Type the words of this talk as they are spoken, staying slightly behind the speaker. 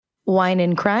Wine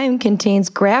and Crime contains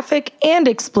graphic and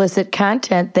explicit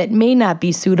content that may not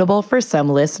be suitable for some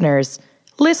listeners.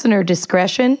 Listener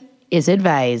discretion is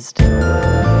advised. Give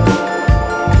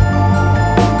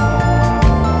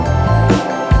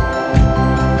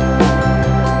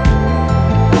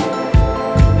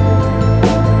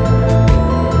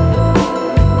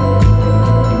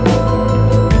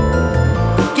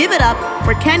it up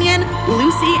for Kenyon,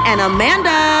 Lucy, and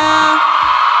Amanda.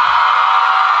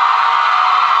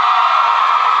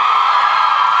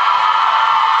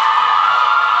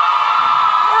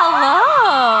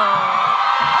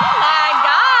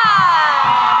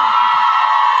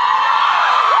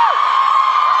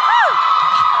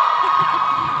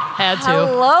 Had to.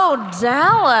 Hello,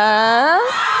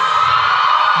 Dallas.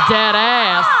 Dead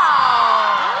ass.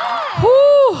 Wow.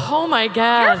 Whew, oh my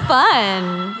God. You're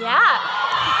fun. Yeah.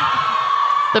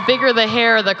 The bigger the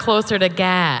hair, the closer to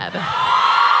Gad.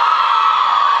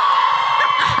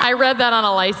 I read that on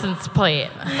a license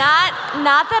plate. Not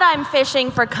that I'm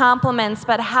fishing for compliments,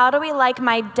 but how do we like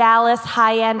my Dallas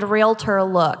high-end realtor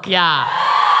look? Yeah.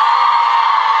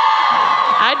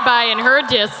 I'd buy in her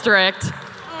district.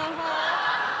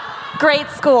 Great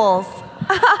schools.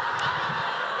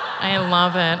 I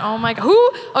love it. Oh my God.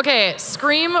 Who? Okay,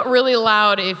 scream really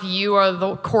loud if you are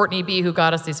the Courtney B who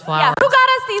got us these flowers. Yeah, who got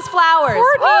us these flowers?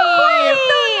 Courtney. Oh, Courtney.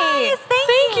 So nice.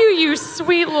 Thank you, you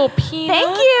sweet little peanut.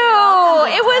 Thank you.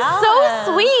 It was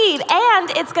so sweet. And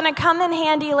it's going to come in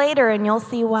handy later, and you'll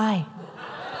see why.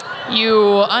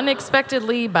 You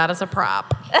unexpectedly bought us a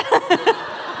prop.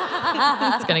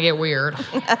 It's going to get weird.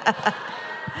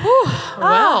 Whew,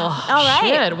 well, all right.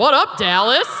 Shit. What up,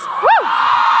 Dallas? Woo!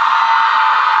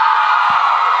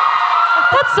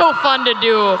 That's so fun to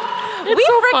do. We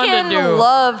freaking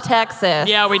love Texas.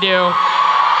 Yeah, we do.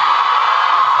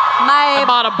 My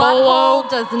bought a bolo. butthole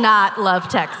does not love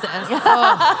Texas.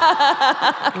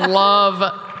 Love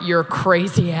your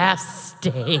crazy ass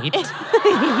state.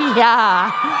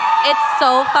 Yeah. It's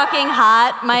so fucking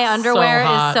hot. My underwear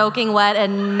hot. is soaking wet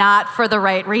and not for the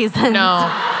right reasons. No.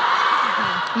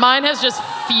 Mine has just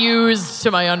fused to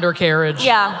my undercarriage.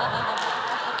 Yeah.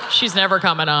 She's never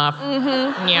coming off.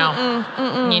 Mm-hmm. Meow.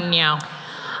 Meow.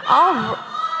 Oh.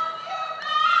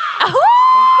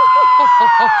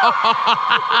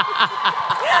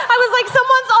 I was like,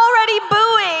 someone's already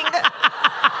booing.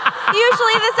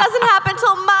 Usually this doesn't happen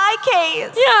till my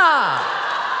case. Yeah.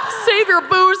 Save your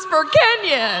booze for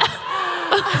Kenyon.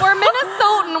 We're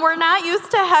Minnesotan. We're not used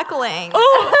to heckling.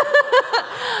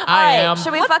 I am.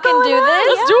 Should we fucking do this?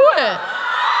 Let's do it.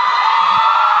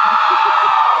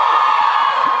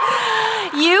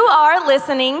 You are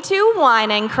listening to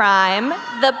Wine and Crime,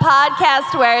 the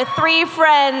podcast where three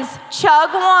friends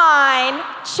chug wine,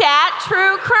 chat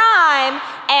true crime,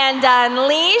 and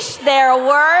unleash their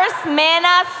worst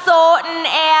Minnesotan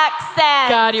accents.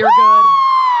 God, you're good.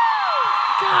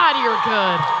 God, you're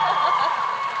good.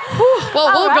 Whew. Well,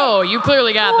 we'll go. You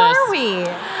clearly got this. Who are we?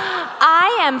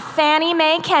 I am Fannie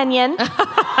Mae Kenyon.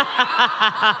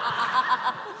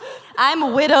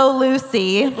 I'm Widow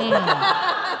Lucy.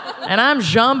 And I'm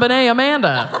Jean-Benet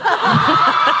Amanda.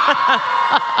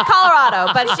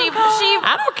 Colorado, but she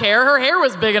I don't care. Her hair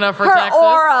was big enough for her Texas.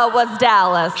 aura was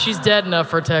Dallas. She's dead enough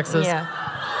for Texas. Yeah.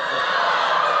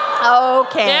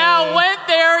 Okay. Yeah, went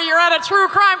there. You're at a true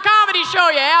crime comedy show,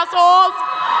 you assholes.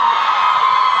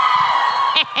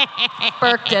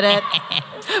 Burke did it.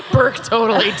 Burke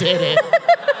totally did it.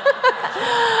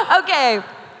 Okay.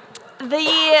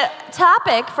 The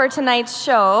topic for tonight's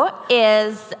show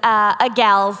is a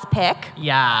gal's pick.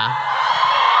 Yeah.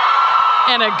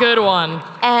 And a good one.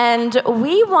 And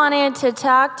we wanted to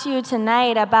talk to you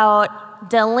tonight about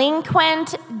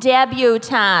delinquent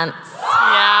debutantes. Yeah.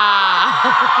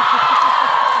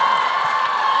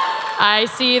 I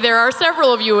see there are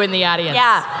several of you in the audience.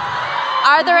 Yeah.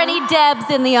 Are there any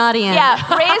Debs in the audience? Yeah,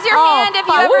 raise your hand if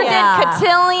you ever did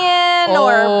cotillion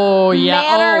or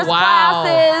manners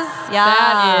classes. Yeah.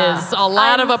 That is a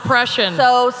lot of oppression.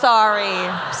 So sorry.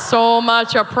 So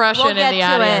much oppression in the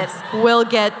audience. We'll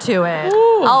get to it.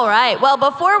 Ooh. All right. Well,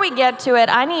 before we get to it,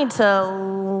 I need to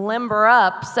limber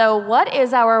up. So what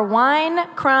is our wine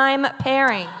crime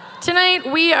pairing? Tonight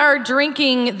we are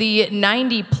drinking the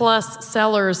 90+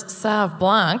 Cellars Sauvignon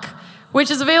Blanc, which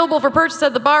is available for purchase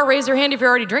at the bar. Raise your hand if you're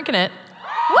already drinking it.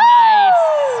 Woo!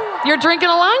 Nice. You're drinking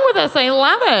along with us. I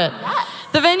love it. Yes.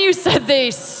 The venue said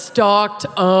they stocked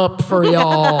up for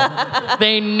y'all.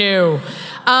 They knew.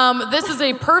 This is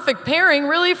a perfect pairing,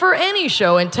 really, for any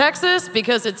show in Texas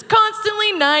because it's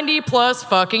constantly 90+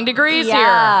 fucking degrees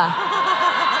here.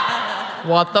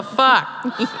 What the fuck?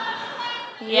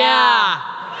 Yeah.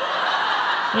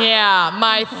 Yeah,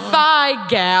 my thigh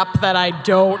gap that I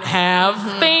don't have.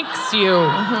 Thanks you.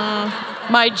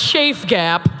 My chafe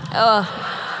gap.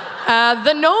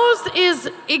 The nose is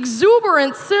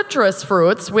exuberant citrus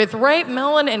fruits with ripe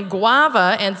melon and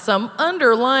guava and some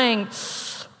underlying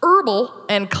herbal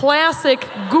and classic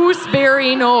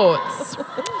gooseberry notes.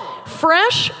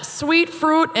 Fresh, sweet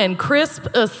fruit and crisp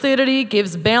acidity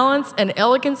gives balance and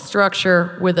elegant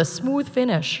structure with a smooth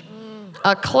finish.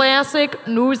 A classic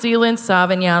New Zealand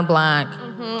Sauvignon Blanc.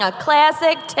 A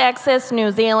classic Texas,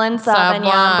 New Zealand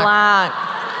Sauvignon Blanc.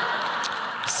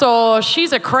 So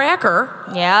she's a cracker.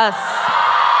 Yes.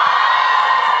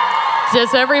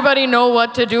 Does everybody know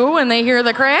what to do when they hear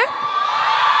the crack?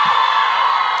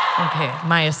 Okay,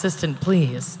 my assistant,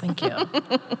 please. Thank you.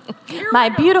 My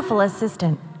beautiful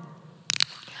assistant.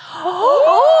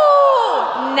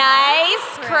 Oh,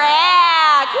 nice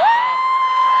crack.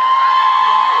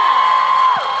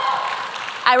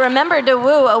 I remembered to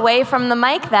woo away from the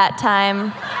mic that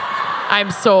time.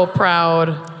 I'm so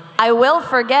proud. I will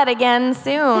forget again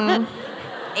soon.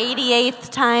 88th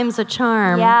time's a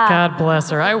charm. Yeah. God bless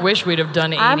her. I wish we'd have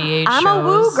done 88 I'm shows. a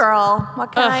woo girl.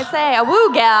 What can I say? A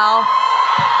woo gal.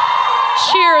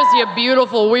 Cheers, you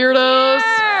beautiful weirdos.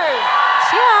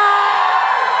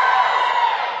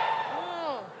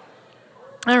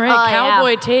 All right,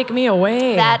 cowboy, take me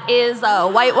away. That is a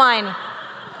white wine.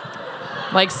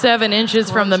 Like 7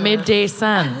 inches from the midday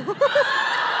sun.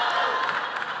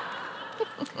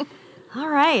 All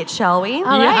right, shall we? All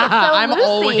right, so I'm Lucy.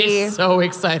 always so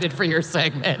excited for your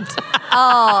segment.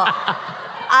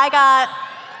 I got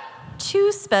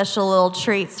 2 special little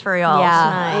treats for y'all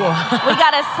tonight. We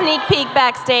got a sneak peek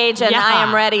backstage, and I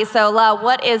am ready. So,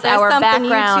 what is There's our something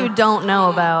background? you 2 don't know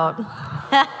about. Bitch,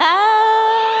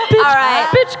 All right.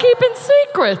 bitch keeping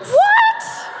secrets. What?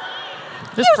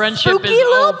 This You friendship spooky is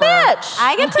little over. bitch.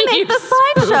 I get to make You the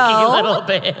spooky slideshow. little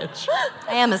bitch.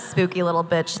 I am a spooky little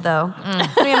bitch, though.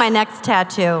 It's gonna be my next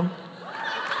tattoo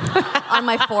on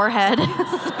my forehead.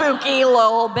 Spooky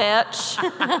little bitch.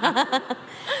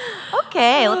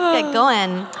 Okay, let's get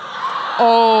going.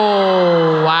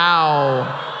 Oh, wow.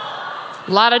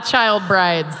 A lot of child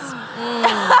brides.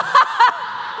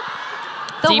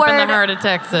 Deep in the heart of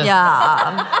Texas.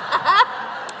 Yeah.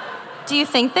 Do you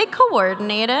think they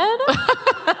coordinated?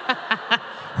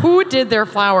 Who did their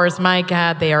flowers? My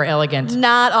God, they are elegant.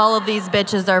 Not all of these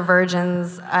bitches are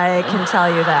virgins, I can tell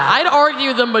you that. I'd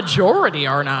argue the majority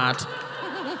are not.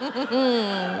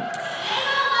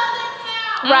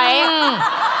 Right?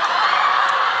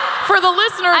 For the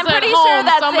listeners I'm at pretty home, sure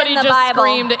that's somebody in the just Bible.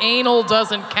 screamed anal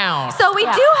doesn't count. So we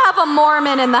do have a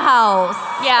Mormon in the house.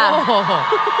 Yeah. Oh.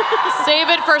 Save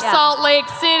it for Salt Lake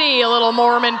City, a little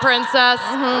Mormon princess.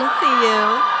 See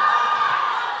you.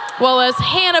 Well, as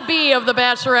Hannah B. of The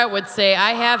Bachelorette would say,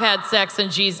 I have had sex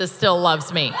and Jesus still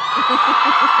loves me.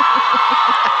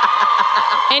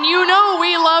 And you know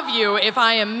we love you if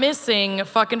I am missing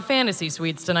fucking fantasy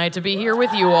suites tonight to be here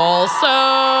with you all.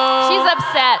 So She's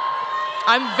upset.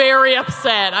 I'm very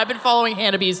upset. I've been following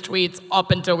Hannah B's tweets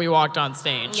up until we walked on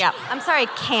stage. Yep. I'm sorry,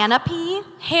 canopy?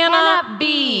 Hannah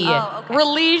B. Oh,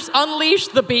 okay. Unleash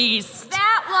the beast.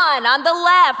 That one on the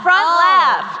left,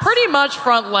 front left. Pretty much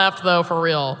front left though, for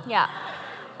real. Yeah.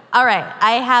 All right,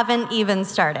 I haven't even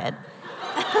started.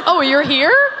 Oh, you're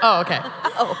here? Oh, okay.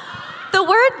 The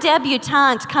word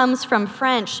debutante comes from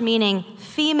French meaning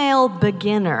female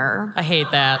beginner. I hate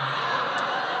that.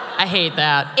 I hate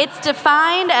that. It's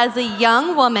defined as a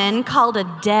young woman called a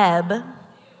deb.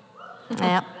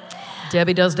 Yep.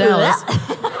 Debbie does Dallas.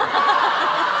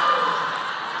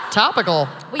 Topical.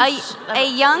 A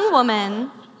young woman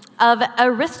of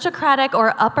aristocratic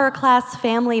or upper class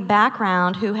family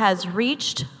background who has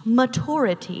reached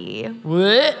maturity.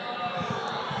 What?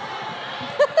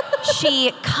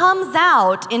 She comes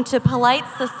out into polite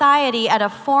society at a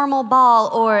formal ball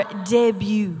or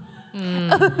debut.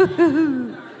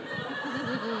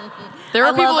 There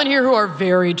are people in here who are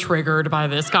very triggered by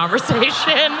this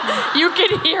conversation. You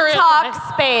can hear it. Talk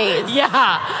space.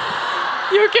 Yeah.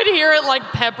 You can hear it like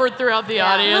peppered throughout the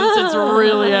audience. It's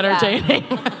really entertaining.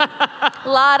 A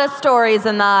lot of stories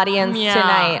in the audience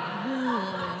tonight.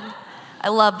 I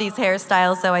love these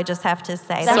hairstyles, though, I just have to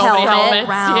say. The So many helmet. helmets.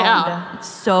 round. Yeah.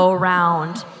 So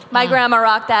round. My grandma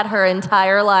rocked that her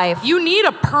entire life. You need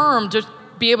a perm to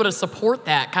be able to support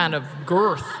that kind of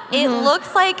girth. It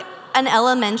looks like an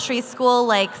elementary school,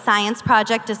 like, science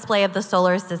project display of the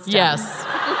solar system. Yes.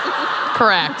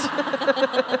 Correct.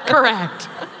 Correct.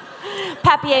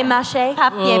 Papier mâché.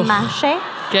 Papier-mâché.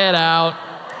 Get out.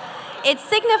 It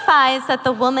signifies that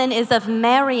the woman is of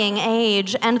marrying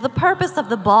age, and the purpose of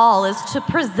the ball is to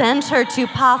present her to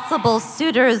possible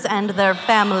suitors and their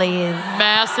families.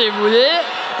 Massive.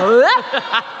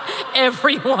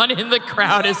 Everyone in the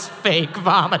crowd is fake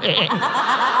vomiting.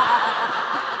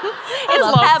 It's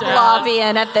love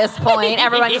Pavlovian at this point.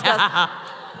 Everyone just goes,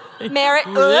 Mary.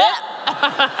 Got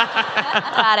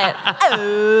it.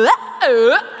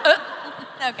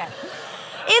 Okay.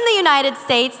 In the United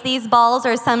States, these balls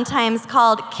are sometimes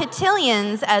called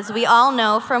cotillions, as we all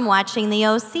know from watching the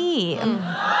OC.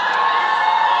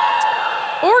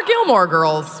 Or Gilmore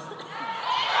Girls.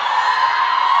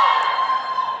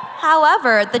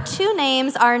 However, the two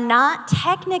names are not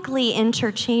technically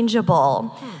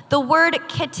interchangeable. The word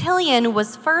cotillion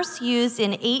was first used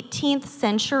in 18th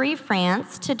century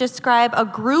France to describe a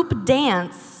group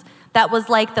dance that was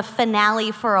like the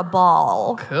finale for a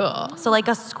ball. Cool. So like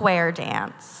a square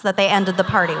dance that they ended the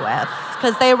party with,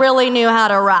 because they really knew how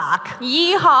to rock.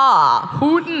 Yeehaw.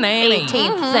 Hootenanny.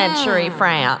 18th century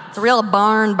France. It's a real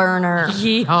barn burner.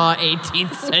 Yeehaw,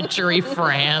 18th century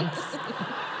France.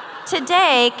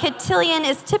 Today, cotillion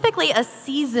is typically a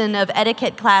season of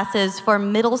etiquette classes for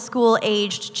middle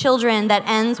school-aged children that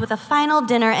ends with a final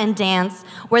dinner and dance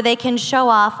where they can show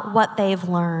off what they've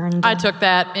learned. I took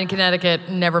that in Connecticut,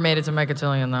 never made it to my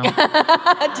cotillion though. Did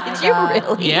you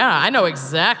really? Yeah, I know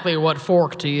exactly what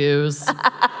fork to use.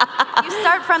 You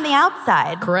start from the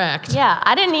outside. Correct. Yeah,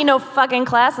 I didn't need no fucking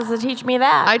classes to teach me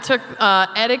that. I took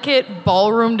etiquette,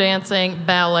 ballroom dancing,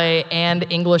 ballet, and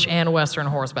English and Western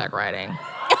horseback riding.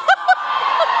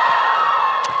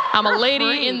 I'm a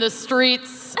lady in the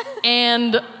streets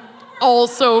and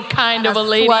also kind of a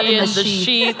lady in the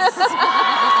sheets.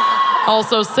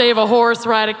 Also save a horse,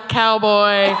 ride a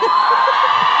cowboy.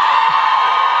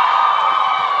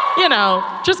 You know,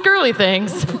 just girly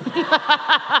things.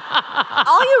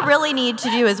 All you really need to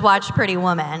do is watch Pretty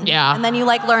Woman. Yeah. And then you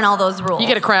like learn all those rules. You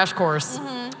get a crash course.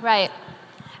 Right.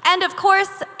 And of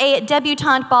course, a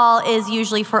debutante ball is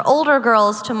usually for older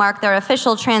girls to mark their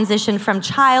official transition from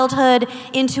childhood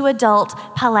into adult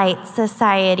polite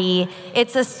society.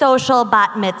 It's a social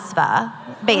bat mitzvah,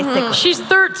 basically. She's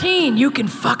 13. You can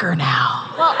fuck her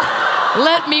now.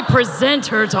 Let me present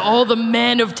her to all the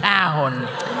men of town.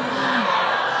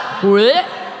 What?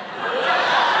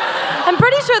 I'm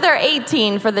pretty sure they're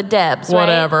 18 for the Debs, right?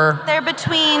 Whatever. They're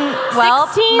between, well,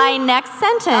 16? my next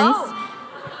sentence. Oh.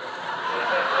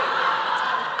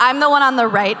 I'm the one on the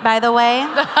right, by the way.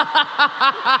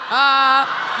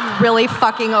 Really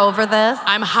fucking over this.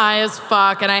 I'm high as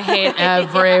fuck and I hate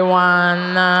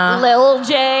everyone. Lil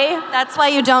J. That's why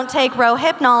you don't take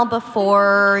Rohypnol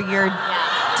before your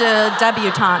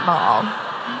debutante ball.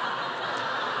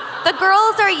 The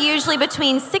girls are usually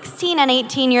between 16 and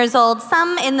 18 years old,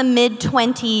 some in the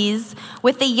mid-20s,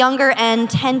 with the younger end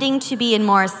tending to be in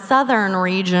more southern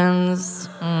regions,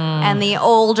 and the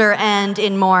older end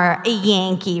in more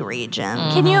Yankee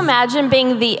regions. Can you imagine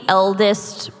being the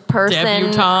eldest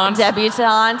person? Debutante.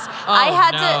 I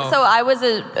had to. So I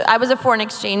was a foreign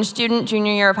exchange student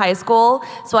junior year of high school.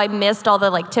 So I missed all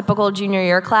the like typical junior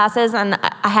year classes, and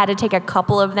I had to take a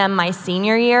couple of them my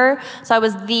senior year. So I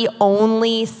was the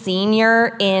only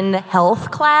senior in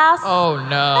health class. Oh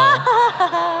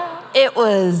no. It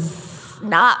was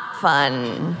not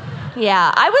fun.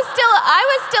 Yeah, I was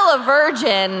still a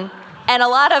virgin, and a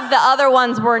lot of the other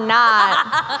ones were not.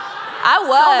 I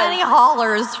was. So many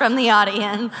hollers from the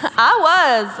audience.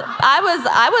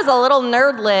 I was a little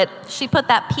nerdlet. She put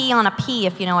that P on a P,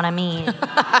 if you know what I mean.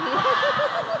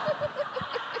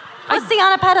 Pussy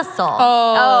on a pedestal.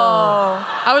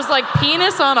 Oh. I was like,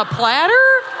 penis on a platter?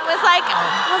 I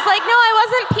was like, no, I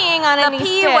wasn't peeing on any The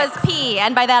P sticks. was P,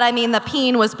 and by that I mean the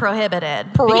peen was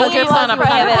prohibited. Parochius on a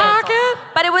prohibited. pocket?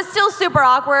 But it was still super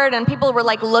awkward, and people were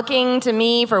like looking to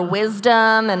me for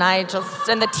wisdom, and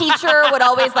the teacher would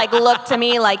always like look to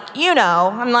me like, you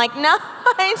know. I'm like, no,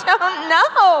 I don't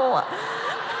know.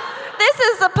 This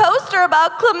is a poster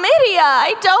about chlamydia.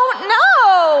 I don't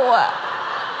know.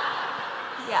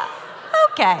 Yeah.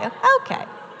 Okay.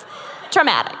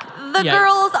 Traumatic. The Yikes.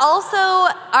 girls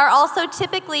are also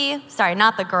typically, sorry,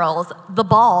 not the girls, the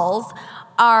balls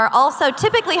are also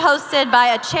typically hosted by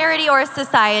a charity or a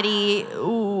society,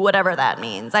 whatever that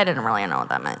means. I didn't really know what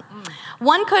that meant.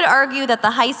 One could argue that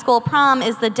the high school prom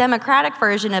is the democratic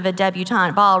version of a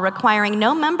debutante ball, requiring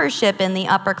no membership in the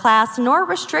upper class nor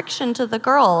restriction to the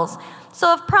girls.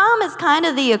 So if prom is kind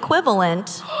of the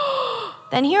equivalent,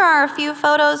 then here are a few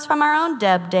photos from our own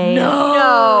Deb days.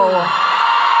 No.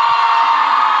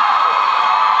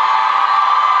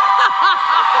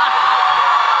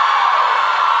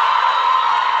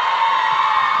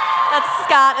 That's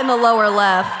Scott in the lower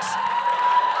left.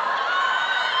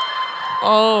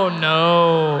 Oh,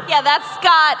 no. Yeah, that's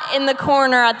Scott in the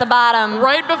corner at the bottom.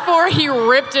 Right before he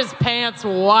ripped his pants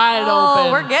wide open. Oh,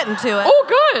 we're getting to it. Oh,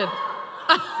 good.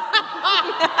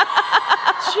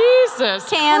 Jesus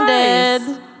Candid.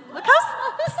 Christ. Look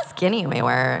how skinny we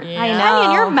were. Yeah. I know.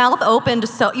 Kenyon, your mouth opened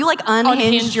so you like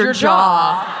unhinged your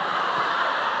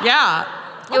jaw. Yeah.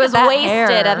 It was that wasted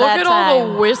hair. at Look that at time.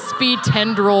 all the wispy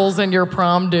tendrils in your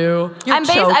prom do. Your I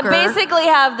choker. basically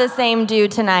have the same do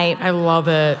tonight. I love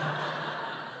it.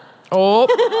 Oh.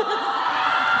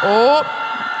 Oh.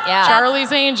 Yeah.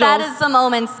 Charlie's Angels. That is the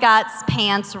moment Scott's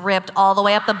pants ripped all the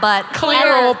way up the butt. Clear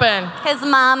And open. His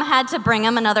mom had to bring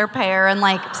him another pair and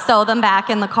like sew them back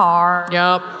in the car.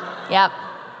 Yep. Yep.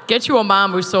 Get you a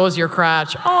mom who sews your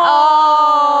crotch.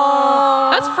 Oh.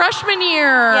 That's freshman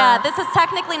year. Yeah, this is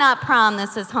technically not prom.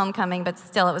 This is homecoming, but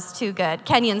still, it was too good.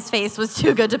 Kenyon's face was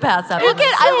too good to pass up. I look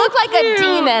like cute. a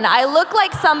demon. I look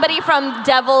like somebody from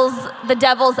the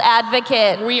Devil's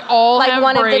Advocate. We all like have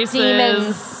one braces. of the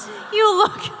demons. You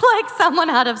look like someone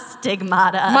out of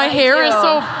Stigmata. My hair is do.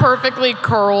 so perfectly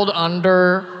curled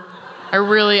under. I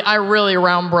really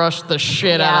round brushed the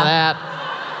shit out of that.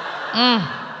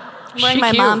 I'm wearing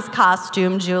my mom's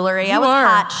costume jewelry. I was are.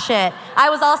 hot shit. I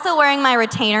was also wearing my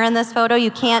retainer in this photo.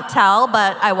 You can't tell,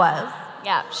 but I was.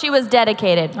 Yeah, she was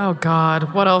dedicated. Oh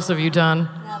God, what else have you done?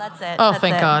 No, that's it. Oh, That's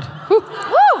thank it. God. Woo!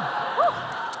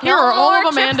 Here are all more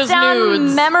of Amanda's trips down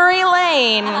nudes. memory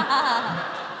lane.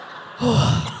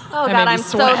 Oh That made God, me I'm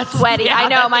sweat. so sweaty. Yeah, I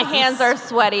know, that my made me hands are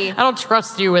sweaty. I don't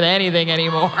trust you with anything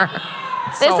anymore.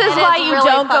 This So is hot. why is you really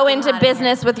don't go fucking into hot in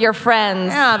business with your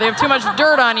friends. Yeah, they have too much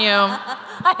dirt on you.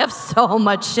 I have so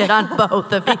much shit on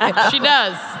both of you. She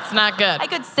does. It's not good. I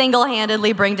could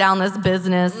single-handedly bring down this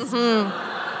business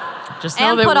Just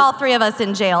know and that put all three of us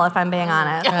in jail, if I'm being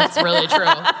honest. That's really true.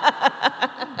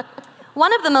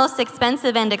 One of the most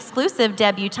expensive and exclusive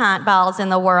debutante balls in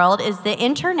the world is the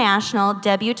International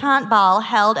Debutante Ball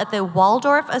held at the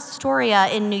Waldorf Astoria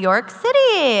in New York City.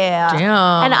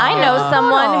 Damn. And I know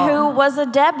someone who was a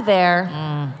Deb there.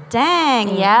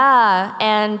 Dang. Yeah,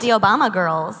 and The Obama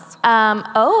girls.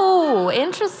 oh,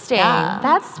 interesting. Yeah.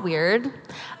 That's weird.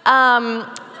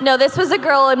 No, this was a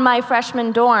girl in my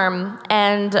freshman dorm,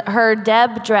 and her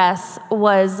Deb dress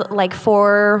was like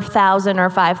 $4,000 or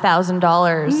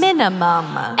 $5,000 Minimum.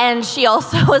 And she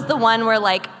also was the one where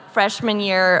like freshman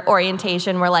year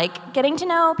orientation, we're like getting to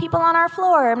know people on our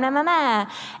floor, meh, meh, meh.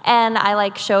 And I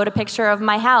like showed a picture of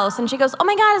my house, and she goes, "Oh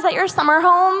my God, is that your summer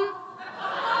home?"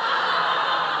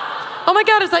 Oh my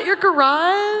God, is that your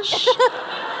garage?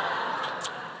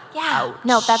 Yeah.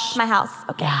 No, that's my house.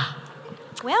 Okay.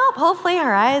 Well, hopefully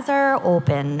her eyes are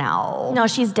open now. No,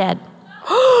 she's dead.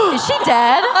 Is she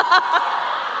dead?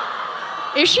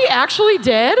 Is she actually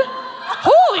dead?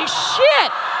 Holy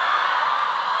shit!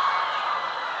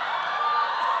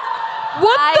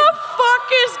 What the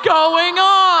fuck is going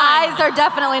on? Eyes are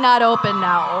definitely not open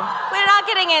now. We're not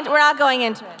going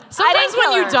into it. Sometimes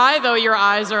when you her. die, though, your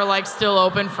eyes are like still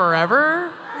open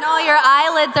forever. No, your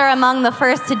eyelids are among the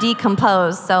first to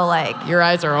decompose, so like Your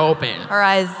eyes are open. her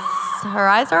eyes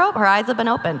are open. Her eyes have been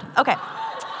opened. Okay.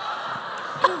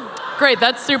 Great,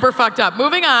 that's super fucked up.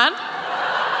 Moving on.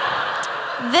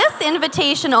 This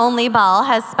invitation-only ball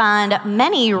has spawned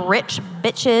many rich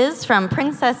bitches from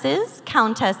princesses,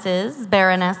 countesses,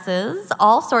 baronesses,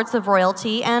 all sorts of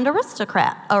royalty, and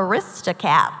aristocrats.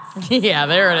 Yeah,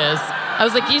 there it is. I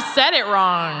was like, you said it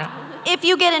wrong. If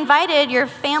you get invited, your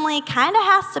family kind of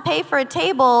has to pay for a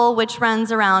table, which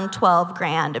runs around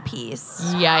 $12,000 a piece.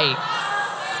 Yikes.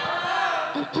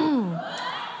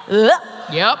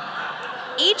 Yep.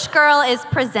 Each girl is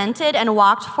presented and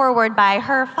walked forward by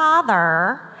her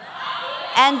father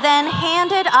and then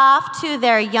handed off to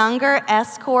their younger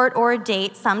escort or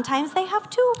date. Sometimes they have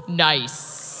two.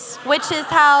 Nice. Which is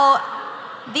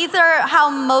these are how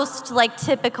most like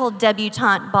typical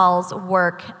debutante balls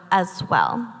work as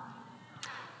well.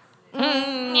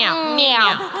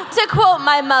 Meow. To quote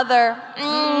my mother,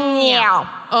 meow.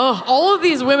 Oh, all of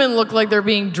these women look like they're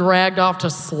being dragged off to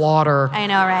slaughter. I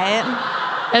know, right?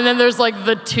 And then there's like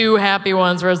the two happy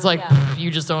ones where it's like,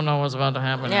 you just don't know what's about to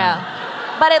happen.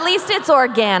 Yeah. But at least it's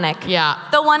organic. Yeah.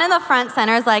 The one in the front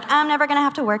center is like, I'm never gonna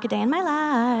have to work a day in my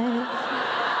life.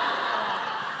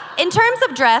 In terms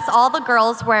of dress, all the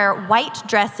girls wear white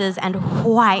dresses and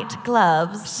white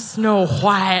gloves. Snow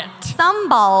White. Some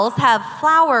balls have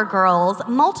flower girls,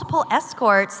 multiple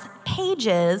escorts,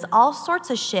 pages, all sorts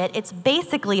of shit. It's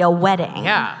basically a wedding.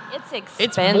 Yeah. It's It's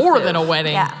expensive. more than a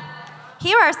wedding. Yeah.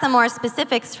 Here are some more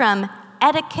specifics from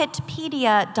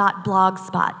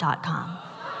etiquettepedia.blogspot.com.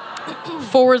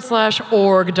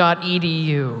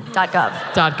 /org.edu. .gov.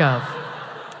 .gov.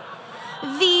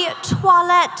 The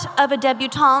toilette of a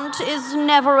debutante is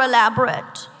never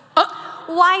elaborate.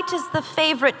 White is the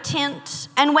favorite tint,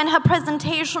 and when her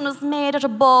presentation is made at a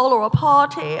ball or a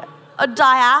party, a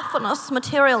diaphanous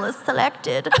material is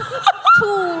selected.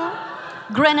 Tulle,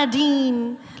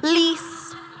 grenadine,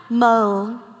 lisse,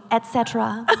 mull,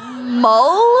 etc.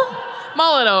 Mull?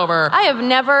 Mull it over. I have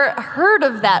never heard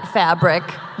of that fabric.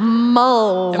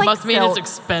 Mull. It must mean it's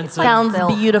expensive. Sounds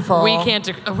beautiful. We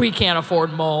can't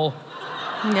afford mull.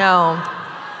 No.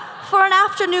 For an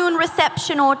afternoon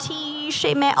reception or tea,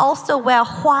 she may also wear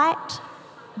white,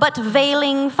 but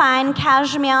veiling fine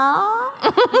cashmere,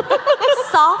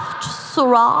 soft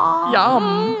surah,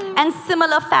 Yum. and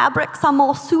similar fabrics are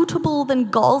more suitable than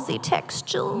gauzy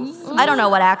textures. I don't know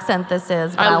what accent this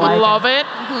is, but I like love it.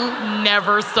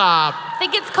 Never stop. I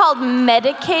think it's called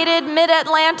medicated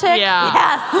mid-Atlantic. Yeah.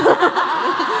 Yes.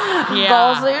 Yeah.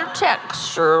 Gauzy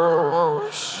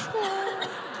textures.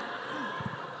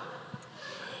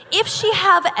 If she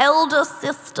have elder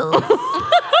sisters,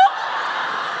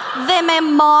 they may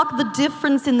mark the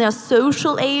difference in their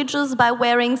social ages by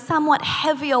wearing somewhat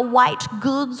heavier white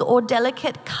goods or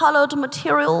delicate colored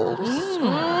materials.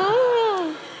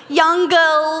 Young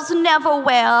girls never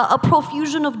wear a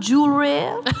profusion of jewelry.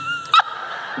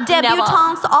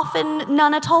 Debutantes often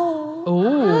none at all.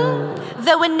 Ooh.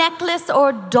 Though a necklace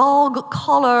or dog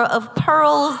collar of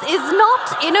pearls is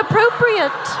not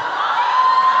inappropriate.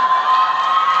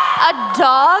 A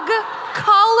dog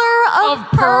collar of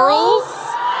pearls?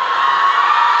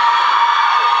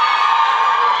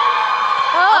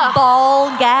 A ball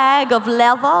gag of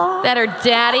leather. That her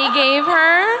daddy gave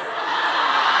her.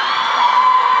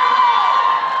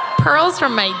 Pearls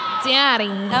from my daddy.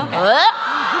 Okay.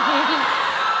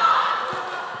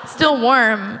 Still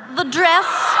warm. The dress.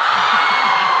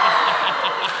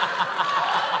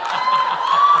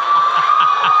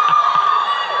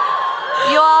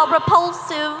 You are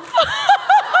repulsive.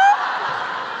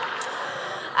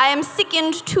 I am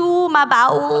sickened to my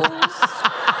bowels.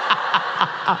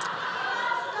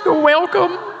 You're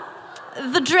welcome.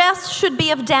 The dress should be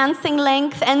of dancing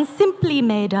length and simply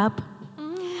made up.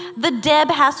 The deb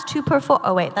has to perform.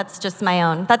 Oh, wait, that's just my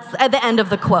own. That's at the end of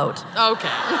the quote. Okay.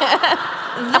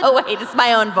 Oh, wait, it's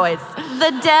my own voice.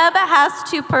 The deb has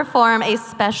to perform a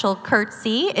special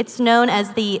curtsy. It's known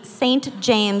as the St.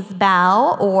 James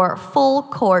bow or full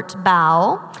court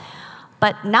bow,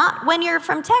 but not when you're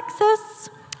from Texas.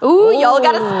 Ooh, y'all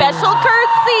got a special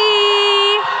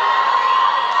curtsy.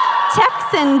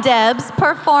 Texan debs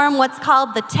perform what's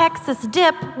called the Texas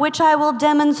dip, which I will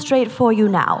demonstrate for you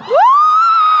now.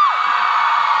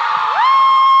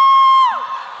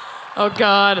 Oh,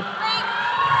 God.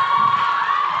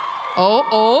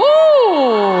 Oh.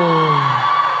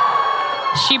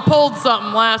 She pulled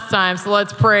something last time, so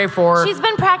let's pray for her. She's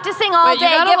been practicing all Wait, you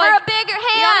day. gotta, Give her like, a bigger you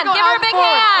hand. gotta go Give her a out big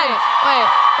forward. hand. Wait.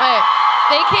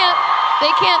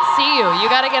 They can't see you. You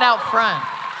gotta get out front.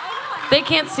 They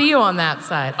can't see you on that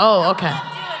side. Oh, okay.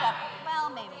 Well,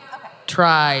 maybe. Okay.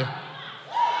 Try.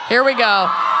 Here we go.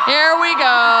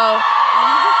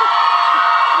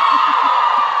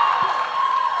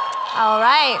 All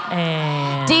right.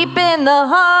 And Deep in the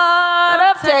heart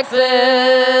of Texas.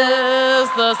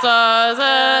 the stars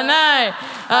at night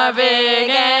are big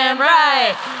and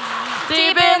bright.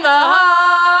 Deep in the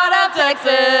heart of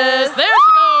Texas. There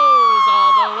she goes,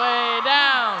 all the way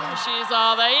down. She's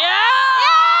all the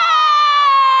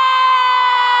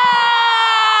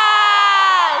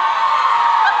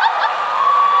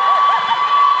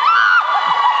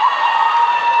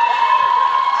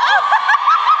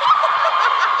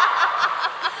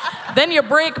Then you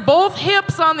break both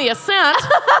hips on the ascent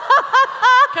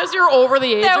because you're over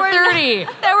the age of 30.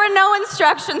 There were no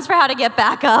instructions for how to get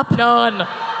back up. None. We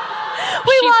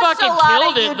She watched fucking a lot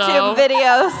killed of it, YouTube though.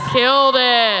 videos. Killed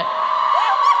it.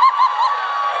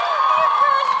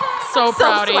 So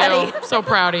proud of sweaty. you. So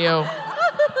proud of you.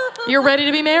 You're ready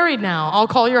to be married now. I'll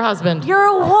call your husband. You're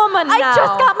a woman now. I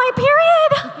just got my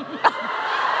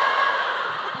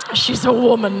period. She's a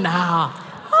woman now.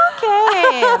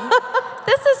 Okay.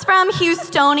 This is from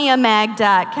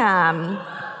HoustoniaMag.com.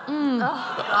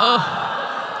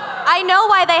 I know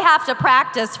why they have to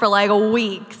practice for like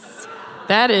weeks.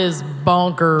 That is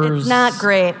bonkers. It's not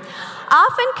great.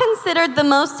 Often considered the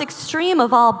most extreme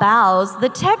of all bows, the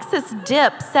Texas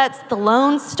dip sets the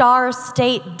Lone Star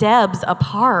State Debs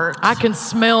apart. I can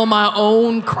smell my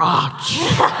own crotch.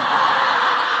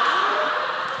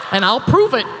 And I'll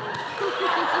prove it.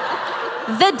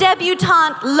 The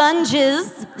debutante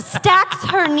lunges, stacks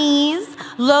her knees,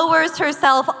 lowers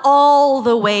herself all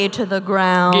the way to the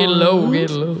ground. Get low, get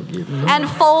low, get low. And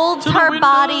folds her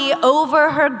body over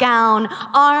her gown,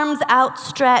 arms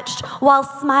outstretched, while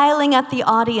smiling at the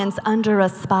audience under a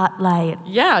spotlight.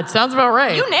 Yeah, it sounds about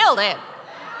right. You nailed it.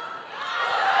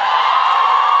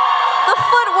 The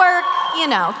footwork,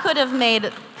 could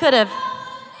have.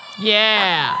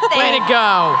 Yeah, way to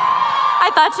go. I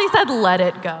thought she said let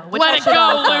it go. Let it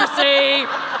go, Lucy.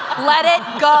 Let it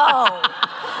go.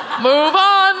 Move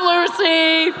on,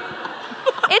 Lucy.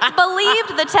 It's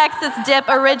believed the Texas dip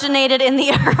originated in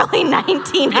the early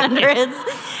 1900s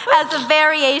as a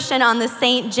variation on the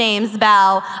St. James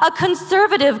bow, a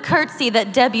conservative curtsy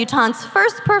that debutantes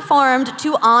first performed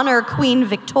to honor Queen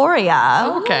Victoria.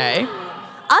 Okay.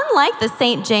 Unlike the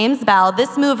St. James bow,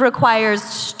 this move requires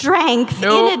strength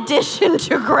in addition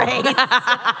to grace.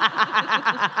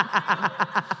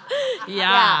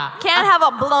 Yeah. Can't have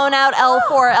a blown out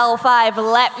L4, L5,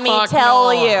 let me Fuck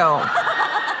tell no. you.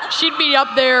 She'd be up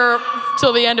there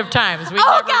till the end of times. We'd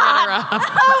never get her out.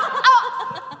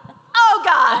 Oh,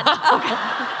 God.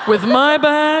 With my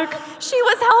back. She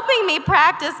was helping me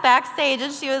practice backstage,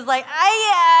 and she was like,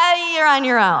 you're on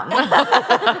your own.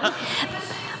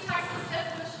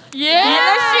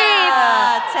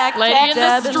 Yeah. Lady in the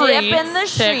Texas streets. dip in the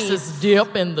Texas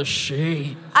dip in the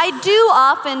shade. I do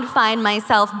often find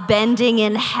myself bending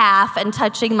in half and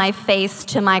touching my face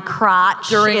to my crotch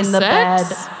During in the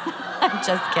sex? bed. I'm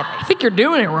just kidding. I think you're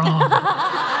doing it wrong.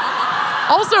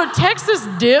 Also, Texas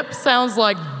dip sounds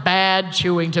like bad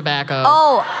chewing tobacco.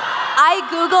 Oh, I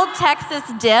Googled Texas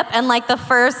dip, and the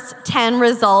first 10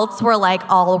 results were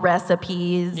all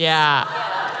recipes. Yeah.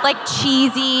 Like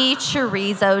cheesy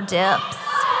chorizo dips.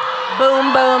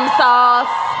 Boom, boom sauce.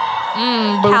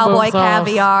 Boom, Cowboy boom sauce.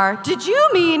 caviar. Did you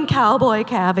mean cowboy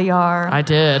caviar? I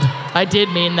did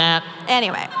mean that.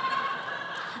 Anyway.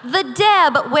 The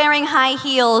Deb wearing high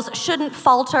heels shouldn't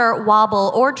falter,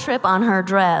 wobble, or trip on her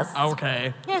dress.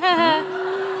 Okay.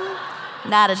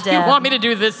 Not a Deb. You want me to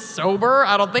do this sober?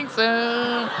 I don't think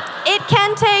so. It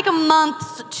can take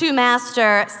months to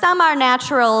master. Some are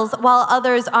naturals, while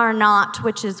others are not,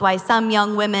 which is why some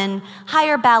young women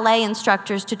hire ballet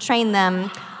instructors to train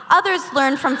them. Others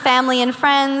learn from family and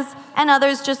friends, and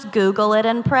others just Google it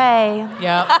and pray.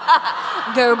 Yep.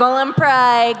 Google and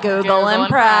pray, Google and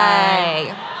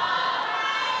pray.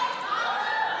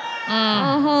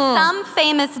 Some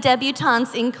famous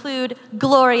debutantes include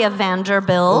Gloria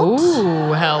Vanderbilt.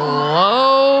 Ooh,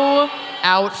 hello.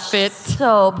 Outfit.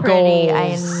 So pretty, goals.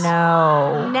 I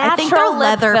know. I think they're Natural lip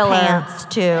leather filler. pants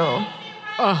too.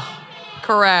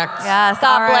 Correct. Yes,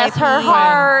 God bless her R.I.P.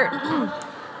 heart.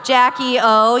 Jackie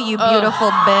O, you beautiful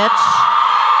bitch.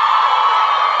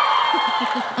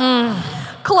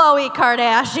 Khloe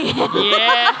Kardashian.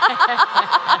 Yeah.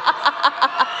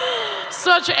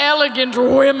 Such elegant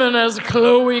women as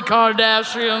Khloe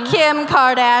Kardashian. Kim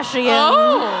Kardashian.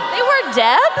 Oh. They were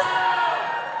Debs?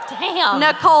 Damn.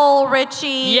 Nicole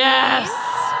Richie. Yes.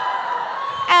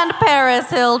 And Paris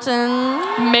Hilton.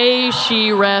 May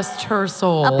she rest her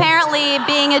soul. Apparently,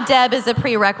 being a Deb is a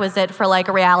prerequisite for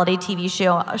a reality TV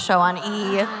show on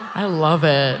E! I love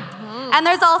it. And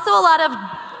there's also a lot of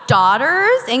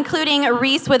daughters, including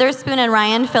Reese Witherspoon and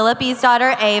Ryan Phillippe's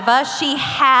daughter, Ava. She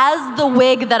has the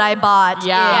wig that I bought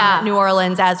in New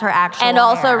Orleans as her actual And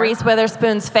also hair. Reese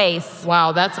Witherspoon's face.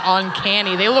 Wow, that's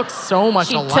uncanny. They look so much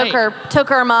She alike. took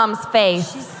her mom's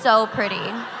face. She's so pretty.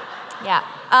 Yeah.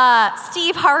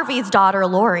 Steve Harvey's daughter,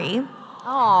 Lori. Aww,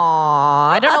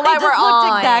 I don't know why they we're just on.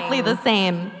 looked exactly the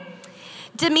same.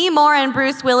 Demi Moore and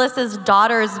Bruce Willis's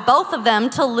daughters, both of them,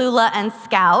 Tallulah and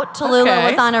Scout. Tallulah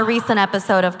Okay. was on a recent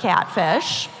episode of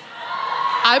Catfish.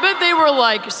 I bet they were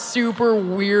super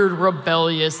weird,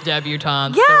 rebellious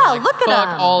debutantes. Yeah, They were like, look at fuck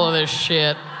them. all of this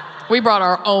shit. We brought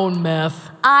our own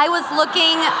meth. I was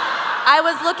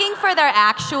looking for their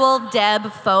actual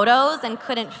Deb photos and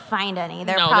couldn't find any.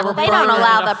 They're No, they probably were They don't Burn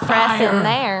allow in the a press fire. in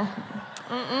there.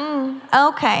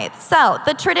 Okay, so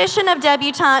the tradition of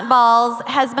debutante balls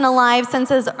has been alive since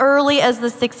as early as the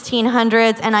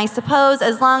 1600s, and I suppose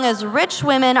as long as rich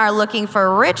women are looking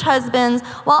for rich husbands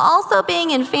while also being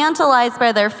infantilized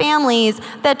by their families,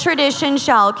 that tradition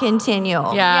shall continue.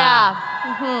 Yeah.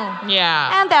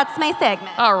 Yeah. And that's my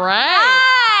segment. All right.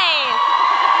 Nice!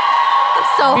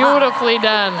 So hot. Beautifully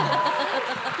done.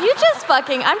 You just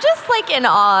I'm just in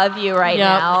awe of you right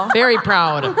now. Yep. Very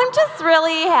proud. I'm just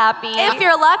really happy. If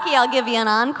you're lucky, I'll give you an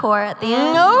encore at the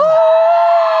end. No!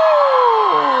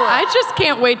 I just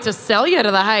can't wait to sell you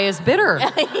to the highest bidder.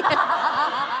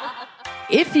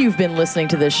 If you've been listening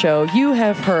to this show, you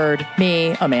have heard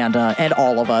me, Amanda, and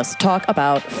all of us talk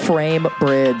about Frame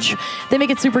Bridge. They make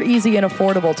it super easy and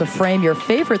affordable to frame your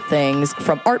favorite things,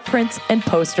 from art prints and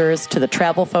posters to the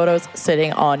travel photos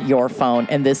sitting on your phone.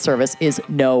 And this service is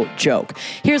no joke.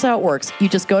 Here's how it works. You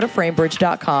just go to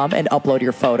framebridge.com and upload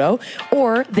your photo,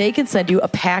 or they can send you a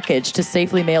package to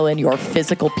safely mail in your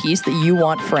physical piece that you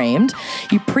want framed.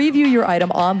 You preview your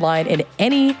item online in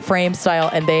any frame style,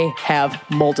 and they have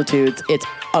multitudes. It's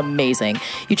amazing.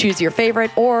 You choose your favorite,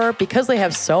 or because they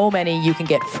have so many, you can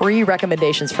get free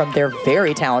recommendations from their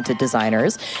very talented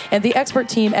designers. And the expert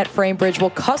team at FrameBridge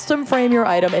will custom frame your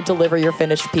item and deliver your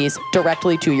finished piece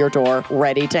directly to your door,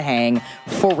 ready to hang.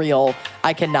 For real,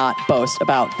 I cannot boast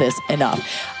about this enough.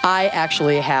 I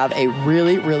actually have a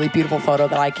really, really beautiful photo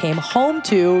that I came home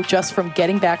to just from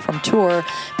getting back from tour,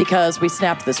 because we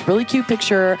snapped this really cute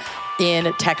picture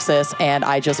in Texas, and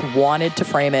I just wanted to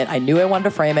frame it. I knew I wanted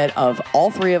to frame it of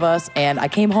all three of us, and I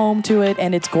came home to it,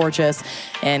 and it's gorgeous.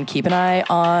 And keep an eye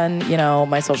on,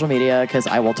 my social media, because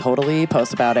I will totally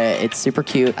post about it. It's super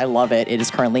cute. I love it. It is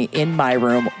currently in my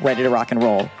room, ready to rock and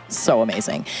roll. So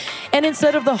amazing. And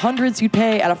instead of the hundreds you'd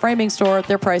pay at a framing store,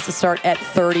 their prices start at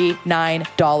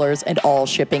 $39, and all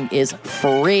shipping is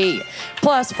free.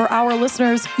 Plus, for our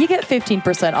listeners, you get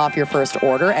 15% off your first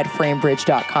order at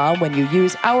framebridge.com when you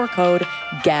use our code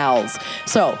GALS.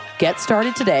 So get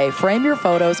started today. Frame your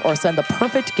photos or send the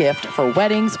perfect gift for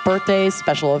weddings, birthdays,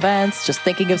 special events, just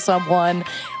thinking of someone,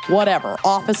 whatever,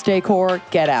 office decor,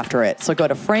 get after it. So go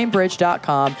to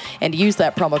framebridge.com and use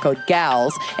that promo code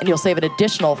GALS, and you'll save an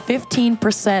additional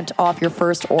 15% off your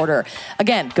first order.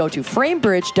 Again, go to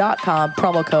framebridge.com,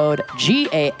 promo code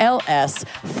GALS,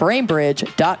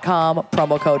 framebridge.com,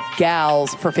 promo code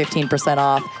GALS for 15%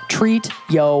 off. Treat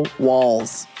yo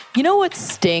walls. You know what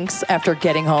stinks after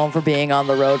getting home from being on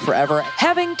the road forever?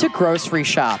 Having to grocery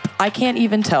shop. I can't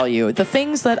even tell you. The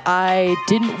things that I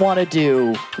didn't want to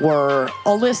do were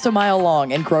a list a mile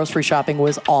long, and grocery shopping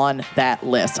was on that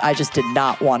list. I just did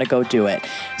not want to go do it.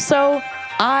 So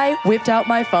I whipped out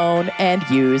my phone and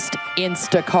used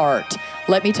Instacart.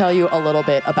 Let me tell you a little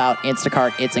bit about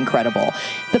Instacart. It's incredible.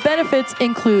 The benefits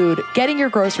include getting your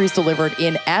groceries delivered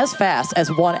in as fast as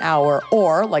 1 hour,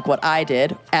 or like what I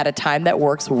did, at a time that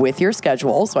works with your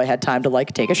schedule. So I had time to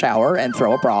take a shower and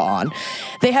throw a bra on.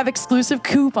 They have exclusive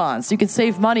coupons. You can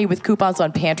save money with coupons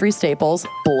on pantry staples.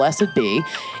 Blessed be.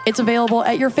 It's available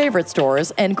at your favorite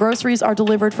stores, and groceries are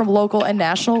delivered from local and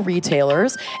national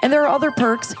retailers. And there are other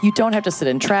perks. You don't have to sit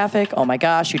in traffic. Oh my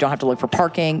gosh. You don't have to look for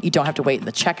parking. You don't have to wait in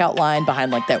the checkout line behind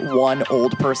that one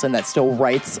old person that still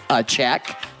writes a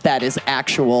check. That is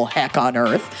actual heck on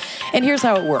earth. And here's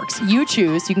how it works. You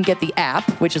choose, you can get the app,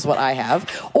 which is what I have,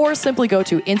 or simply go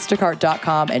to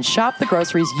instacart.com and shop the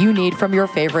groceries you need from your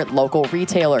favorite local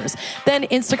retailers. Then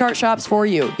Instacart shops for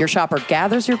you. Your shopper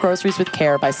gathers your groceries with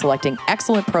care by selecting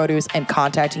excellent produce and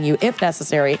contacting you if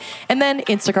necessary. And then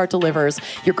Instacart delivers.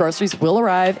 Your groceries will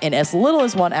arrive in as little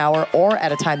as 1 hour, or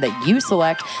at a time that you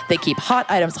select. They keep hot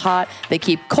items hot. They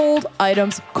keep cold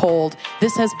items cold.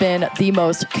 This has been the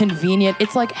most convenient.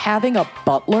 It's like having a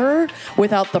butler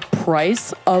without the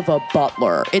price of a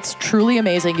butler. It's truly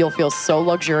amazing. You'll feel so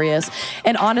luxurious.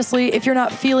 And honestly, if you're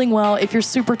not feeling well, if you're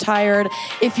super tired,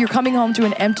 if you're coming home to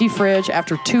an empty fridge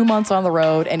after 2 months on the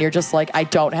road and you're just like, I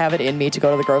don't have it in me to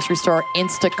go to the grocery store,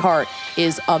 Instacart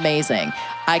is amazing.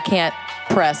 I can't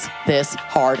press this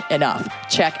hard enough.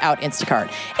 Check out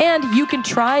Instacart. And you can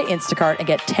try Instacart and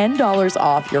get $10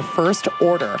 off your first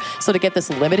order. So to get this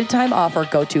limited time offer,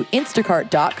 go to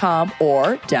instacart.com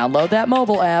or download that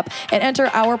mobile app and enter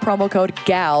our promo code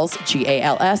GALS,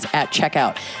 G-A-L-S, at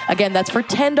checkout. Again, that's for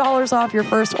 $10 off your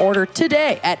first order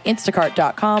today at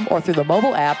instacart.com or through the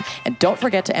mobile app. And don't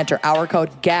forget to enter our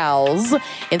code GALS,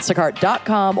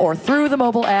 instacart.com or through the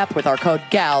mobile app with our code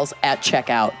GALS at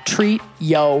checkout. Treat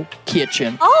yo kitchen.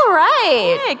 All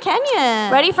right. Hey,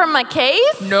 Kenyon. Ready for my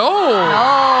case? No.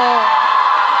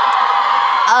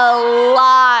 A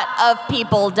lot of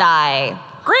people die.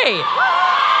 Great.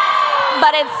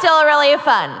 But it's still really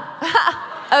fun.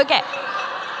 Okay.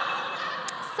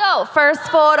 So, first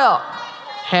photo.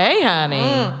 Hey,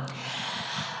 honey.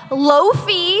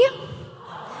 Lofi.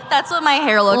 That's what my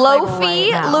hair looks like right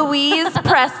now. Louise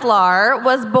Preslar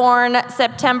was born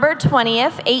September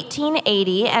 20th,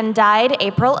 1880, and died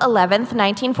April 11th,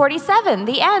 1947.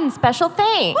 The end. Special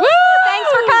thanks. Woo!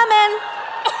 Thanks for coming.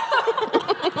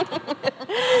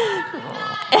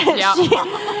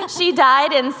 Yeah. She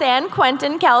died in San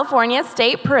Quentin, California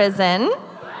State Prison.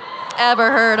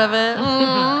 Ever heard of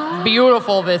it?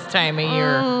 Beautiful this time of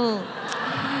year.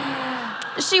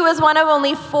 She was one of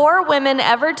only 4 women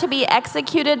ever to be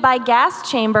executed by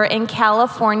gas chamber in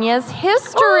California's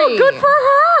history. Oh, good for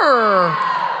her.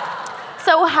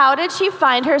 So how did she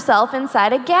find herself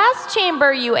inside a gas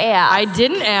chamber, you ask? I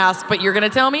didn't ask, but you're going to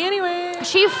tell me anyway.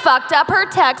 She fucked up her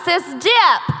Texas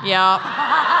dip. Yeah.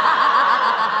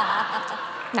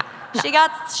 No. She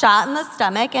got shot in the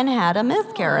stomach and had a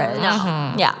miscarriage.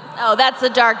 No. Yeah. Oh, that's a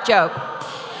dark joke.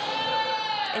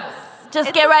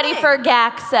 Just get ready for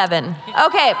GAC 7.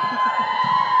 Okay.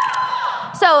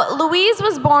 So Louise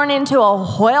was born into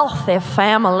a wealthy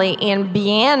family in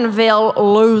Bienville,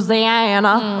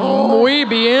 Louisiana. Oui,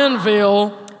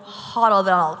 Bienville. Hotter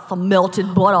than a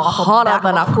melted butter. Hotter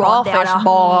than a crawfish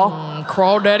ball.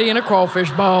 Crawdaddy in a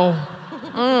crawfish ball.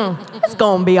 It's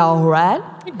gonna be all right.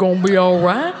 It's gonna be all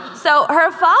right. So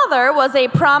her father was a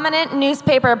prominent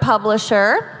newspaper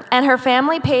publisher, and her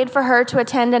family paid for her to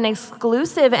attend an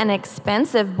exclusive and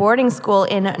expensive boarding school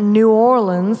in New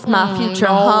Orleans, my future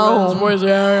home.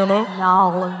 Louisiana.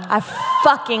 I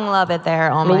fucking love it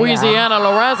there. Oh my Louisiana,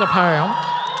 lorazepam. God.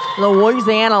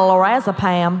 Louisiana,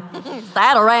 lorazepam.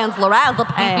 Sataran's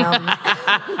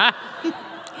lorazepam.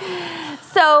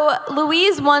 So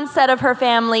Louise once said of her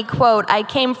family, quote, "I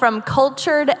came from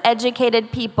cultured, educated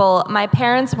people. My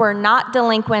parents were not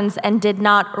delinquents and did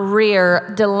not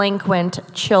rear delinquent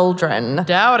children."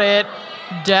 Doubt it.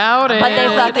 Doubt it. But they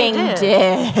fucking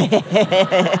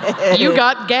did. You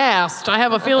got gassed. I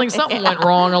have a feeling something went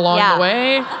wrong along Yeah. the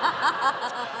way.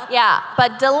 Yeah,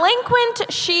 but delinquent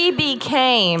she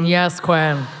became. Yes,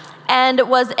 Quinn. And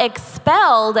was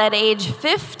expelled at age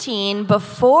 15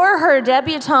 before her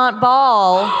debutante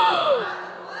ball.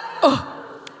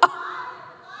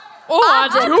 I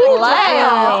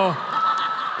declare,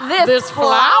 this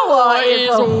flower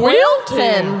is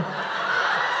wilting.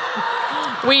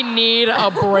 We need a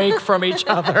break from each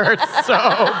other so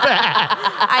bad.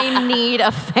 I need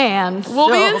a fan.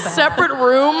 We'll be in separate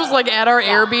rooms, like at our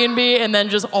Airbnb, and then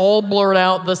just all blurt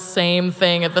out the same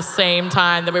thing at the same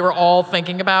time that we were all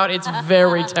thinking about. It's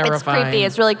very terrifying. It's creepy.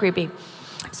 It's really creepy.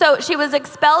 So she was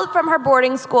expelled from her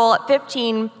boarding school at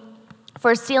 15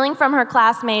 for stealing from her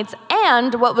classmates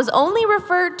and what was only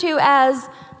referred to as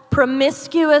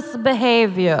promiscuous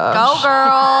behavior. Go,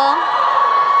 girl.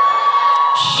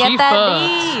 She Get that fucked.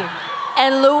 D.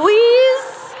 And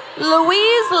Louise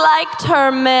liked her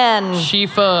men. She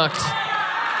fucked.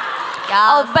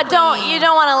 Oh, but you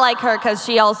don't want to like her because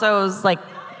she also is like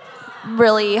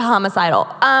really homicidal.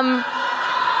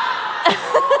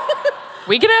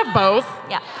 We can have both.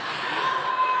 Yeah.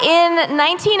 In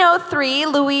 1903,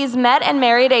 Louise met and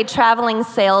married a traveling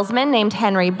salesman named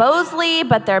Henry Bosley,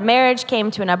 but their marriage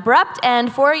came to an abrupt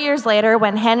end 4 years later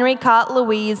when Henry caught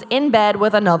Louise in bed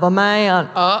with another man.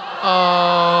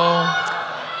 Uh-oh.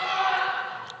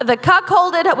 The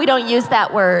cuckolded, we don't use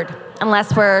that word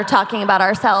unless we're talking about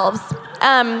ourselves.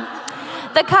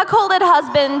 The cuckolded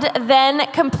husband then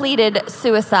completed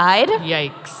suicide.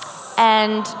 Yikes.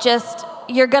 And just,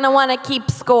 you're gonna wanna keep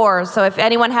score. So if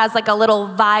anyone has like a little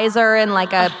visor and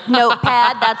like a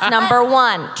notepad, that's number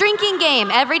 1. Drinking game.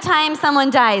 Every time someone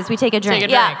dies, we take a drink.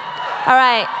 Take a drink. Yeah. All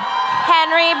right.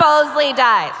 Henry Bosley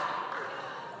dies.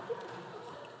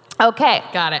 Okay.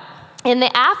 Got it. In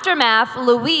the aftermath,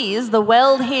 Louise, the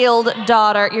well-heeled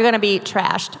daughter, you're gonna be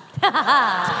trashed.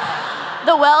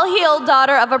 The well-heeled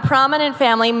daughter of a prominent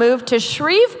family moved to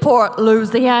Shreveport,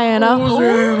 Louisiana.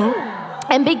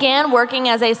 And began working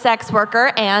as a sex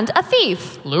worker and a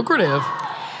thief. Lucrative.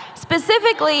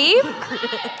 Specifically,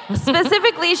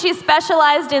 she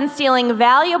specialized in stealing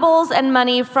valuables and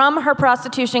money from her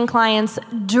prostitution clients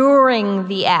during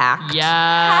the act.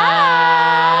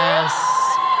 Yes.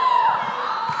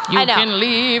 You I know. can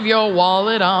leave your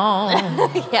wallet on.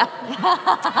 Yeah.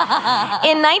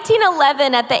 In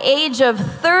 1911, at the age of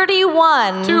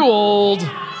 31, Too old.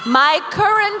 my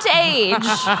current age,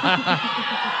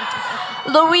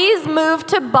 Louise moved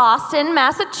to Boston,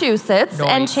 Massachusetts,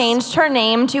 and Nice. changed her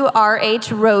name to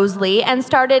R.H. Roseley and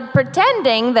started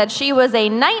pretending that she was a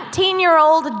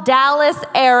 19-year-old Dallas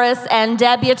heiress and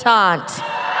debutante.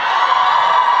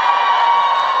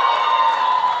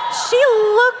 She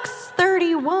looks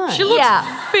 31. She looks Yeah.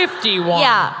 51.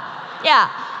 Yeah.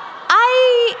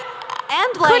 I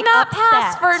and could like not upset.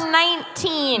 pass for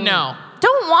 19. No.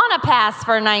 Don't want to pass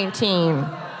for 19.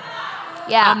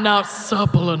 Yeah. I'm not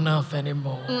supple enough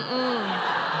anymore.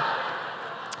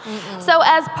 So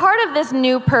as part of this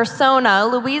new persona,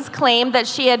 Louise claimed that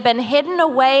she had been hidden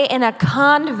away in a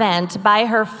convent by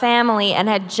her family and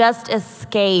had just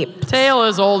escaped Tale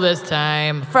as old as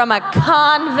time. from a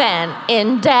convent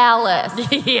in Dallas.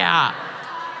 Yeah.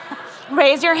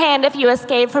 Raise your hand if you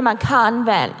escaped from a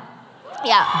convent.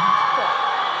 Yeah.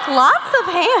 Lots of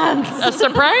hands. A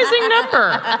surprising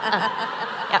number.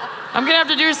 I'm going to have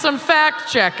to do some fact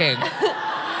checking.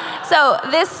 So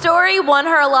this story won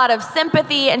her a lot of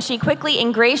sympathy, and she quickly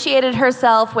ingratiated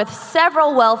herself with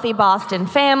several wealthy Boston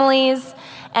families.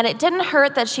 And it didn't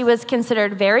hurt that she was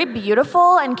considered very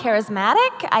beautiful and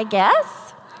charismatic, I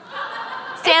guess.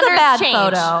 Standards bad change.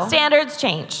 photo. Standards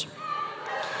change.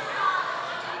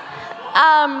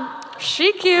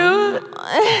 She cute.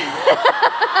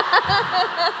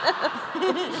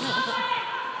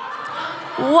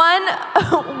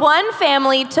 One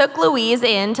family took Louise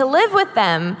in to live with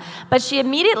them, but she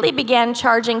immediately began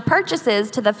charging purchases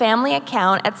to the family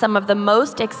account at some of the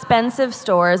most expensive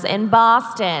stores in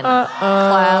Boston.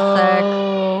 Classic.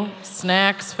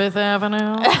 Snacks, Fifth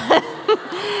Avenue.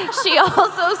 She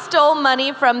also stole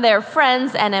money from their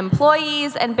friends and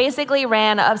employees and basically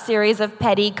ran a series of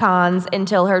petty cons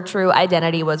until her true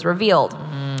identity was revealed.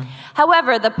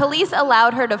 However, the police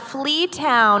allowed her to flee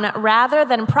town rather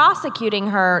than prosecuting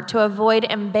her to avoid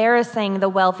embarrassing the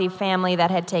wealthy family that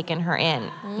had taken her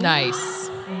in. Nice.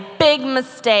 Big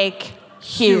mistake.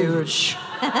 Huge.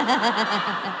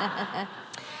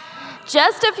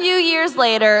 Just a few years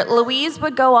later, Louise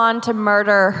would go on to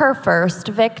murder her first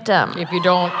victim. If you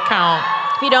don't count.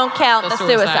 If you don't count the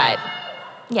suicide.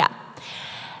 Yeah.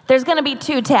 There's going to be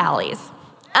 2 tallies.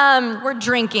 We're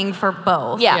drinking for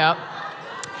both. Yeah. Yep.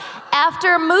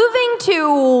 After moving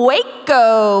to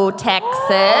Waco,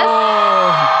 Texas,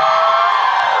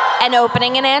 and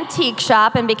opening an antique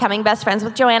shop and becoming best friends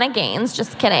with Joanna Gaines,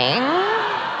 just kidding.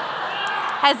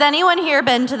 Has anyone here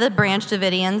been to the Branch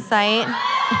Davidian site?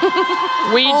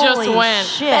 We just Holy went.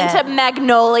 shit. Been to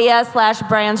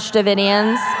Magnolia/Branch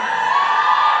Davidians.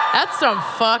 That's some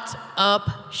fucked up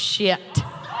shit.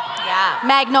 Yeah.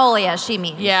 Magnolia, she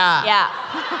means. Yeah. Yeah.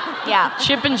 Yeah.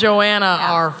 Chip and Joanna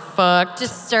are fucked.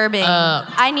 Disturbing. Up.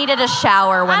 I needed a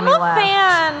shower when I'm we a left.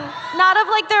 fan, not of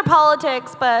like their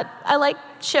politics, but I like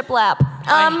shiplap.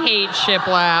 I hate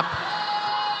shiplap.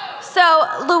 So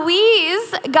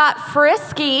Louise got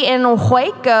frisky in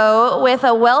Waco with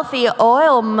a wealthy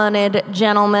oil-moneyed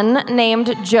gentleman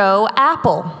named Joe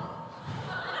Apple.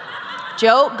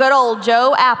 Good old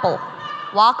Joe Apple.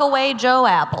 Walk away, Joe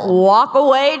Apple. Walk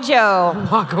away, Joe.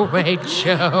 Walk away,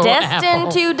 Joe. Destined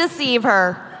Apple. to deceive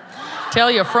her. Tell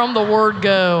you from the word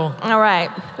go. All right.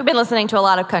 We've been listening to a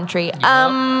lot of country.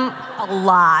 A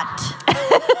lot.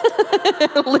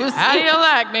 Lucy. How do you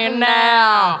like me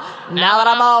now? Now that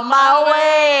I'm on my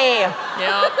way.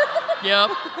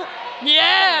 Yep.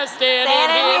 Yeah, Standing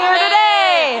here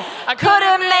today. I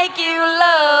Couldn't make you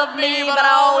love me, but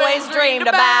I always dreamed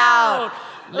about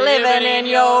living in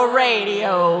your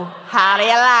radio. How do you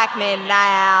like me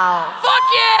now? Fuck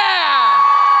yeah!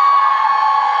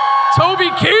 Toby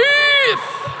Keith!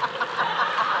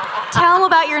 Tell them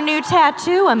about your new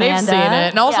tattoo, Amanda. They've seen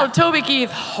it. And also, Yeah. Toby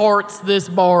Keith hearts this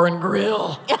bar and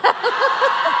grill.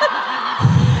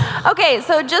 Okay,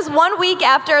 so just 1 week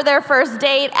after their first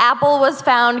date, Apple was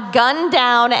found gunned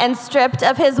down and stripped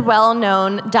of his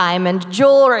well-known diamond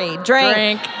jewelry.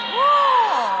 Drink.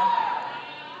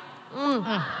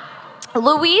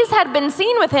 Louise had been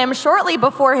seen with him shortly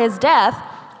before his death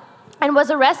and was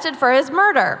arrested for his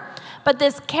murder. But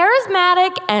this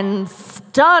charismatic and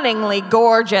stunningly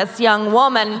gorgeous young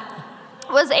woman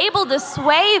was able to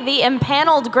sway the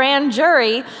impaneled grand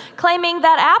jury, claiming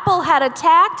that Apple had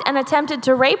attacked and attempted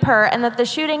to rape her and that the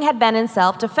shooting had been in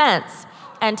self-defense.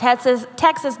 And Texas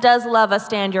does love a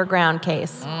stand-your-ground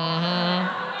case.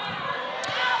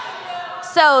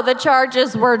 So the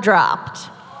charges were dropped.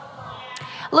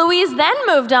 Louise then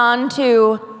moved on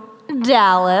to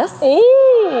Dallas.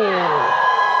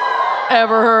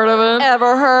 Ever heard of it?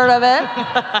 Ever heard of it?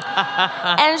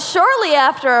 And shortly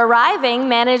after arriving,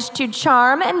 managed to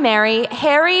charm and marry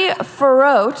Harry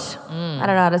Farrote, I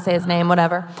don't know how to say his name,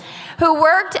 whatever, who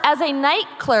worked as a night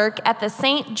clerk at the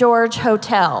St. George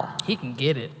Hotel. He can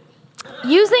get it.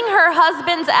 Using her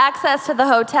husband's access to the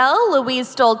hotel, Louise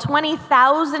stole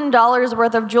 $20,000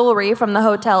 worth of jewelry from the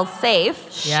hotel's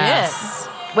safe. Yes.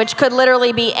 Which could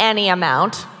literally be any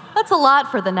amount. That's a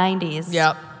lot for the 90s.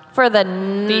 Yep. For the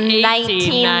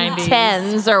 1890s.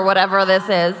 1910s or whatever this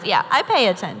is. Yeah. I pay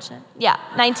attention. Yeah.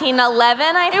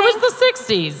 1911, I think. It was the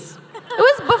 60s. It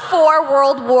was before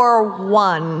World War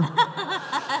I.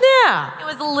 Yeah. It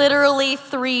was literally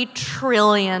 $3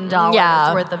 trillion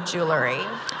Yeah. worth of jewelry.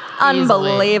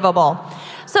 Unbelievable.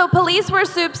 So police were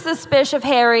suspicious of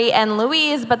Harry and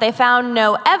Louise, but they found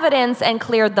no evidence and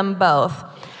cleared them both.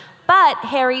 But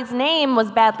Harry's name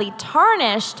was badly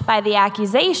tarnished by the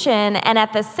accusation, and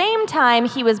at the same time,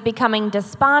 he was becoming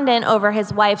despondent over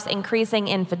his wife's increasing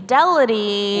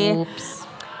infidelity. Oops.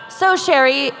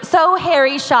 So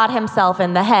Harry shot himself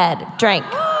in the head. Drink.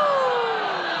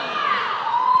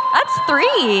 That's 3.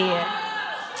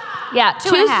 Yeah,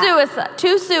 Two and a half.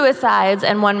 two suicides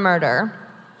and 1 murder.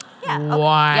 Yeah.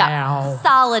 Wow. Yeah.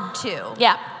 Solid 2.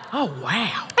 Yeah. Oh,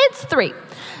 wow. It's 3.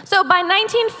 So by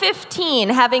 1915,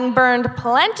 having burned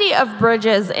plenty of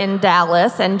bridges in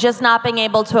Dallas and just not being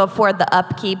able to afford the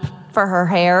upkeep for her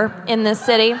hair in this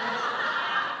city,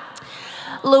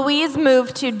 Louise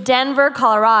moved to Denver,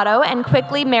 Colorado, and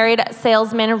quickly married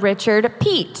salesman Richard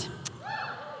Pete.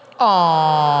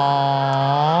 Aww.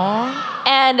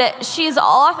 And she's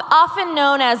often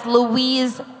known as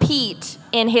Louise Pete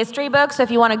in history books. So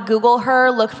if you want to Google her,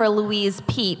 look for Louise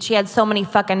Pete. She had so many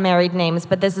fucking married names,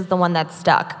 but this is the one that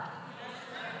stuck.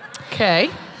 Okay.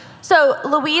 So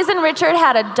Louise and Richard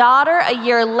had a daughter a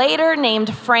year later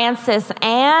named Frances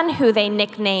Ann, who they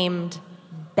nicknamed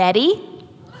Betty.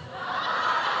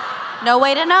 No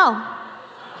way to know.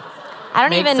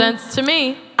 Makes sense to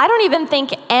me. I don't even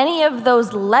think any of those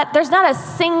there's not a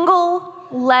single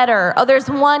letter. Oh, there's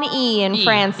 1 E in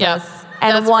Frances yep.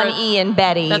 and That's 1 where- E in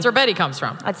Betty. That's where Betty comes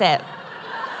from. That's it.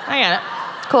 I get it.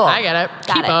 Cool. I get it.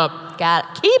 Got Keep it. up. Got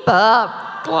it. Keep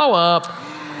up. Glow up.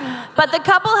 But the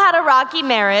couple had a rocky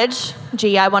marriage.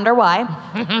 Gee, I wonder why.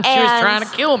 She was trying to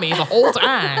kill me the whole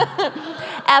time.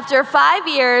 After 5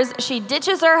 years, she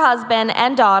ditches her husband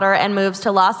and daughter and moves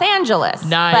to Los Angeles.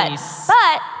 Nice.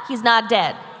 But he's not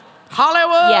dead.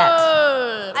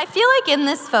 Hollywood. I feel like in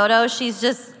this photo, she's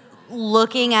just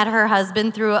looking at her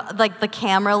husband through like the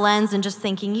camera lens and just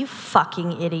thinking, you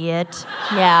fucking idiot.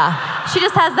 Yeah. She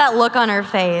just has that look on her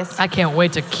face. I can't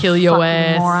wait to kill your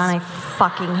Fucking ass. moron, I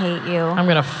fucking hate you. I'm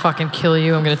gonna fucking kill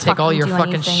you. I'm gonna take all Fucking your do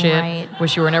fucking anything shit. right.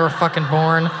 Wish you were never fucking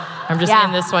born. I'm just Yeah.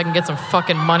 in this so I can get some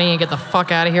fucking money and get the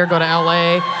fuck out of here. Go to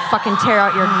LA. Fucking tear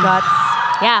out your guts.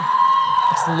 Yeah.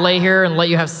 Just lay here and let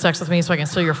you have sex with me so I can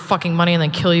steal your fucking money and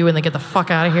then kill you and then get the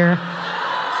fuck out of here.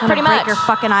 Pretty Break much. your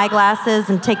fucking eyeglasses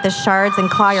and take the shards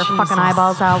and claw your fucking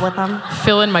eyeballs out with them.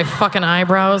 Fill in my fucking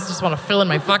eyebrows. Just want to fill in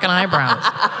my fucking eyebrows.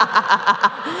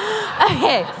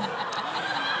 Okay.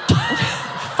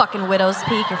 Fucking widow's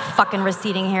peak, your fucking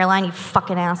receding hairline, you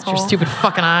fucking asshole. Your stupid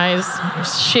fucking eyes. Your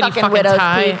shitty Fucking fucking widow's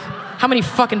tie. peak. How many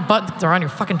fucking buttons are on your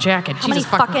fucking jacket? How many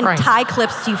Jesus fucking fucking Christ. tie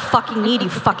clips do you fucking need, you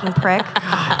fucking prick? For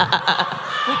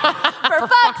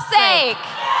fuck's sake.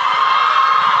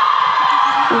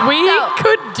 We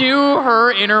could do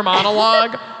her inner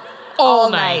monologue all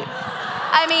night.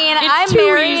 I mean, It's I'm too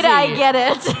married, easy. I get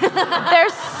it.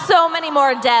 There's so many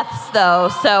more deaths, though,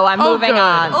 so I'm Oh, moving good.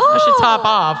 on. I should top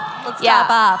off. Let's Yeah.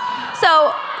 top off.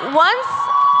 So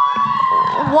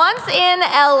once in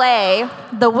LA,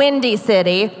 the Windy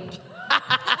City,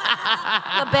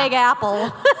 The Big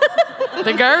Apple.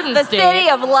 The Garden the State. city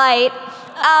of light,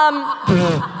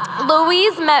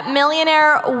 Louise met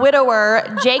millionaire widower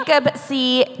Jacob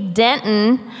C.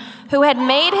 Denton, who had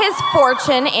made his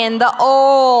fortune in the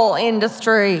oil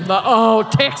industry.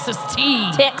 Texas tea.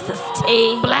 Texas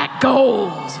tea. Black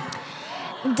gold.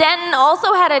 Denton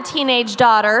also had a teenage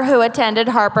daughter who attended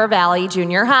Harper Valley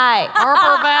Junior High.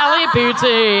 Harper Valley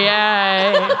Beauty.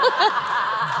 Yay.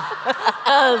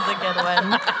 That was a good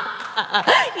one.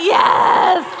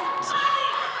 Yes!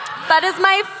 That is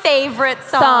my favorite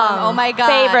song. Oh my God.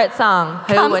 Favorite song.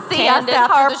 Come Who see us attended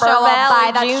after Harper the show. I'll Valley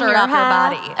buy that Junior shirt off your High.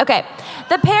 body. Okay.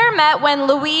 The pair met when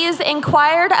Louise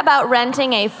inquired about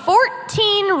renting a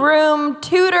 14-room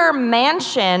Tudor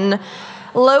mansion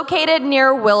located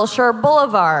near Wilshire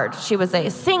Boulevard. She was a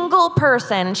single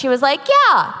person. She was like,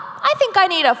 yeah, I think I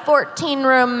need a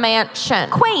 14-room mansion.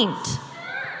 Quaint.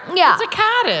 Yeah. It's a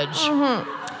cottage.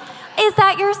 Is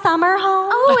that your summer home?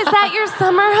 Oh, is that your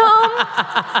summer home?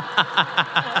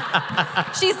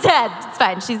 She's dead. It's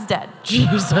fine. She's dead.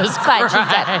 Jesus It's fine, Christ. she's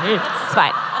dead. It's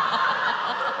fine.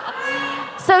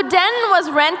 So Denton was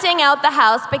renting out the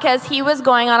house because he was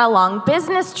going on a long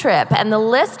business trip, and the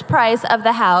list price of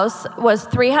the house was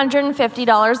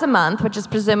 $350 a month, which is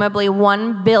presumably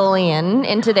 $1 billion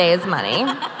in today's money.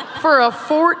 For a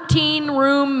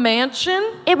 14-room mansion?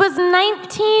 It was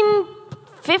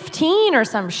 1915 or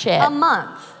some shit. A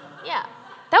month. Yeah.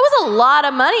 That was a lot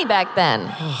of money back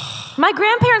then. My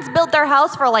grandparents built their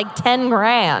house for like 10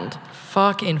 grand.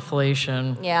 Fuck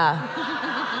inflation. Yeah.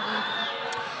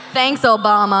 Thanks,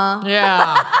 Obama.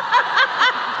 Yeah.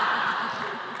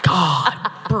 God,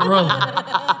 brilliant.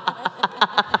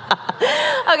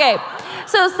 Okay,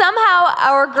 so somehow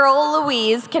our girl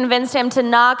Louise convinced him to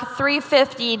knock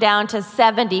 $350 down to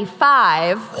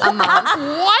 $75 a month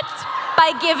What?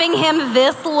 By giving him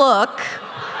this look.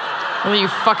 Are you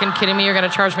fucking kidding me? You're going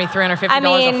to charge me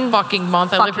 $350 a fucking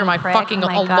month. I live here fucking prick. Oh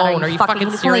my alone. God, are you fucking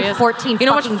it's only serious? 14 You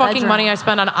know how much fucking fucking money I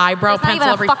spend on eyebrow There's not pencil even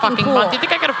a every fucking fucking pool. month? Do you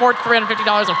think I can afford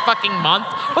 $350 a fucking month?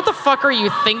 What the fuck are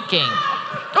you thinking?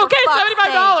 Okay,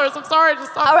 $75. I'm sorry.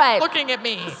 Just stop All right. looking at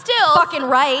me. Still, Fucking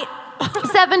right.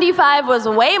 75 was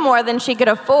way more than she could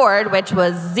afford, which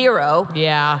was zero.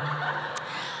 Yeah.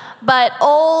 But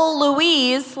old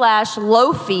Louise /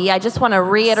 Lofi, I just want to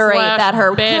reiterate Slash that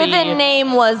her Betty. given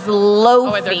name was Lofi.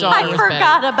 Oh, wait, their daughter I was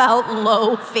forgot about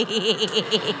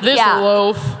Lofi. This Yeah.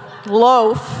 loaf.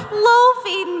 Loaf.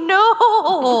 Lofi,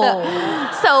 no.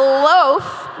 So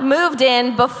Loaf moved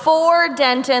in before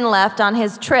Denton left on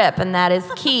his trip, and that is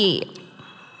key.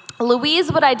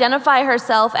 Louise would identify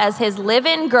herself as his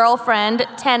live-in girlfriend,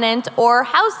 tenant, or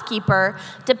housekeeper,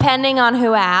 depending on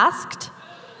who asked.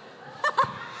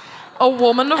 A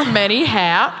woman of many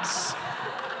hats.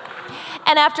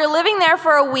 And after living there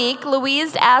for a week,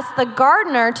 Louise asked the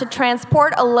gardener to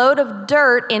transport a load of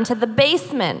dirt into the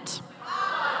basement.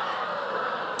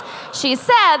 She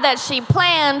said that she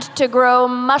planned to grow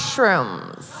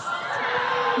mushrooms.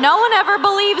 No one ever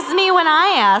believes me when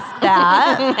I ask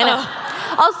that. I know.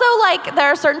 Also, like, there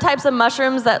are certain types of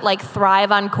mushrooms that, like,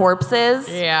 thrive on corpses.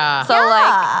 Yeah. So,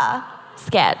 like,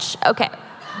 sketch. Okay.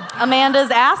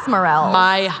 Amanda's ass morel.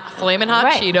 My flamin' hot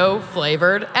Right. Cheeto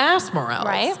flavored ass morels.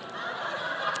 Right?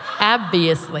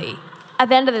 Obviously. At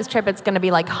the end of this trip, it's going to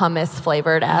be, like, hummus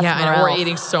flavored ass Yeah, I know. morels. We're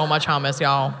eating so much hummus,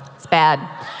 y'all. It's bad.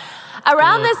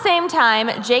 Around the same time,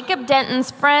 Jacob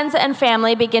Denton's friends and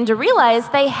family begin to realize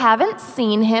they haven't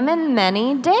seen him in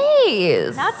many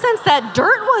days. Not since that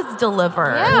dirt was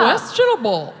delivered. Yeah.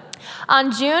 Questionable.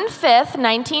 On June 5th,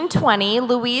 1920,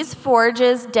 Louise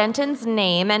forges Denton's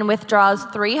name and withdraws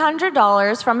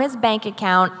 $300 from his bank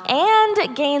account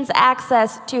and gains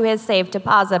access to his safe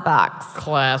deposit box.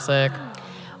 Classic.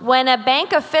 When a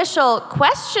bank official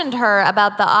questioned her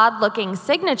about the odd-looking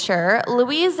signature,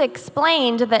 Louise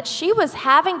explained that she was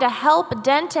having to help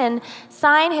Denton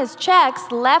sign his checks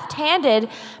left-handed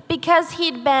because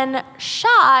he'd been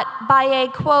shot by a,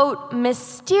 quote,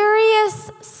 mysterious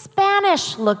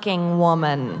Spanish-looking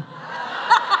woman.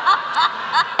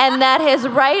 And that his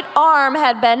right arm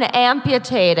had been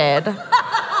amputated.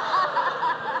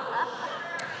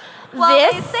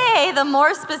 Well, they say the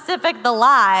more specific the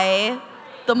lie,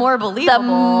 the more believable. The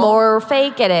more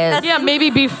fake it is. That's Yeah, maybe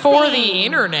before the insane.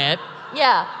 internet.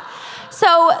 Yeah. So,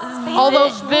 Although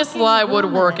this lie would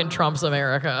work in Trump's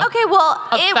America. okay, well,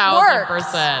 it worked.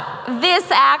 1,000%. This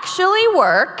actually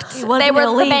worked. It wasn't The bank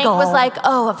illegal. was like,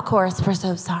 "Oh, of course, we're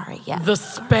so sorry." Yes. The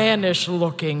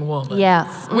Spanish-looking woman.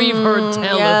 Yes. We've heard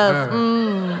tell yes. of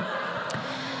her.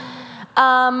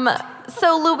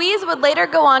 So Louise would later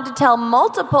go on to tell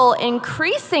multiple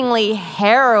increasingly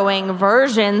harrowing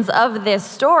versions of this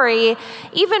story,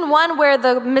 even one where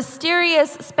the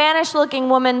mysterious Spanish-looking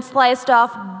woman sliced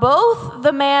off both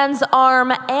the man's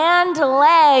arm and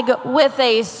leg with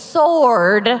a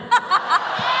sword.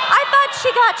 I thought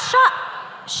she got shot.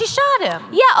 She shot him.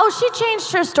 Yeah, she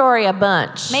changed her story a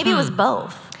bunch. Maybe it was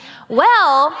both.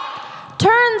 Well,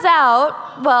 turns out,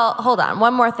 hold on,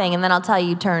 one more thing and then I'll tell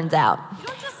you turns out.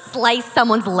 Slice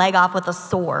someoone's leg off with a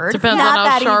sword. Depends Not on how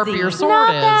that sharp easy. your sword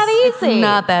Not is. that It's easy.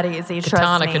 not that easy, trust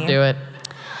Katana me. could do it.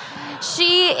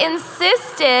 She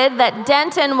insisted that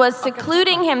Denton was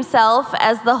secluding himself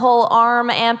as the whole arm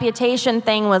amputation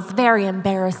thing was very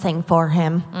embarrassing for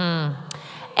him.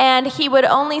 And he would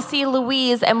only see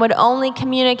Louise and would only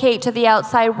communicate to the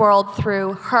outside world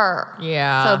through her.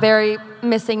 Yeah. So very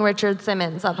missing Richard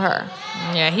Simmons of her.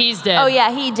 Yeah, he's dead. Oh yeah,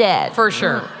 he did. For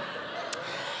sure.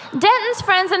 Denton's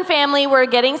friends and family were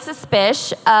getting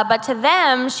suspicious, but to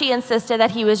them, she insisted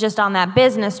that he was just on that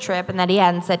business trip and that he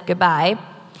hadn't said goodbye.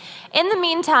 In the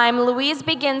meantime, Louise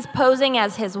begins posing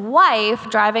as his wife,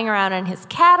 driving around in his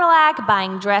Cadillac,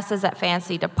 buying dresses at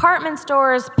fancy department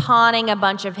stores, pawning a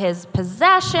bunch of his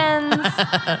possessions.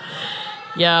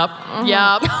 Yup.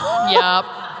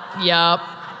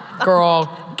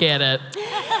 Girl, get it.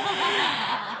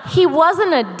 He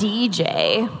wasn't a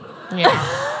DJ.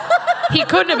 Yeah. He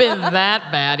couldn't have been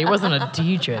that bad. He wasn't a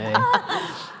DJ.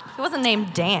 He wasn't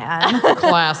named Dan.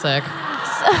 Classic.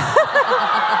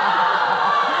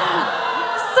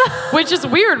 Which is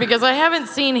weird because I haven't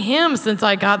seen him since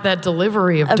I got that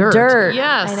delivery of dirt.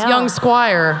 Yes, I know. young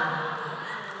Squire.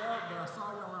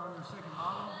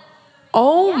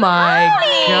 Oh my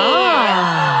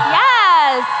God.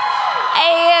 Yes. A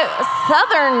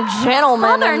Southern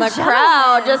gentleman in the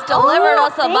crowd just delivered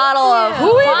us a bottle of Who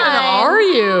even wine. are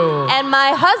you? And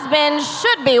my husband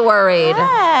should be worried.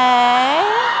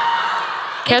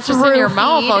 Catch us in your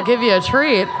mouth, I'll give you a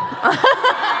treat.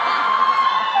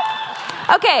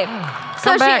 Okay.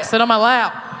 Come back, sit on my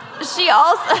lap. She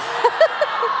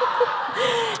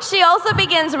also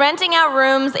begins renting out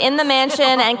rooms in the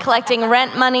mansion and collecting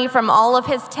rent money from all of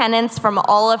his tenants from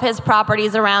all of his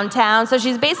properties around town. So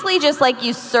she's basically just like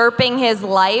usurping his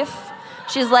life.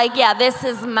 She's like, yeah, this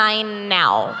is mine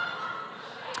now.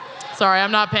 Sorry,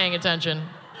 I'm not paying attention.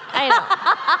 I know.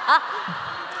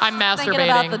 I'm masturbating. Thinking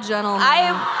about the gentleman.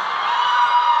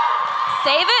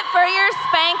 Save it for your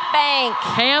spank bank.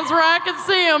 Hands where I can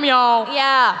see them, y'all.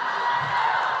 Yeah.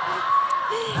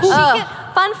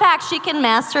 Fun fact, she can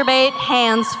masturbate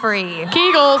hands-free.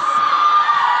 Kegels.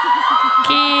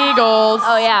 Kegels.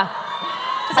 Oh, yeah.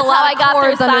 That's a lot how I of got through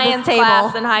cords under this science table.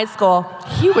 class in high school.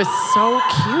 He was so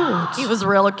cute. He was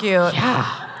real cute. Yeah.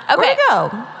 Okay. Where'd he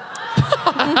go?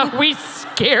 We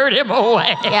scared him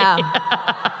away. Yeah.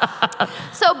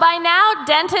 So by now,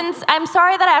 Denton's, I'm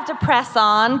sorry that I have to press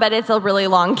on, but it's a really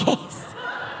long case.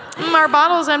 Our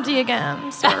bottle's empty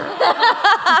again, sir.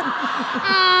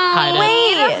 Hide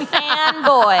it.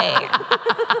 Fanboy.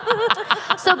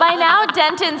 So by now,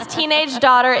 Denton's teenage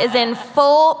daughter is in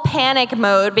full panic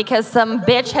mode because some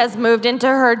bitch has moved into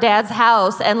her dad's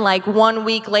house and like 1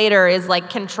 week later is like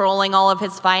controlling all of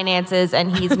his finances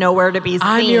and he's nowhere to be seen.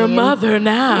 I'm your mother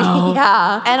now.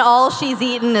 Yeah. And all she's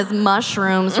eaten is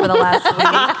mushrooms for the last week.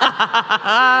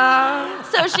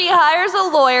 So she hires a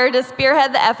lawyer to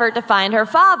spearhead the effort to find her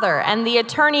father, and the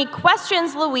attorney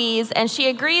questions Louise, and she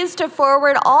agrees to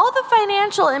forward all the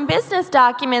financial and business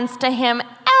documents to him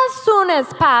as soon as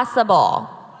possible.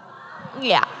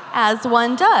 Yeah. As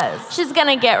one does. She's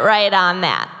gonna get right on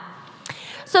that.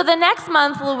 So the next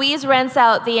month, Louise rents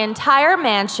out the entire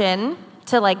mansion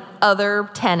to like other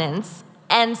tenants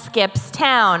and skips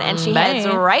town, and she heads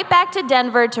right back to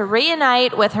Denver to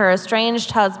reunite with her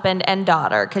estranged husband and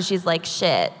daughter because she's like,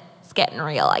 shit, it's getting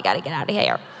real. I gotta get out of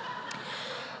here.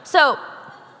 So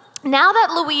now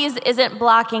that Louise isn't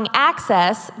blocking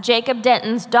access, Jacob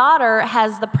Denton's daughter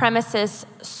has the premises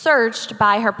searched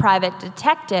by her private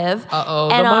detective. Uh-oh,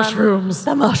 the mushrooms.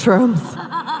 The mushrooms.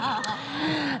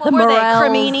 The Were they morels.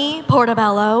 cremini,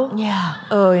 portobello, Yeah.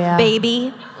 Oh, yeah.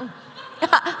 baby?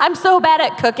 I'm so bad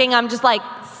at cooking, I'm just like,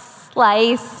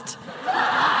 sliced.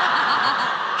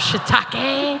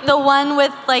 Shiitake. The one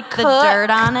with like the dirt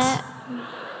on it?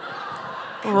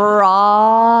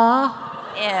 Raw-ish.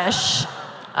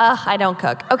 I don't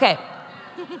cook. Okay.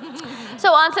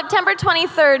 So on September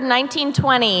 23rd,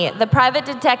 1920, the private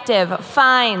detective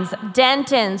finds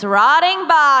Denton's rotting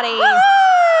body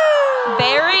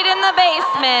buried in the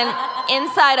basement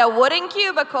inside a wooden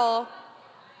cubicle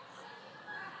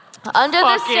under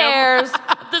the stairs,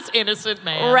 This innocent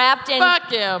man. wrapped in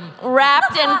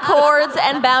cords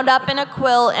and bound up in a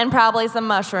quilt and probably some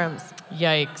mushrooms.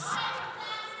 Yikes.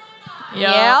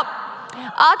 Yep.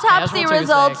 Autopsy Casual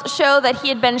results Tuesday. show that he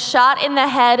had been shot in the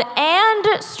head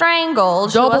and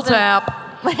strangled. Double tap.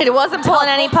 It wasn't pulling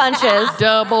any punches.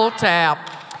 Double tap.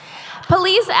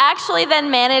 Police actually then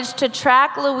managed to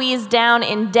track Louise down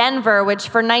in Denver, which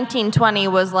for 1920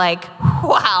 was like,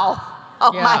 wow.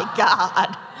 Oh Yeah. my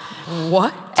God.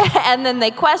 What? And then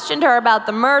they questioned her about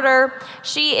the murder.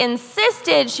 She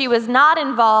insisted she was not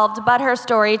involved, but her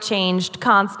story changed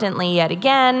constantly yet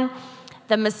again.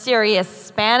 The mysterious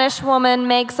Spanish woman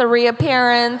makes a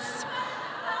reappearance.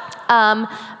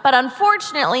 But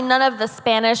unfortunately, none of the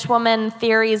Spanish woman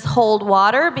theories hold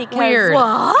water because... Weird.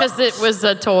 Because it was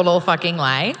a total fucking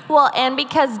lie. Well, and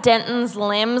because Denton's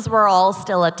limbs were all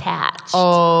still attached.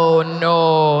 Oh,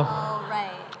 no. Oh,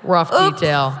 right. Rough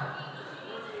detail.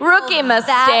 Rookie mistake.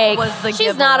 that was the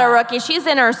She's not a giveaway. rookie. She's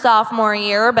in her sophomore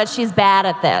year, but she's bad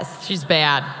at this. She's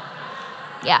bad.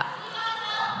 Yeah.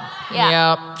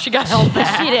 Yeah. Yep. She got held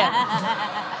back. She did.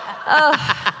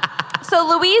 So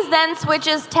Louise then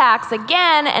switches tacks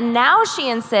again, and now she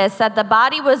insists that the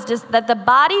body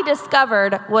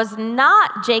discovered was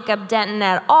not Jacob Denton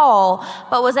at all,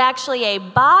 but was actually a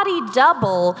body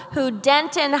double who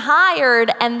Denton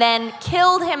hired and then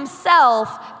killed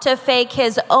himself to fake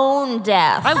his own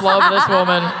death. I love this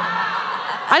woman.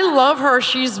 I love her.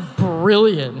 She's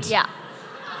brilliant. Yeah.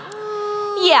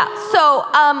 Yeah, so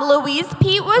Louise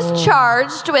Pete was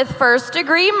charged with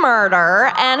first-degree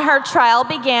murder, and her trial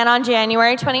began on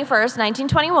January 21st,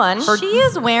 1921. She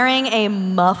is wearing a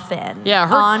muffin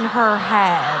Yeah, on her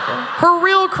head. Her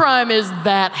real crime is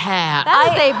that hat.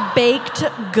 That is a baked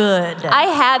good. I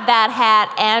had that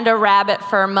hat and a rabbit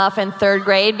fur muff in third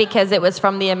grade because it was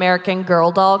from the American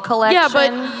Girl doll collection. Yeah,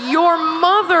 but your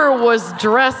mother was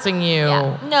dressing you.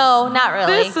 Yeah. No, not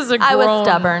really. This is a I was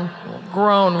stubborn.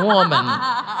 grown woman.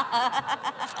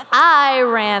 I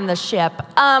ran the ship.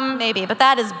 Maybe, but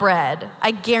that is bread.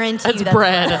 I guarantee That's you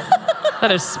bread.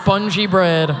 That is spongy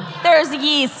bread. There There's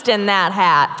yeast in that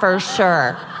hat, for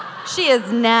sure. She is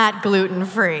not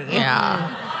gluten-free.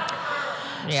 Yeah.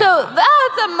 So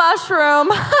that's a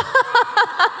mushroom.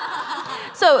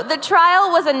 So the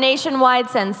trial was a nationwide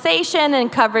sensation and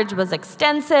coverage was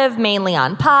extensive, mainly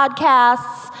on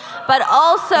podcasts, but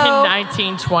also In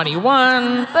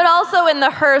 1921. but also in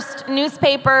the Hearst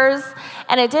newspapers.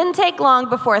 And it didn't take long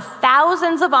before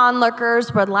thousands of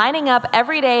onlookers were lining up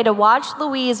every day to watch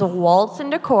Louise waltz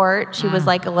into court. She was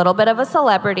like a little bit of a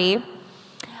celebrity.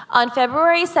 On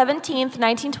February 17th,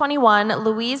 1921,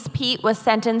 Louise Pete was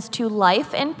sentenced to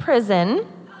life in prison.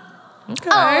 Okay.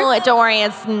 Oh, don't worry,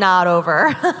 it's not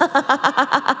over.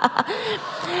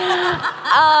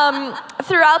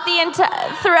 Throughout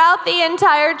the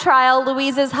entire trial,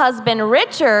 Louise's husband,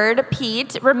 Richard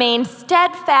Pete, remained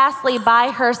steadfastly by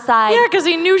her side. Yeah, because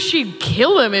he knew she'd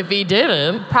kill him if he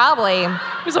didn't. Probably.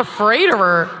 He was afraid of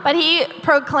her. But he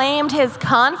proclaimed his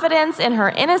confidence in her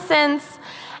innocence.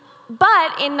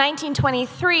 But in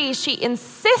 1923, she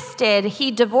insisted he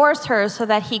divorce her so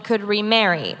that he could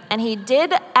remarry. And he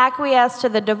did acquiesce to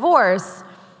the divorce,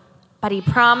 but he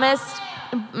promised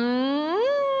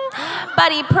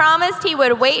he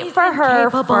would wait for her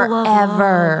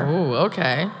forever. Ooh,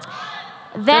 okay.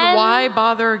 Then why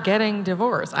bother getting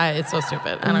divorced? It's so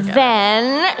stupid. I don't get it.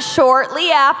 Then, shortly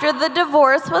after the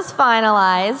divorce was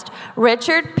finalized,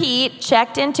 Richard Pete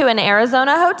checked into an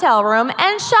Arizona hotel room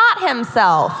and shot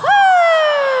himself.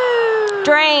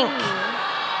 Drink.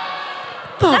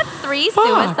 Is that 3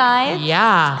 suicides?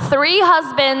 Yeah. 3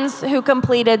 husbands who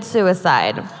completed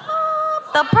suicide.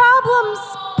 The problem's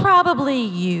probably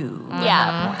you.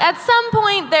 Yeah. At some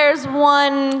point, there's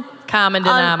one Common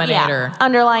denominator.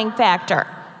 underlying factor.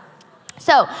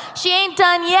 So, she ain't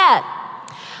done yet.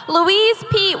 Louise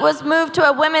Pete was moved to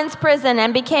a women's prison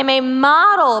and became a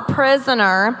model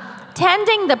prisoner,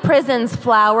 tending the prison's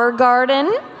flower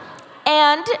garden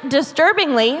and,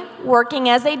 disturbingly, working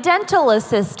as a dental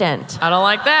assistant. I don't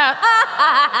like that.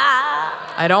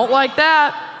 I don't like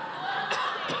that.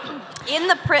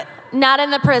 Not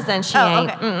in the prison, she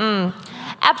ain't. Okay.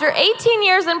 After 18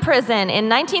 years in prison, in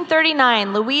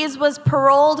 1939, Louise was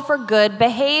paroled for good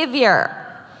behavior.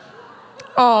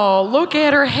 Oh, look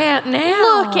at her hat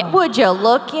now. Would you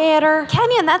look at her?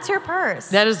 Kenyon, that's your purse.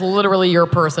 That is literally your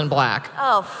purse in black.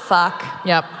 Oh, fuck.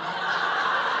 Yep.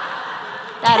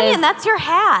 Kenyon, that's your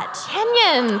hat.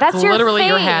 Kenyon, that's your literally face.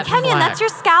 your hat. Kenyon, Black. that's your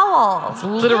scowl. It's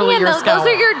literally Kenyon, your skull. those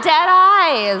are your dead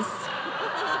eyes.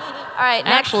 All right,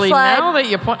 next Actually, slide. now that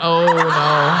you point, oh no.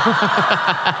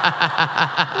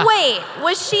 Wait,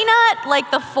 was she not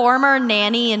like the former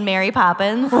nanny in Mary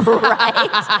Poppins? Right?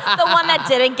 The one that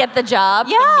didn't get the job?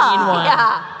 Yeah. The mean one.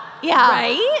 Yeah.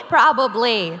 Right?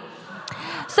 Probably.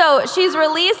 So she's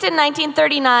released in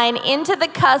 1939 into the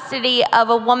custody of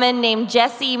a woman named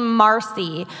Jessie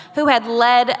Marcy, who had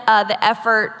led the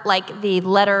effort, like the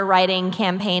letter writing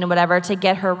campaign or whatever, to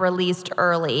get her released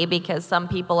early because some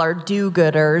people are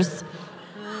do-gooders.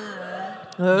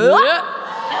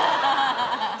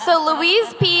 So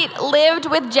Louise Pete lived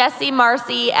with Jessie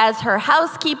Marcy as her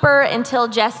housekeeper until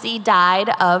Jessie died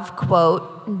of, quote,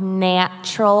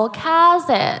 natural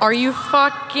causes. Are you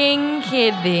fucking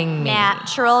kidding me?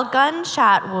 Natural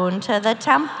gunshot wound to the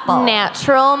temple.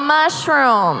 Natural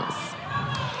mushrooms.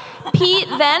 Pete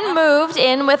then moved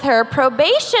in with her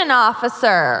probation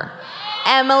officer,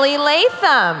 Emily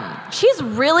Latham. She's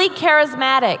really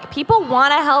charismatic. People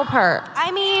want to help her.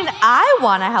 I mean, I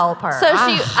want to help her.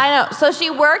 So she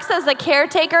works as a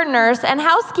caretaker, nurse, and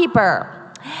housekeeper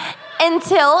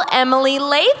until Emily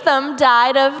Latham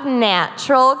died of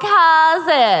natural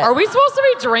causes. Are we supposed to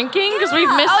be drinking? Because we've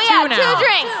missed two now. 2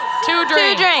 drinks. 2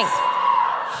 drinks. 2 drinks.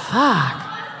 Fuck.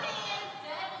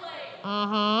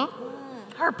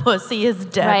 her pussy is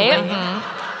deadly. Right?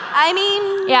 I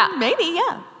mean, Yeah. maybe,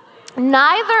 yeah.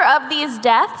 Neither of these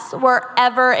deaths were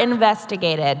ever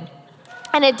investigated.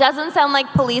 And it doesn't sound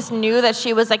like police knew that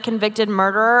she was a convicted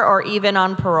murderer or even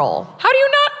on parole. How do you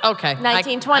not? Okay.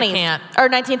 1920s. I can't. Or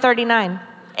 1939.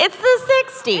 It's the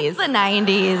 60s. It's the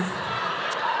 90s.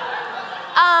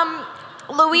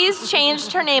 Louise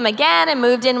changed her name again and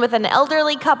moved in with an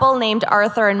elderly couple named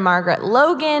Arthur and Margaret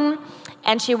Logan,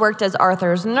 and she worked as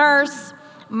Arthur's nurse.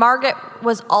 Margaret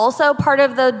was also part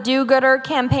of the do-gooder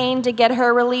campaign to get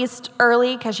her released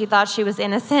early because she thought she was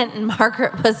innocent, and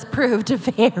Margaret was proved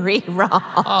very wrong.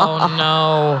 Oh,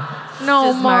 no.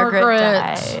 No, Just Margaret Margaret.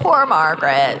 died. Poor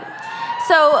Margaret.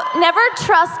 So never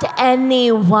trust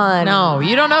anyone. No,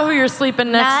 you don't know who you're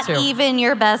sleeping next Not to. even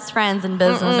your best friends and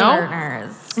business Nope.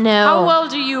 partners. No. How well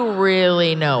do you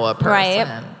really know a person?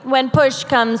 Right? When push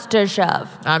comes to shove.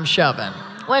 I'm shoving.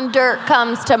 When dirt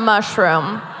comes to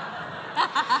mushroom.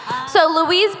 So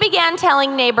Louise began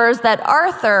telling neighbors that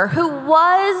Arthur, who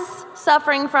was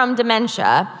suffering from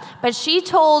dementia, but she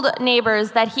told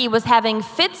neighbors that he was having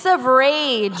fits of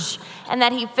rage and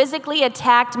that he physically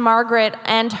attacked Margaret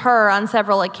and her on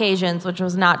several occasions, which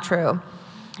was not true.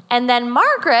 And then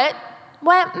Margaret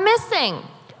went missing.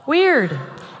 Weird.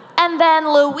 And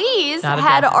then Louise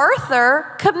had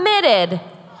Arthur committed.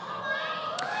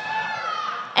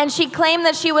 And she claimed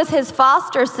that she was his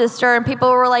foster sister, and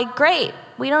people were like, great,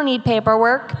 we don't need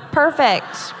paperwork.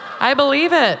 Perfect. I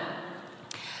believe it.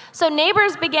 So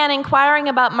neighbors began inquiring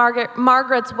about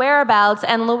Margaret's whereabouts,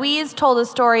 and Louise told a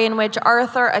story in which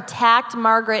Arthur attacked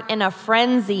Margaret in a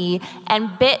frenzy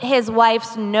and bit his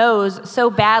wife's nose so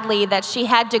badly that she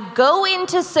had to go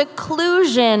into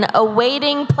seclusion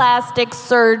awaiting plastic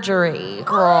surgery.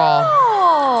 Girl.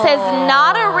 Oh. Says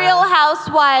not a Real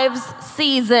Housewives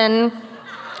season.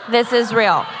 This is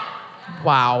real.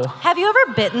 Wow. Have you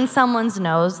ever bitten someone's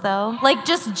nose, though? Like,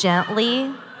 just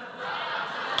gently?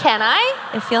 Can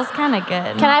I? It feels kind of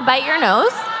good. Can I bite your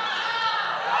nose?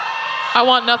 I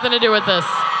want nothing to do with this.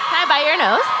 Can I bite your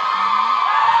nose?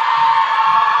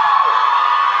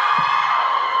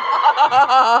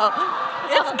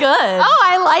 It's good. Oh,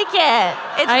 I like it.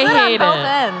 It's I good on hate both it.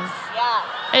 ends.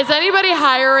 Yeah. Is anybody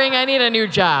hiring? I need a new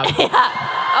job. Yeah.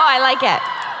 Oh, I like it.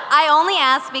 I only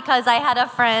asked because I had a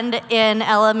friend in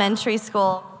elementary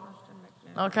school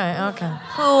Okay.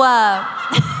 who,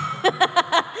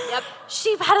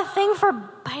 she had a thing for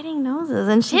biting noses,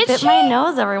 and she Did bit she? my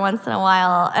nose every once in a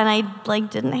while, and I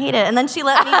didn't hate it. And then she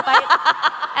let me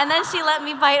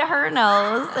bite, her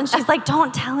nose, and she's like,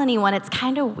 "Don't tell anyone. It's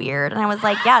kind of weird." And I was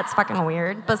like, "Yeah, it's fucking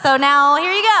weird." But so now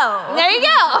here you go. There you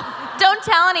go. Don't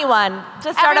tell anyone.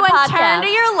 Just start Everyone a podcast. turn to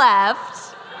your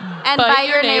left and Bite bite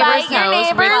your your neighbor's neighbor's your nose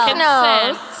with neighbor's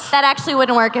consent. nose. That actually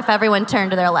wouldn't work if everyone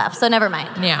turned to their left, so never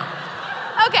mind. Yeah.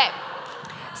 Okay.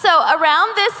 So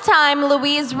around this time,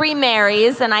 Louise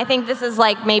remarries, and I think this is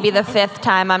like maybe the 5th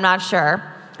time, I'm not sure.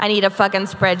 I need a fucking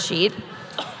spreadsheet.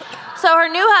 So her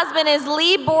new husband is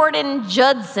Lee Borden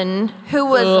Judson, who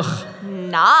was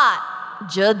not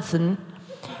Judson.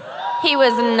 He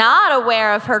was not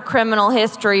aware of her criminal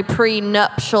history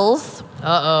pre-nuptials.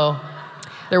 Uh-oh.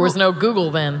 There was no Google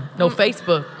then. No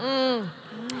Facebook.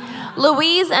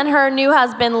 Louise and her new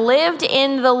husband lived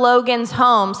in the Logan's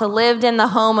home, so lived in the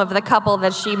home of the couple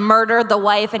that she murdered the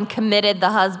wife and committed the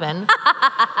husband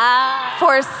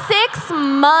for 6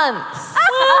 months.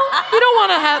 You don't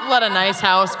want to let a nice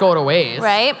house go to waste.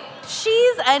 Right?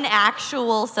 She's an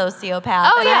actual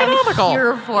sociopath. Oh, and yeah. I'm Economical.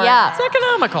 here for Yeah. It's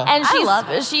economical. And I love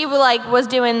it. she like was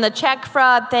doing the check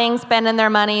fraud thing, spending their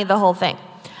money, the whole thing.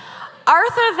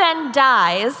 Arthur then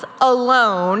dies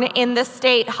alone in the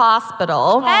state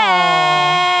hospital.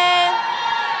 Hey!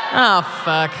 Oh,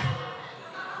 fuck.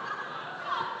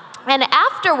 And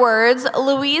afterwards,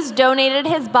 Louise donated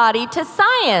his body to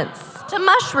science. To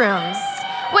mushrooms.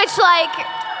 Which, like,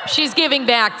 She's giving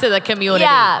back to the community.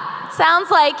 yeah,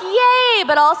 sounds like yay,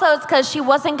 but also it's because she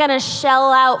wasn't going to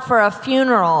shell out for a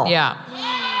funeral. Yeah.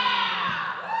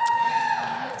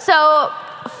 So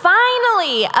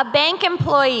finally, a bank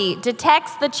employee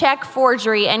detects the check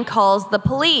forgery and calls the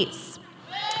police.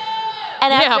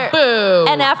 And Boo.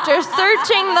 And after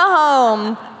searching the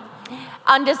home,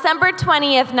 on December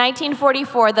 20th,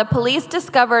 1944, the police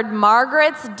discovered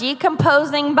Margaret's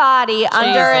decomposing body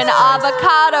under an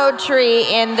avocado tree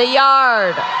in the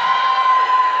yard.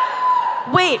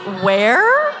 Wait,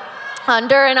 where?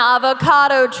 Under an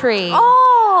avocado tree.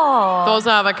 Oh. Those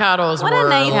avocados What a were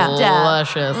nice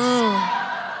death. delicious.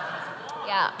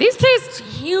 Yeah. These taste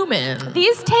human.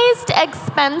 These taste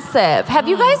expensive. Have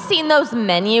you guys seen those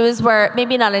menus where,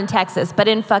 maybe not in Texas, but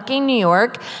in fucking New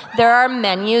York, there are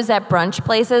menus at brunch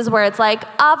places where it's like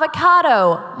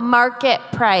avocado, market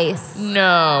price.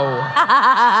 No.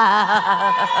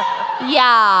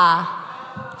 Yeah.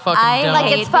 Fucking I don't. Like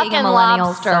hate it's fucking being a millennial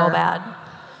lobster. so bad.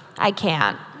 I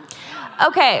can't.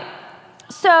 Okay.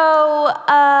 So,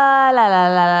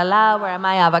 where am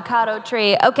I? Avocado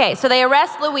tree. Okay, so they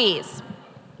arrest Louise.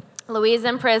 Louise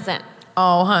in prison.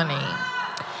 Oh, honey.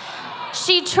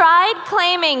 She tried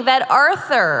claiming that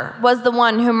Arthur was the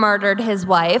one who murdered his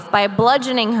wife by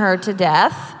bludgeoning her to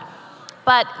death.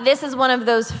 But this is one of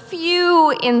those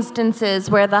few instances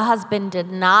where the husband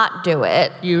did not do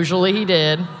it. Usually he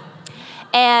did.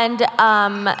 And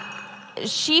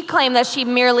she claimed that she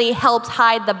merely helped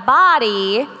hide the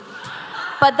body.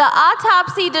 But the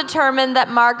autopsy determined that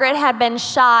Margaret had been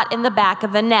shot in the back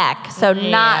of the neck, so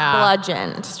not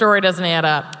bludgeoned. Story doesn't add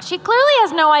up. She clearly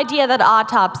has no idea that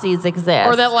autopsies exist.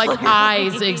 Or that, like,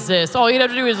 eyes exist. All you'd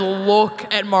have to do is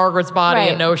look at Margaret's body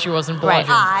and know she wasn't bludgeoned.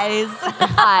 Eyes.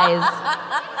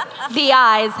 The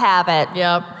eyes have it.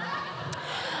 Yep.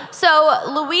 So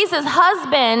Louise's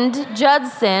husband,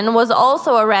 Judson, was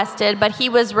also arrested, but he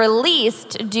was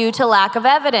released due to lack of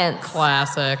evidence.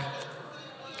 Classic.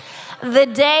 The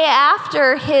day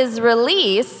after his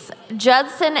release,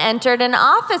 Judson entered an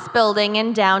office building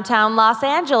in downtown Los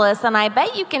Angeles, and I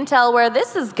bet you can tell where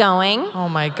this is going. Oh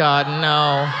my God,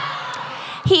 no.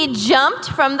 He jumped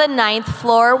from the 9th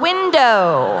floor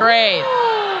window. Great.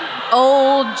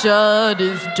 Old Judd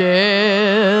is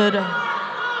dead.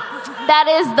 That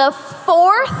is the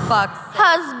 4th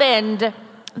husband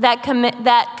that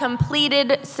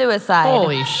completed suicide.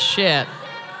 Holy shit.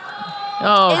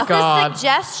 Oh, Is God. the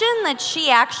suggestion that she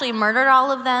actually murdered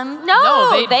all of them?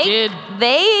 No, they did.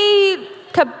 They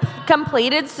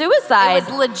completed suicide. It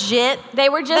was legit. They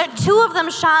were just Two of them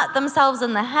shot themselves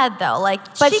in the head, though. Like,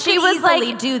 but she could was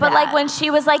easily like, do that. But like when she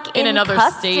was like In in another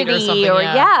custody state or something,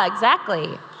 yeah. yeah, exactly.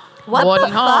 what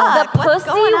Wasn't the home. fuck? The What's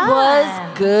pussy going on?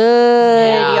 was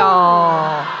good, Yeah.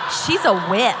 y'all. She's a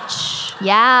witch.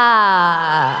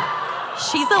 Yeah.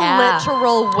 She's a Yeah.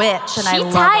 literal witch, and I She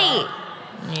love tight. it.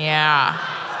 Yeah.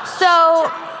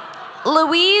 So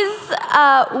Louise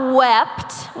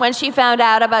wept when she found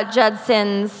out about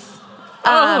Judson's.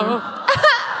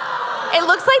 It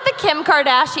looks like the Kim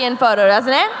Kardashian photo,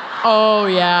 doesn't it? Oh,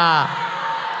 yeah.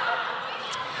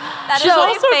 That is She's my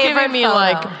also favorite giving me, photo.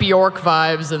 like, Bjork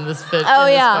vibes in this photo.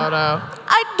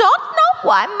 I don't know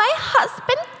why my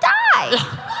husband died.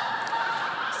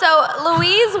 So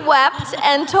Louise wept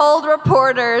and told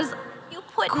reporters, "You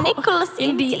put Nicholas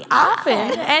in the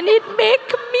oven and it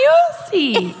make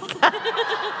music.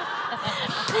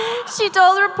 She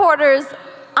told reporters,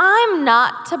 "I'm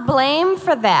not to blame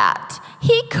for that.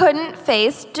 He couldn't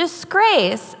face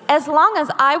disgrace. As long as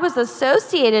I was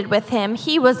associated with him,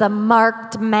 he was a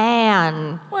marked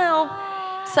man. Well,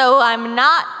 So I'm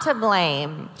not to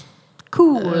blame."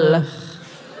 Cool.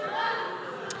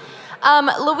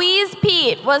 Louise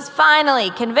Pete was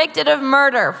finally convicted of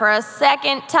murder for a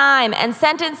second time and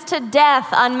sentenced to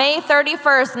death on May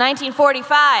 31st,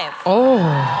 1945.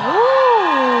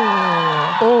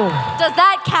 Does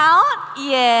that count?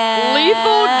 Yeah.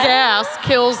 lethal gas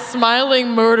kills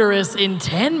smiling murderess in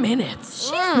 10 minutes.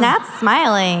 She's not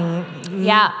smiling.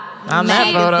 Yeah. On that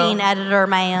photo. Magazine editor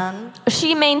man.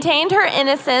 She maintained her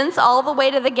innocence all the way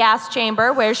to the gas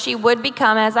chamber, where she would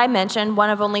become, as I mentioned, one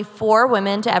of only 4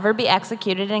 women to ever be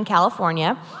executed in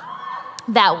California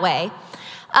that way.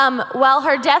 While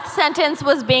her death sentence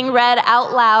was being read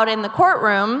out loud in the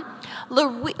courtroom,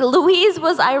 Louise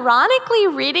was ironically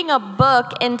reading a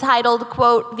book entitled,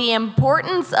 quote, "The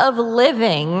Importance of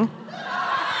Living,"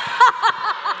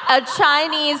 a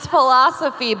Chinese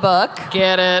philosophy book.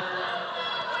 Get it.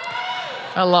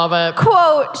 I love it.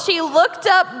 Quote, "She looked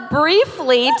up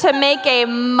briefly to make a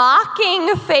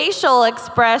mocking facial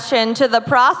expression to the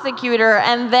prosecutor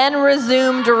and then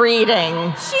resumed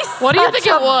reading." What do you think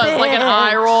it was? Like an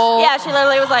eye roll? Yeah, she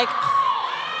literally was like,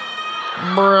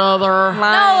 Brother.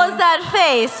 No, it's that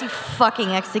face, you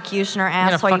fucking executioner I'm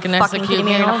gonna asshole. You fucking fucking execute kidding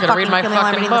me? me. You're I'm gonna read my kill me while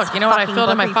I'm fucking reading this book. You know what? I fucking filled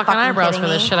in book. my Are you fucking eyebrows kidding for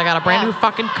this me? shit. I got a brand new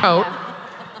fucking coat.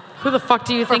 Who the fuck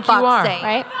do you think you fuck's are?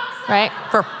 sake. right?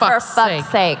 For fuck's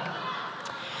sake.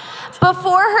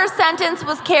 Before her sentence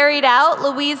was carried out,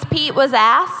 Louise Pete was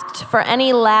asked for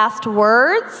any last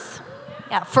words.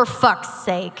 Yeah, for fuck's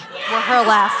sake, were her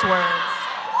last words.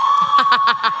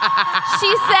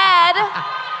 She said,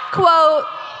 quote,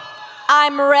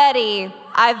 "I'm ready.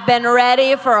 I've been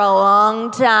ready for a long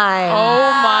time."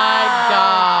 Oh my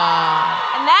God.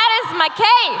 And that is my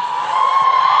case.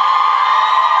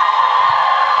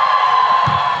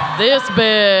 This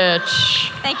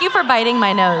bitch. Thank you for biting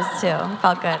my nose too. It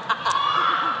felt good.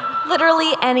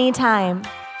 Literally any time.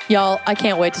 Y'all, I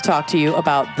can't wait to talk to you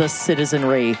about The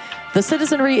Citizenry. The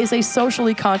Citizenry is a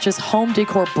socially conscious home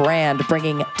decor brand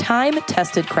bringing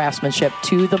time-tested craftsmanship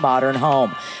to the modern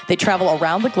home. They travel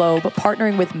around the globe,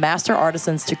 partnering with master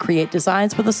artisans to create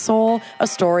designs with a soul, a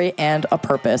story, and a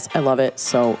purpose. I love it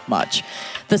so much.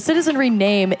 The Citizenry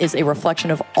name is a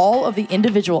reflection of all of the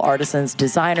individual artisans,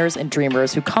 designers, and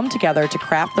dreamers who come together to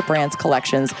craft the brand's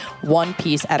collections one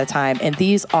piece at a time. And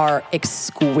these are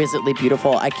exquisitely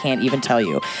beautiful. I can't even tell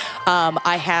you.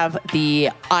 I have the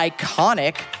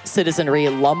iconic Citizenry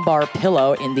lumbar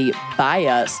pillow in the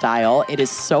Baya style. It is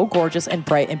so gorgeous and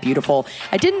bright and beautiful.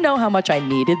 I didn't know how much I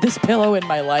needed this pillow in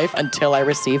my life until I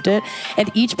received it. And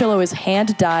each pillow is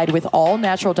hand dyed with all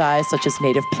natural dyes such as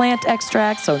native plant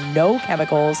extracts, so no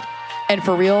chemicals. And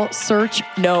for real, search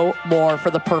no more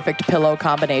for the perfect pillow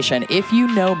combination. If you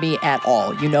know me at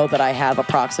all, you know that I have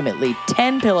approximately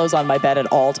 10 pillows on my bed at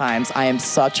all times. I am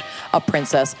such a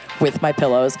princess with my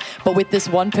pillows. But with this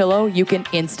one pillow, you can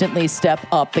instantly step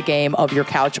up the game of your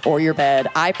couch or your bed.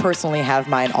 I personally have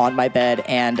mine on my bed,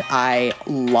 and I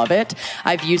love it.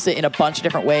 I've used it in a bunch of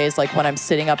different ways, like when I'm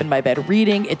sitting up in my bed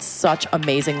reading. It's such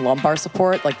amazing lumbar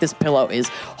support. Like, this pillow is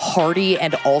hardy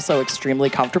and also extremely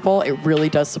comfortable. It really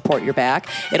does support your back.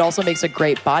 It also makes a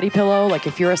great body pillow. Like,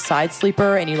 if you're a side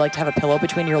sleeper and you like to have a pillow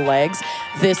between your legs,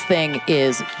 this thing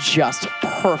is just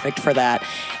perfect for that.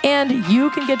 And you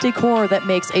can get decor that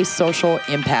makes a social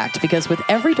impact, because with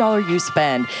every dollar you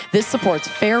spend, this supports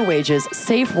fair wages,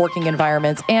 safe working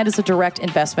environments, and is a direct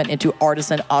investment into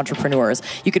artisan entrepreneurs.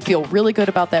 You could feel really good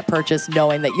about that purchase,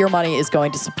 knowing that your money is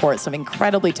going to support some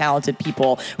incredibly talented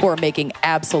people who are making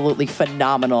absolutely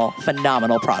phenomenal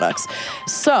products.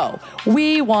 So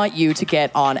we want you to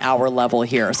get on our level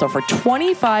here. So for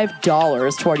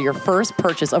 $25 toward your first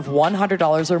purchase of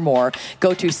 $100 or more,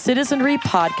 go to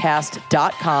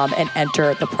citizenrypodcast.com and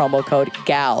enter the promo code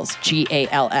GALS,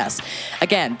 G-A-L-S.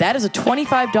 Again, that is a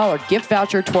 $25 gift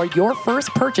voucher toward your first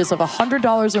purchase of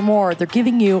 $100 or more. They're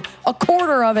giving you a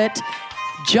quarter of it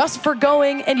just for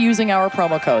going and using our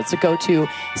promo code. So go to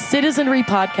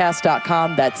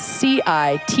citizenrypodcast.com. That's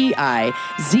CITIZENRY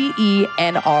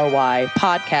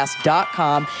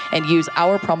podcast.com and use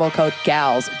our promo code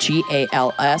GALS,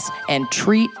 G-A-L-S, and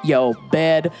treat yo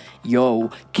bed,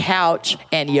 yo couch,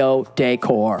 and yo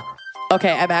decor.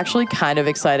 Okay, I'm actually kind of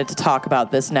excited to talk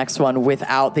about this next one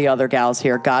without the other gals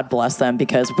here. God bless them,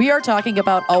 because we are talking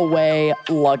about away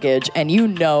luggage, and you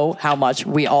know how much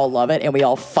we all love it, and we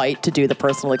all fight to do the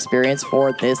personal experience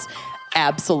for this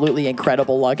absolutely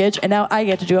incredible luggage, and now I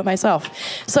get to do it myself.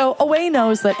 So Away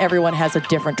knows that everyone has a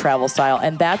different travel style,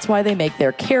 and that's why they make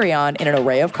their carry-on in an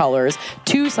array of colors,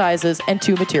 2 sizes, and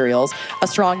 2 materials, a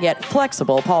strong yet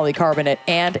flexible polycarbonate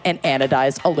and an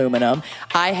anodized aluminum.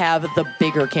 I have the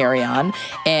bigger carry-on,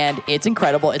 and it's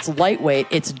incredible. It's lightweight,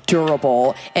 it's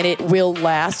durable, and it will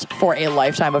last for a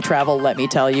lifetime of travel. Let me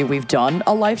tell you, we've done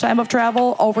a lifetime of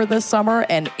travel over this summer,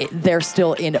 and they're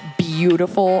still in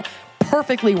beautiful,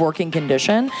 perfectly working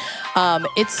condition.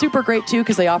 It's super great too,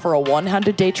 because they offer a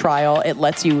 100-day trial. It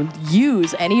lets you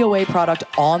use any Away product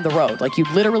on the road. Like, you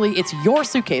literally, it's your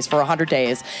suitcase for 100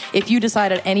 days. If you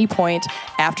decide at any point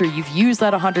after you've used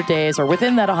that 100 days or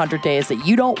within that 100 days that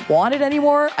you don't want it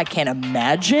anymore, I can't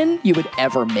imagine you would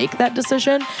ever make that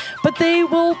decision, but they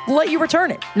will let you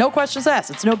return it. No questions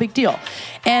asked. It's no big deal.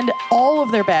 And all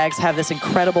of their bags have this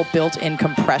incredible built-in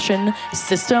compression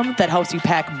system that helps you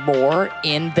pack more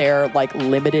in their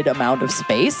limited amount of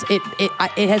space.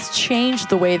 It has changed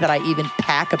the way that I even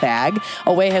pack a bag.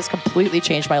 Away has completely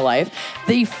changed my life.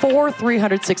 The 4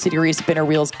 360-degree spinner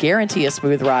wheels guarantee a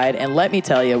smooth ride, and let me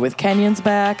tell you, with Kenyon's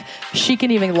back, she can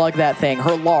even lug that thing.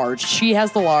 Her large, she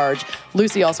has the large.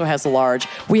 Lucy also has the large.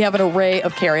 We have an array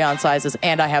of carry-on sizes,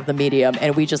 and I have the medium,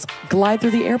 and we just glide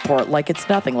through the airport like it's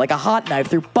nothing, like a hot knife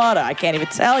through butter. I can't even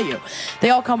tell you. They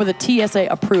all come with a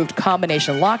TSA-approved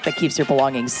combination lock that keeps your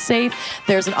belongings safe.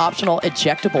 There's an optional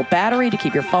ejectable battery to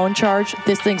keep your phone charged.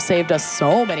 This thing saved us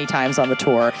so many times on the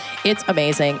tour. It's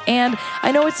amazing. And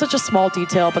I know it's such a small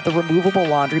detail, but the removable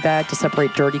laundry bag to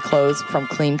separate dirty clothes from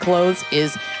clean clothes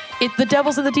is the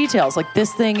devil's in the details. Like,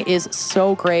 this thing is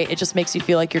so great. It just makes you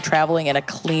feel like you're traveling in a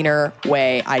cleaner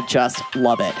way. I just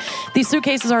love it. These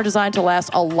suitcases are designed to last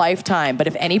a lifetime, but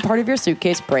if any part of your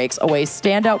suitcase breaks, Away's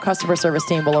standout customer service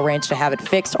team will arrange to have it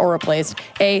fixed or replaced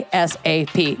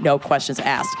ASAP. No questions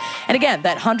asked. And again,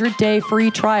 that 100-day free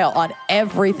trial on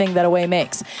everything that Away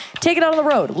makes. Take it out on the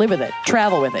road, live with it,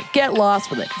 travel with it, get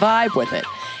lost with it, vibe with it.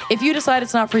 If you decide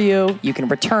it's not for you, you can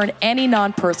return any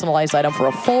non-personalized item for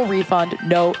a full refund,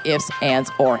 no ifs,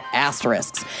 ands, or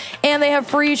asterisks. And they have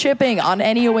free shipping on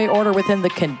any Away order within the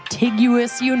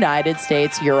contiguous United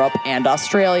States, Europe, and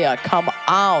Australia. Come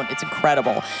on, it's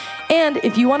incredible. And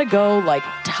if you want to go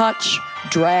touch,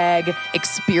 drag,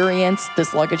 experience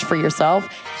this luggage for yourself,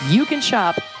 you can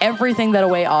shop everything that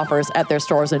Away offers at their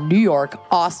stores in New York,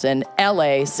 Austin,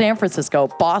 LA, San Francisco,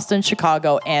 Boston,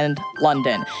 Chicago, and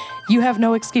London. You have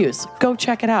no excuse. Go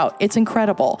check it out. It's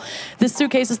incredible. This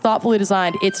suitcase is thoughtfully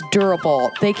designed. It's durable.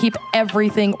 They keep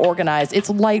everything organized. It's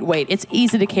lightweight. It's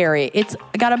easy to carry. It's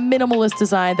got a minimalist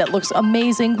design that looks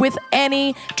amazing with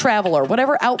any traveler.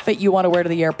 Whatever outfit you want to wear to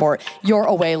the airport, your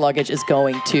Away luggage is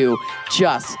going to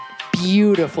just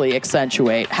beautifully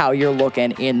accentuate how you're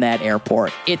looking in that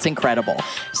airport. It's incredible.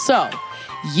 So,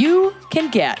 you can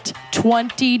get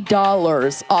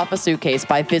 $20 off a suitcase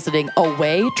by visiting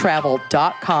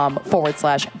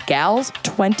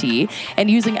awaytravel.com/gals20 and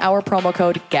using our promo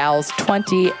code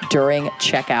GALS20 during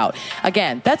checkout.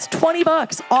 Again, that's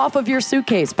 $20 off of your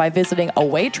suitcase by visiting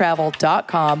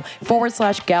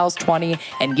awaytravel.com/gals20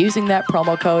 and using that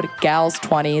promo code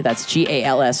GALS20, that's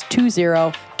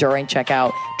GALS20 during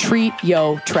checkout. Treat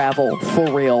yo travel for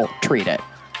real. Treat it.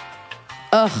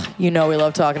 Ugh, you know we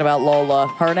love talking about Lola.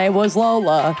 Her name was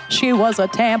Lola. She was a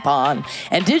tampon.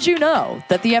 And did you know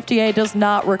that the FDA does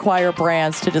not require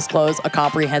brands to disclose a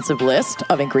comprehensive list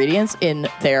of ingredients in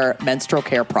their menstrual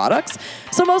care products?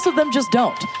 So most of them just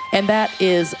don't. And that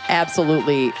is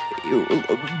absolutely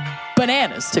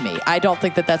bananas to me. I don't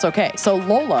think that that's okay. So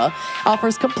Lola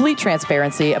offers complete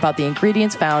transparency about the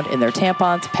ingredients found in their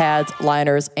tampons, pads,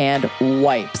 liners, and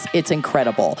wipes. It's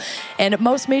incredible. And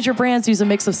most major brands use a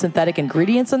mix of synthetic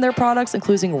ingredients in their products,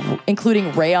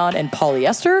 including rayon and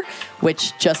polyester,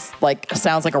 which just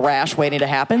sounds like a rash waiting to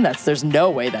happen. There's no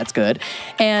way that's good.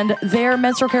 And their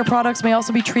menstrual care products may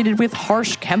also be treated with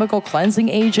harsh chemical cleansing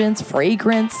agents,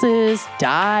 fragrances,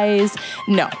 dyes.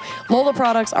 No, Lola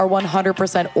products are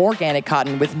 100% organic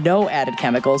cotton with no added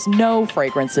chemicals, no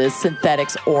fragrances,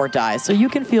 synthetics, or dyes. So you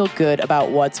can feel good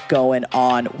about what's going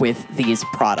on with these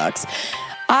products.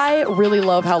 I really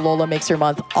love how Lola makes your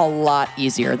month a lot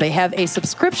easier. They have a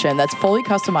subscription that's fully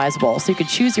customizable, so you can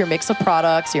choose your mix of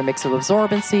products, your mix of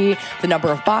absorbency, the number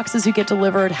of boxes you get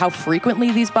delivered, how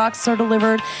frequently these boxes are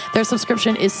delivered. Their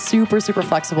subscription is super, super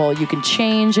flexible. You can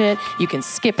change it, you can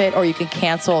skip it, or you can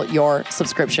cancel your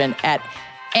subscription at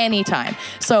anytime.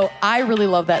 So I really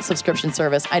love that subscription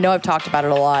service. I know I've talked about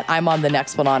it a lot. I'm on the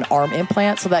next one on arm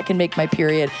implant, so that can make my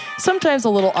period sometimes a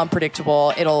little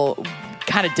unpredictable. It'll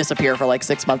kind of disappear for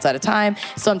 6 months at a time.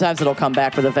 Sometimes it'll come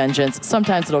back with a vengeance.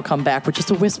 Sometimes it'll come back with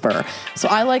just a whisper. So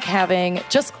I like having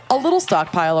just a little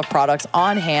stockpile of products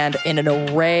on hand in an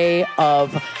array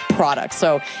of products.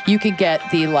 So you can get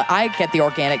I get the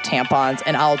organic tampons,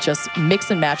 and I'll just mix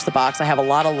and match the box. I have a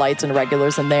lot of lights and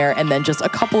regulars in there, and then just a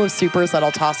couple of supers that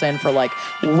I'll toss in for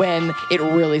when it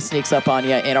really sneaks up on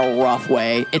you in a rough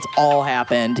way. It's all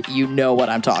happened. You know what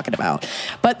I'm talking about.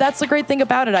 But that's the great thing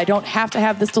about it. I don't have to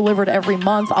have this delivered every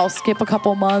month. I'll skip a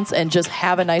couple months and just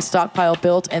have a nice stockpile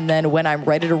built, and then when I'm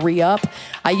ready to re-up,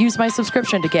 I use my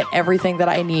subscription to get everything that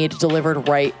I need delivered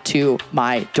right to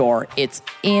my door. It's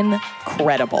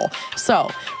incredible. So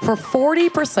for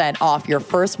 40% off your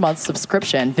first month's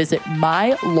subscription, visit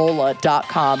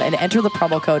mylola.com and enter the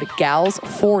promo code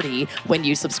GALS40 when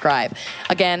you subscribe.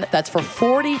 Again, that's for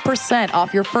 40%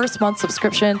 off your first month's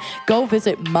subscription. Go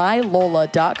visit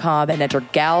mylola.com and enter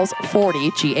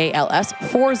GALS40,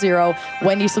 GALS40,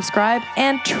 when you subscribe,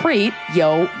 and treat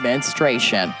yo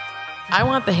menstruation. I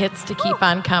want the hits to keep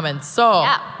on coming. So,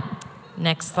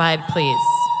 next slide, please.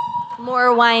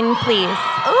 More wine, please.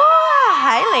 Ooh,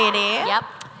 hi, lady. Yep.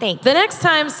 Thanks. The next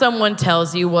time someone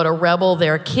tells you what a rebel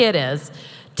their kid is,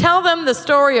 tell them the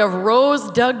story of Rose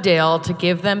Dugdale to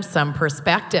give them some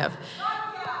perspective.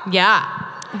 Yeah.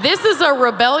 This is a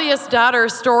rebellious daughter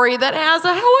story that has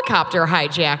a helicopter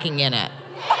hijacking in it.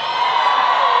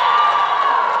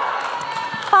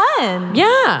 Fun.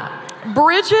 Yeah.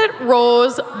 Bridget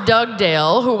Rose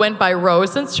Dugdale, who went by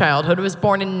Rose since childhood, was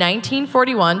born in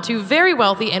 1941 to very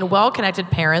wealthy and well-connected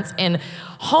parents in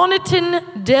Honiton,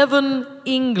 Devon,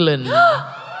 England.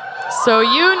 So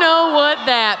you know what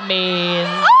that means.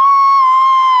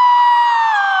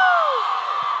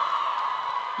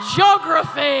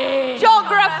 Geography.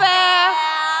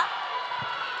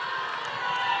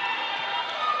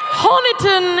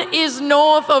 Honiton is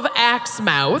north of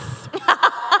Axmouth,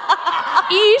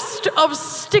 east of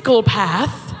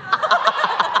Sticklepath,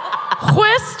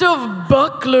 west of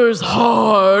Buckler's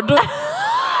Hard. Ew.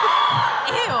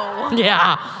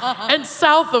 Yeah. And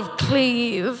south of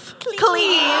Cleve.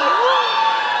 Cleve.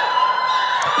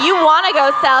 You want to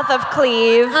go south of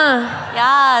Cleve.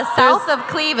 Yeah, south of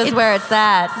Cleve is where it's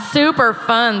at. Super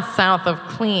fun south of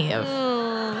Cleve.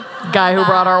 Guy who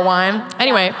brought our wine.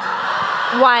 Anyway.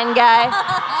 Wine guy.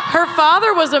 Her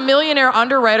father was a millionaire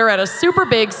underwriter at a super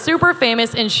big, super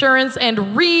famous insurance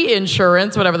and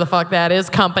reinsurance, whatever the fuck that is,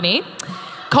 company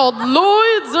called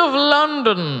Lloyd's of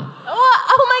London.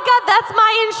 Oh my God, that's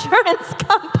my insurance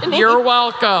company. You're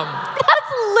welcome.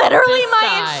 That's literally This my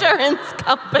guy. insurance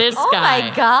company. This Oh guy. my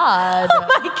God. Oh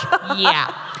my God. Yeah.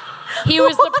 He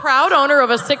was the proud owner of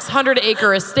a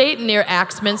 600-acre estate near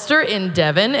Axminster in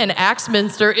Devon, and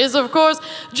Axminster is, of course,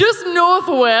 just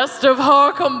northwest of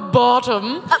Harcombe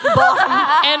Bottom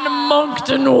and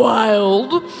Monkton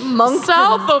Wild,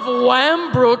 south of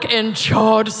Wambrook and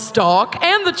Chardstock,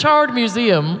 and the Chard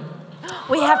Museum.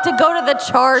 We have to go to the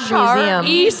Chard Museum.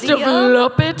 East of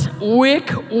Luppet, Wick,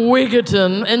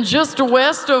 Wiggerton, and just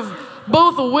west of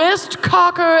both West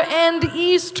Cocker and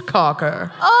East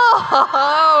Cocker.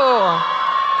 Oh,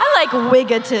 I like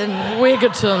Wiggerton.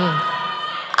 Wiggerton.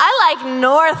 I like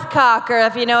North Cocker,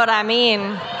 if you know what I mean.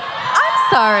 I'm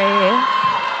sorry.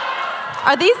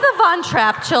 Are these the Von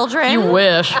Trapp children? You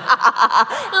wish.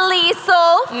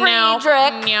 Liesel,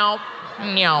 Friedrich.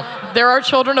 No. There are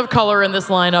children of color in this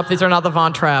lineup. These are not the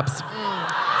Von Trapps.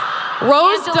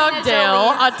 Rose Angelina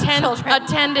Dugdale Jolie's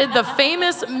attended the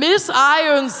famous Miss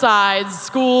Ironside's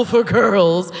School for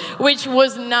Girls, which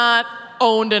was not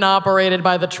owned and operated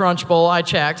by the Trunchbull, I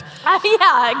checked.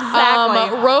 Yeah,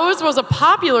 exactly. Rose was a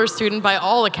popular student by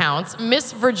all accounts.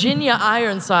 Miss Virginia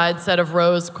Ironside said of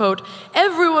Rose, quote,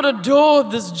 "Everyone adored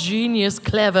this genius,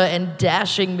 clever, and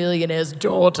dashing millionaire's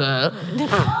daughter,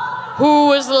 who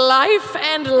was life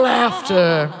and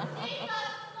laughter."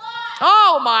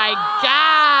 Oh my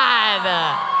God.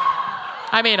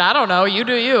 I mean, I don't know. You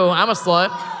do you. I'm a slut.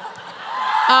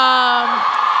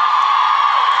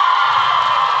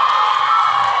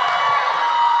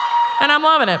 And I'm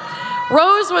loving it.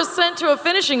 Rose was sent to a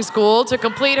finishing school to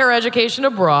complete her education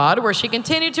abroad, where she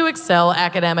continued to excel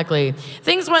academically.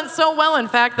 Things went so well, in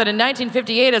fact, that in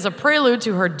 1958, as a prelude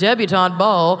to her debutante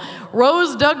ball,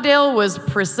 Rose Dugdale was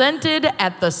presented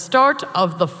at the start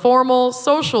of the formal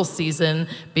social season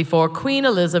before Queen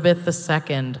Elizabeth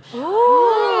II.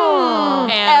 Ooh.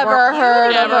 And Ever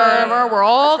heard of her? We're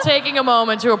all taking a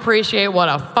moment to appreciate what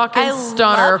a fucking I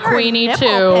stunner love her Queenie nipple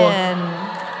 2 pin.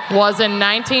 was in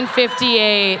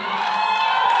 1958.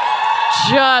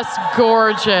 Just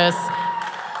gorgeous.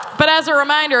 But as a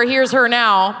reminder, here's her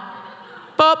now.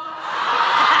 Boop.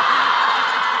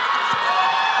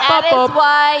 That is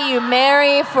why you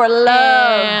marry for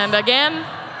love. And again.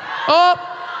 Oh.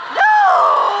 No!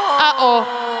 Uh-oh.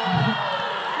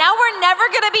 Now we're never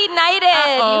gonna be knighted,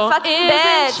 Uh-oh. you fucking Isn't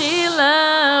bitch. she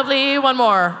lovely? One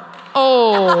more.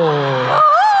 Oh.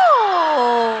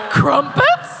 Oh!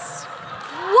 Crumpets?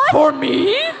 What? For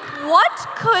me? What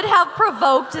could have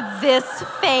provoked this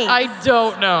face? I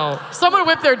don't know. Someone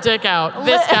whipped their dick out.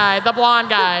 This guy, the blonde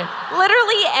guy.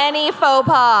 Literally any faux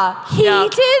pas. Yeah.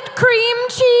 Heated cream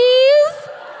cheese?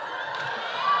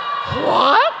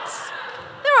 What?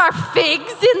 There are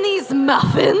figs in these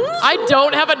muffins? I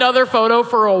don't have another photo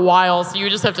for a while, so you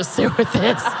just have to sit with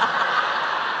this.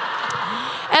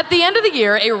 At the end of the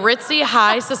year, a ritzy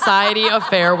high society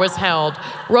affair was held.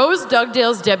 Rose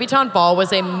Dugdale's debutante ball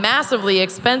was a massively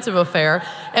expensive affair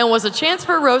and was a chance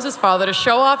for Rose's father to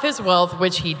show off his wealth,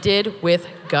 which he did with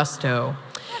gusto.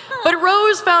 But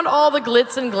Rose found all the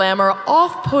glitz and glamour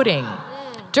off-putting.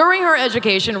 During her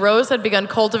education, Rose had begun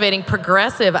cultivating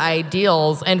progressive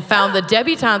ideals and found the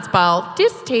debutante's ball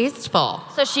distasteful.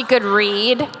 So she could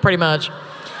read? Pretty much.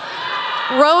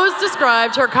 Rose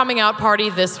described her coming out party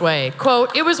this way,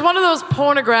 quote, "It was one of those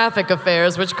pornographic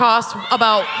affairs which cost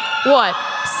about,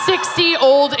 60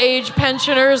 old age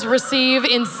pensioners receive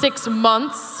in 6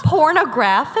 months?"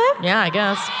 Pornographic? Yeah, I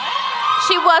guess.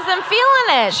 She wasn't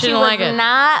feeling it. She didn't like it.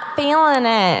 Not feeling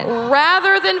it.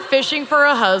 Rather than fishing for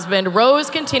a husband, Rose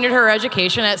continued her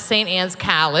education at St. Anne's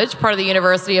College, part of the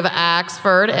University of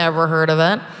Oxford. Ever heard of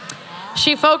it?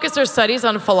 She focused her studies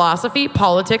on philosophy,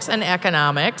 politics, and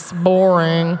economics.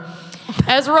 Boring.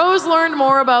 As Rose learned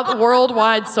more about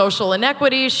worldwide social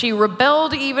inequities, she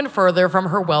rebelled even further from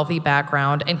her wealthy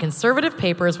background, and conservative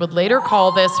papers would later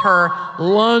call this her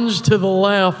lunge to the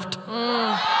left.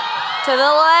 To the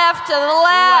left, to the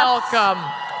left. Welcome.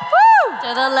 Woo!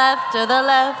 To the left, to the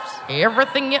left.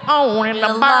 Everything you own in the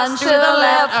Lunge box to the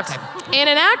left. Okay. In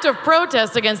an act of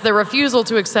protest against the refusal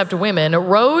to accept women,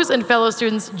 Rose and fellow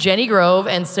students Jenny Grove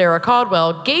and Sarah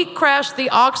Caldwell gate-crashed the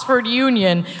Oxford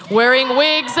Union wearing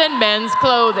wigs and men's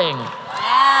clothing.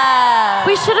 Yeah.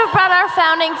 We should have brought our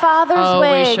founding fathers'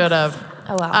 wigs. We should have.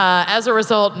 Oh, wow. As a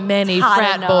result, many Hot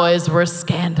frat enough. boys were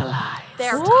scandalized.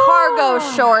 Their cargo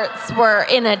shorts were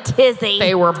in a tizzy.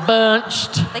 They were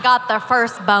bunched. They got their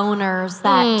first boners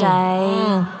that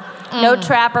day. No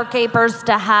trapper capers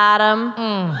to hide them.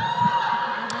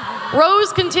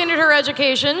 Rose continued her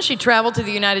education. She traveled to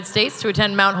the United States to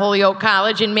attend Mount Holyoke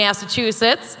College in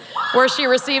Massachusetts, where she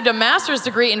received a master's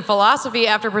degree in philosophy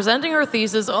after presenting her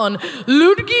thesis on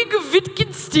Ludwig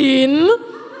Wittgenstein.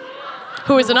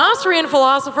 who is an Austrian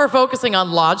philosopher focusing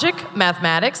on logic,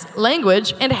 mathematics,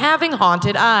 language, and having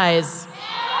haunted eyes.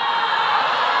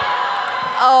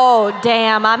 Oh,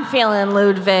 damn, I'm feeling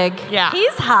Ludwig. Yeah.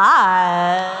 He's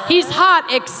hot. He's hot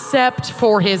except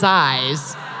for his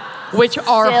eyes, which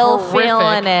are Still horrific.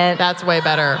 feeling it. That's way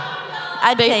better.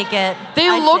 I'd take it. They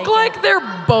I'd look take like it.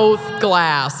 they're both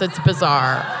glass. It's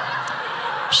bizarre.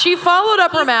 She followed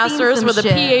up her master's some with a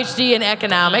shit. PhD in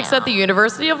economics at the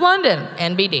University of London,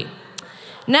 NBD.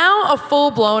 Now a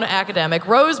full-blown academic,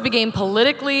 Rose became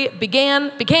politically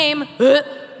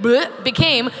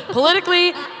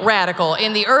radical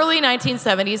in the early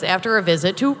 1970s after a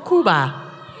visit to Cuba.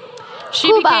 She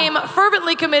became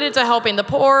fervently committed to helping the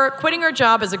poor, quitting her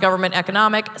job as a government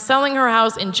economic, selling her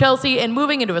house in Chelsea, and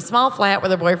moving into a small flat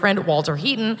with her boyfriend, Walter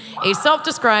Heaton, a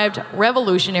self-described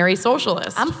revolutionary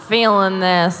socialist. I'm feeling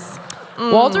this.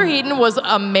 Walter Heaton was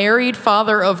a married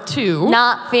father of 2.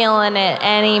 Not feeling it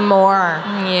anymore.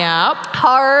 Yep.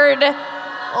 Hard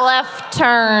left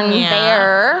turn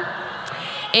there.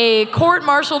 A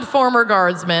court-martialed former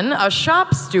guardsman, a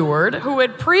shop steward who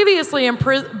had previously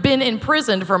been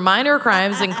imprisoned for minor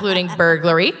crimes including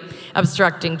burglary,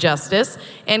 obstructing justice,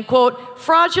 and, quote,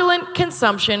 fraudulent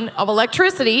consumption of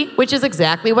electricity, which is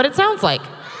exactly what it sounds like.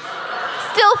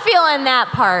 Still feeling that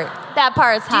part. That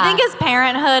part's Do you hot. think his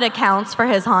parenthood accounts for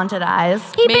his haunted eyes?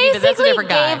 He Maybe, but that's a basically different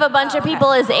guy. gave a bunch of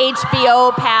people his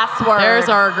HBO password. There's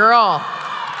our girl.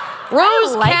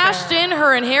 Rose like cashed in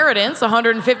her inheritance,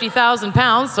 150,000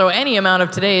 pounds, so any amount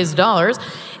of today's dollars,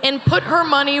 and put her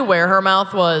money where her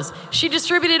mouth was. She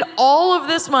distributed all of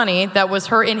this money that was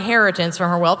her inheritance from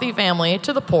her wealthy family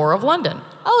to the poor of London.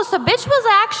 Oh, so bitch was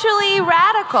actually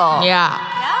radical. Yeah.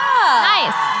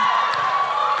 Nice.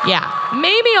 Yeah.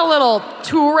 Maybe a little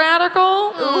too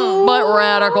radical, but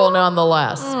radical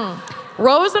nonetheless.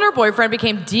 Rose and her boyfriend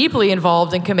became deeply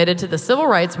involved and committed to the civil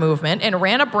rights movement and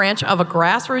ran a branch of a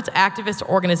grassroots activist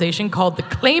organization called the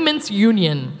Claimants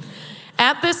Union.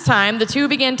 At this time, the two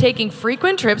began taking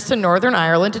frequent trips to Northern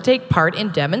Ireland to take part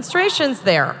in demonstrations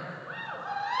there.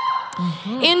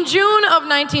 In June of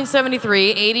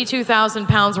 1973, 82,000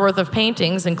 pounds worth of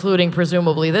paintings, including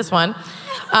presumably this one,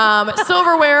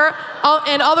 silverware,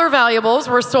 and other valuables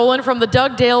were stolen from the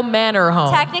Dugdale Manor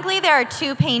home. Technically, there are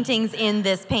 2 paintings in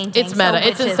this painting. It's meta. So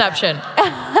It's which is Inception.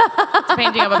 It's a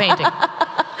painting of a painting.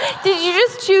 Did you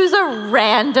just choose a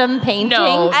random painting?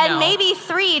 No. And maybe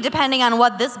 3, depending on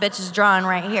what this bitch is drawing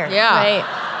right here. Yeah. Right.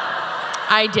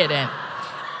 I didn't.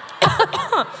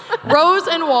 Rose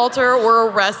and Walter were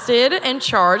arrested and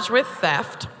charged with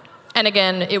theft. And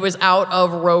again, it was out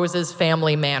of Rose's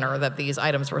family manor that these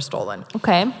items were stolen.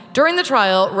 Okay. During the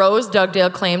trial, Rose Dugdale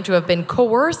claimed to have been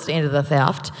coerced into the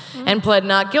theft and pled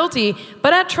not guilty,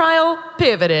 but at trial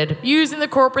pivoted, using the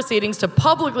court proceedings to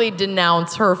publicly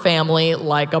denounce her family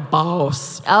like a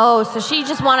boss. Oh, so she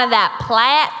just wanted that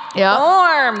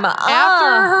platform.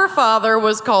 After her father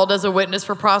was called as a witness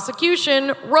for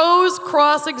prosecution, Rose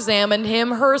cross-examined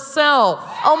him herself.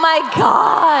 Oh my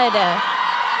God.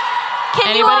 Can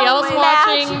Anybody you else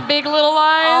imagine? watching Big Little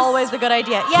Lies? Always a good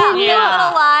idea. Yeah. Can you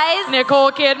Little Lies.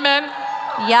 Nicole Kidman?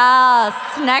 Yes.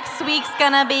 Next week's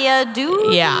gonna be a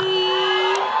doozy. Yeah.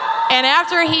 And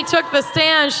after he took the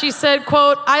stand, she said,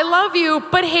 quote, I love you,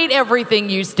 but hate everything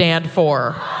you stand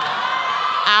for.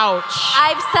 Ouch.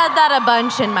 I've said that a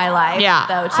bunch in my life, Yeah.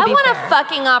 though, to I be want fair. a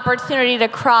fucking opportunity to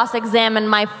cross-examine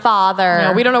my father.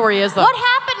 No, we don't know where he is, though. What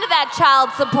happened to that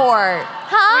child support?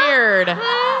 Huh? Weird.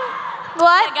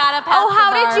 What? You gotta pass Oh, how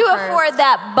the bar did you first. afford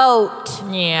that boat?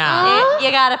 Yeah. You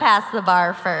gotta pass the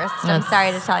bar first. I'm That's-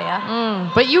 sorry to tell you.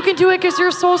 But you can do it because you're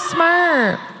so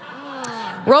smart.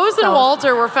 Rose and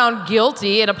Walter were found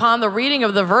guilty, and upon the reading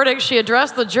of the verdict, she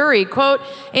addressed the jury, quote,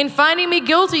 in finding me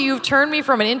guilty, you've turned me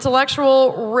from an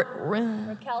intellectual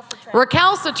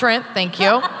recalcitrant, thank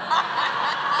you,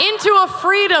 into a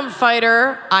freedom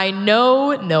fighter. I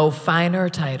know no finer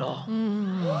title.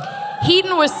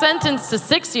 Heaton was sentenced to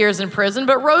 6 years in prison,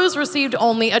 but Rose received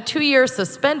only a 2-year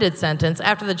suspended sentence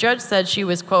after the judge said she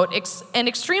was, quote, an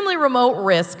extremely remote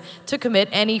risk to commit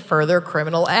any further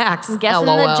criminal acts. I'm guessing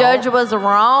LOL. the judge was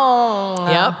wrong.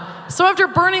 Yep. So after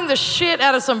burning the shit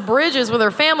out of some bridges with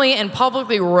her family and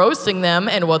publicly roasting them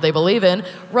and what they believe in,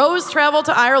 Rose traveled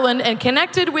to Ireland and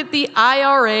connected with the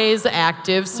IRA's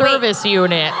Active Service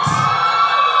Unit.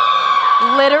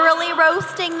 Literally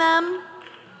roasting them?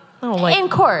 Oh, like, In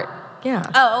court. yeah.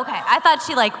 Oh, okay. I thought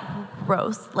she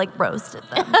roasted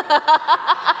them.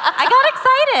 I got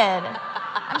excited.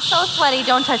 I'm so sweaty.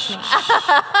 Don't touch me.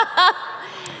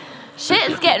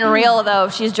 Shit is getting real, though,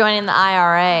 if she's joining the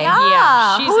IRA.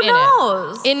 Yeah, she's who in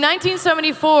knows? it. In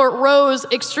 1974, Rose,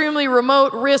 extremely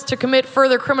remote risk to commit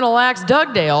further criminal acts,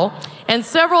 Dugdale, and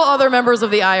several other members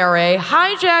of the IRA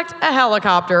hijacked a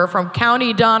helicopter from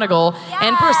County Donegal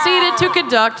and proceeded to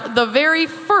conduct the very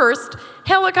first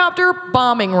helicopter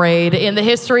bombing raid in the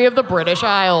history of the British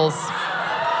Isles.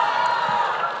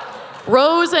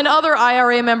 Rose and other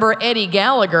IRA member Eddie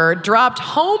Gallagher dropped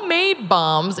homemade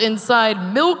bombs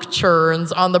inside milk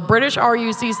churns on the British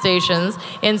RUC stations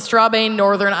in Strabane,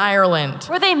 Northern Ireland.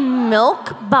 Were they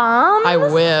milk bombs? I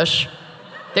wish.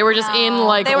 They were just in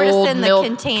like they were just old in the milk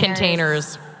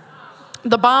containers.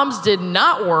 The bombs did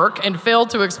not work and failed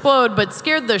to explode, but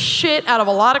scared the shit out of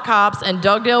a lot of cops, and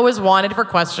Dugdale was wanted for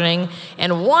questioning,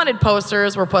 and wanted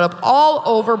posters were put up all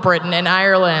over Britain and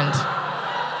Ireland.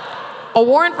 A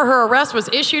warrant for her arrest was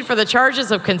issued for the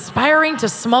charges of conspiring to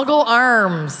smuggle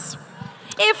arms.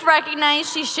 If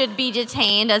recognized, she should be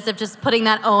detained, as if just putting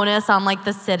that onus on like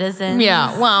the citizens.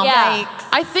 Yeah, well, Yikes.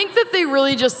 I think that they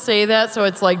really just say that so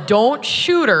it's like, don't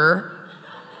shoot her,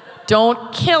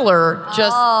 don't kill her,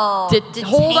 just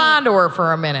hold on to her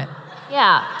for a minute.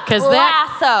 Yeah. Because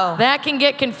lasso. that can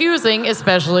get confusing,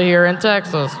 especially here in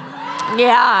Texas.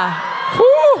 Yeah.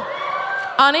 Whew.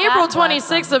 On April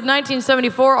 26th of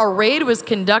 1974, a raid was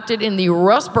conducted in the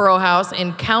Rusborough House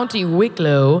in County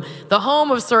Wicklow, the home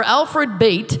of Sir Alfred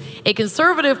Bate, a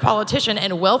conservative politician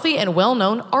and wealthy and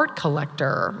well-known art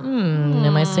collector.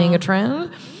 Am I seeing a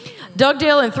trend?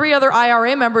 Dugdale and 3 other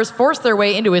IRA members forced their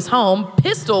way into his home,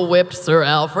 pistol-whipped Sir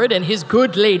Alfred and his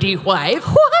good lady wife.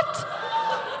 What?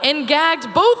 And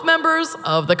gagged both members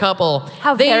of the couple.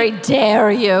 How very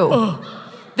dare you.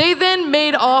 They then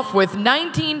made off with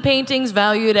 19 paintings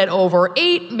valued at over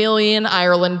 8 million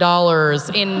Ireland dollars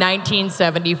in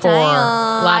 1974. A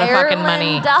lot of fucking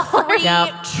money.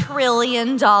 $3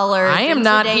 trillion. I am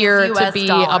not here to be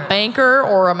a banker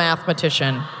or a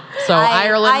mathematician. So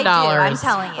Ireland dollars. I'm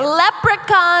telling you.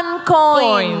 Leprechaun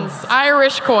coins.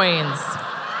 Irish coins.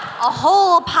 A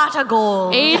whole pot of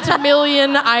gold. 8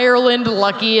 million Ireland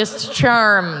luckiest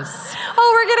charms.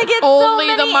 Oh, we're gonna get Only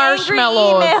so many the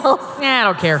marshmallows. angry emails. I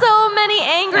don't care. So many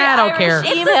angry I don't Irish care.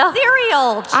 It's emails. a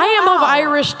cereal. I am of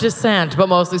Irish descent, but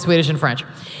mostly Swedish and French.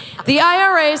 The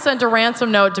IRA sent a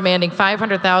ransom note demanding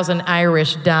 500,000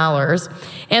 Irish dollars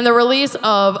and the release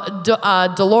of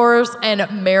Dolores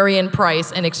and Marion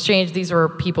Price in exchange. These were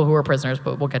people who were prisoners,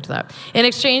 but we'll get to that. In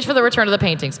exchange for the return of the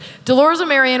paintings. Dolores and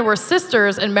Marion were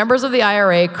sisters and members of the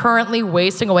IRA currently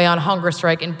wasting away on hunger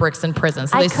strike in Brixton prison.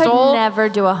 So I they could stole. never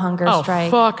do a hunger strike.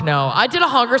 Oh, fuck no. I did a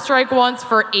hunger strike once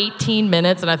for 18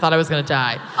 minutes and I thought I was going to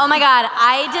die. Oh my God,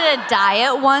 I did a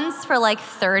diet once for like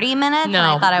 30 minutes and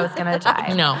I thought I was gonna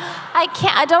die. No. I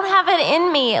can't. I don't have it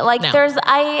in me. Like No.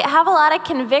 I have a lot of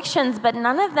convictions, but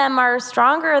none of them are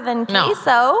stronger than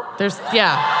queso. None.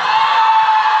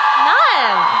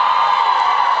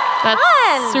 That's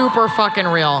None. super fucking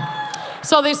real.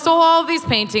 So they stole all of these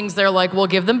paintings. They're like, we'll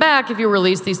give them back if you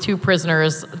release these 2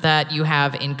 prisoners that you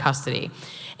have in custody.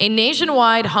 A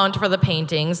nationwide hunt for the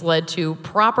paintings led to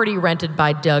property rented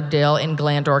by Dugdale in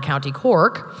Glandore County,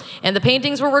 Cork, and the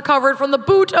paintings were recovered from the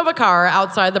boot of a car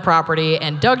outside the property,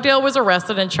 and Dugdale was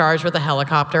arrested and charged with a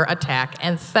helicopter attack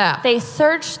and theft. They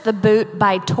searched the boot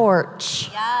by torch.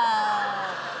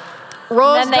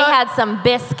 Rose Then they had some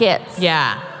biscuits.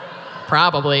 Yeah,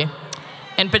 probably.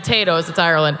 And potatoes, it's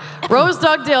Ireland. Rose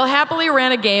Dugdale happily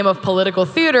ran a game of political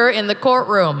theater in the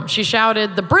courtroom. She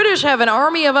shouted, "The British have an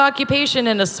army of occupation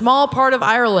in a small part of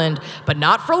Ireland, but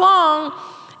not for long,"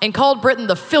 and called Britain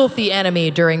the filthy enemy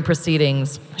during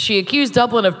proceedings. She accused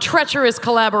Dublin of treacherous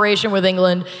collaboration with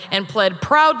England and pled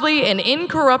proudly and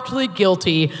incorruptly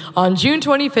guilty on June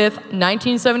 25th,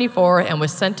 1974, and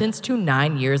was sentenced to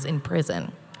 9 years in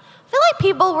prison. I feel like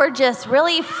people were just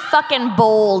really fucking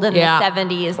bold in the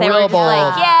 70s. They Real were just bold.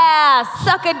 like, yeah,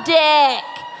 suck a dick.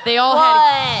 They all What?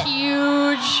 had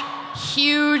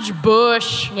huge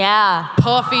bush,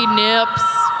 puffy nips,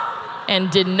 and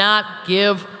did not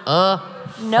give a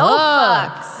No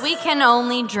fuck. fucks. We can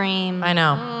only dream. I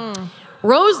know.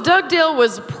 Rose Dugdale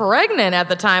was pregnant at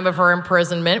the time of her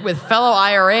imprisonment with fellow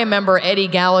IRA member Eddie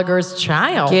Gallagher's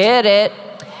child. Get it.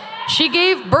 She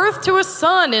gave birth to a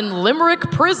son in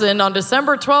Limerick prison on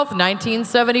December 12th,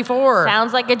 1974.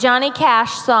 Sounds like a Johnny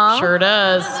Cash song. Sure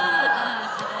does.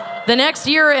 The next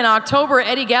year, in October,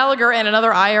 Eddie Gallagher and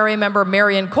another IRA member,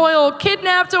 Marion Coyle,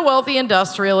 kidnapped a wealthy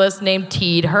industrialist named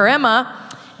Teed Herema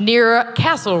near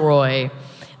Castleroy.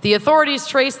 The authorities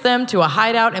traced them to a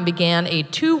hideout and began a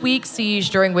 2-week siege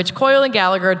during which Coyle and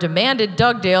Gallagher demanded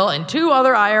Dugdale and 2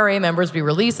 other IRA members be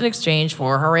released in exchange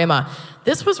for Herema.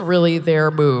 This was really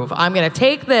their move. I'm going to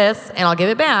take this and I'll give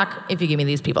it back if you give me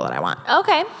these people that I want.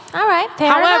 Okay. All right.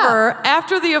 Fair However, enough.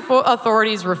 after the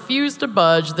authorities refused to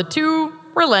budge, the 2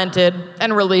 relented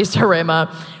and released Herema,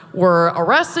 were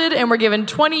arrested and were given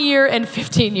 20-year and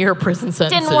 15-year prison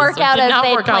sentences. Didn't work out Did as not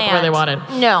they work out the way they wanted.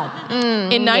 No.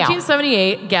 In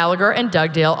 1978, Gallagher and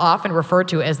Dugdale, often referred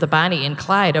to as the Bonnie and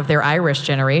Clyde of their Irish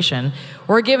generation,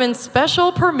 were given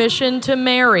special permission to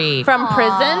marry. From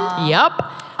prison? Yep.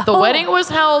 The wedding was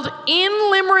held in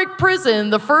Limerick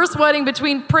Prison, the first wedding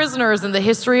between prisoners in the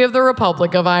history of the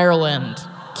Republic of Ireland.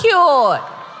 Cute.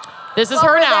 This is What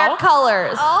her were now. their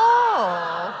colors?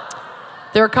 Oh.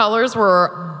 Their colors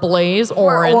were blaze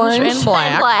orange and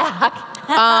black.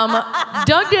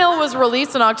 Dugdale was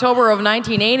released in October of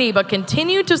 1980, but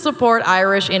continued to support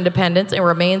Irish independence and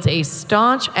remains a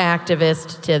staunch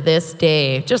activist to this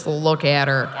day. Just look at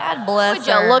her. God bless Would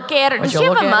her. you look at her? Would Does you she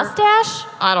have look a at her? mustache?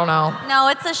 I don't know. No,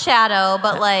 it's a shadow,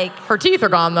 but like Her teeth are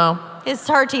gone, though.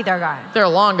 her teeth are gone. They're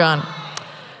long gone.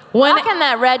 When? Rocking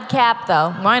that red cap,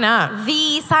 though. Why not?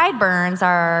 The sideburns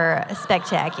are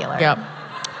spectacular. Yep.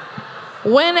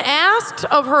 When asked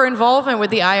of her involvement with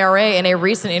the IRA in a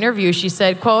recent interview, she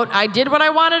said, quote, "I did what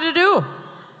I wanted to do."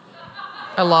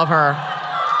 I love her.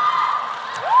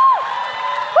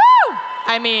 Woo!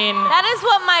 I mean, That is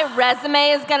what my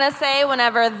resume is going to say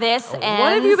whenever this ends.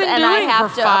 what have you been and doing I have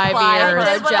for to 5 apply years? for I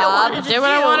a did what I job. wanted I did what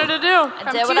I wanted to do. I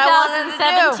From did what I wanted to do.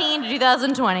 2017 to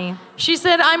 2020. She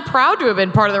said, "I'm proud to have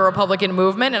been part of the Republican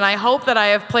movement, and I hope that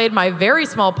I have played my very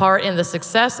small part in the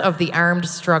success of the armed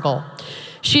struggle."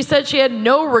 She said she had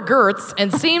no regrets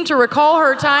and seemed to recall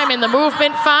her time in the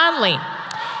movement fondly.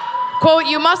 Quote,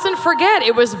 "You mustn't forget,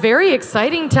 it was very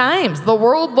exciting times. The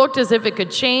world looked as if it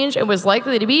could change and was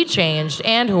likely to be changed,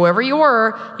 and whoever you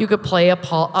were, you could play a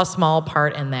small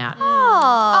part in that."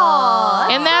 Oh.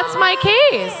 And that's my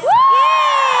case.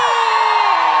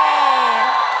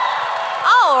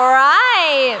 All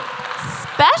right.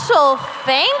 Special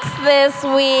thanks this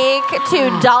week to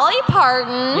Dolly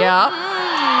Parton. Yeah.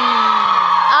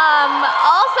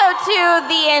 Also to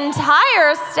the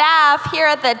entire staff here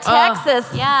at the Texas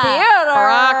yeah. Theater.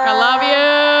 Barack, I love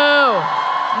you.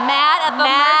 Matt at the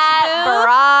Matt, merch booth.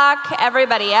 Barack,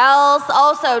 everybody else.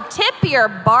 Also, tip your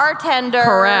bartenders.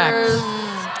 Correct.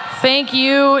 Thank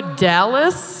you,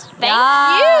 Dallas. Thank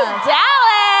you,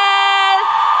 Dallas.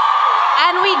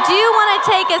 And we do want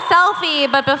to take a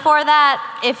selfie, but before that,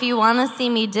 if you want to see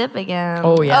me dip again.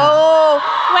 Oh, yeah. Oh,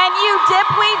 when you dip,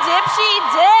 we dip, she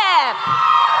dip.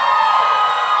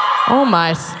 Oh,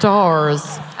 my stars.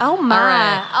 Oh, my. All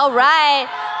right. All right.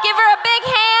 Give her a big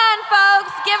hand,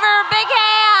 folks. Give her a big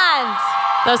hand.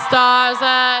 The stars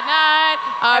at night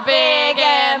are big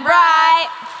and bright.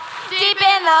 Deep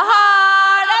in the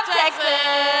heart of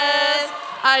Texas.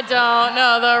 I don't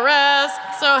know the rest,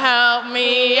 so help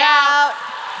me out.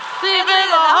 Deep in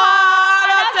the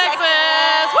heart of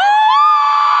Texas. Woo!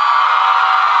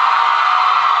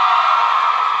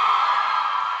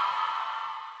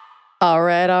 All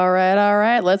right.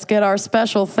 Let's get our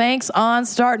special thanks on,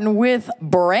 starting with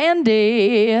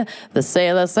Brandy. The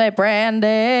sailors say,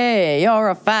 "Brandy, you're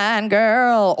a fine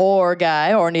girl or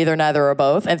guy, or neither or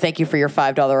both." And thank you for your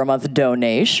 $5 a month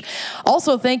donation.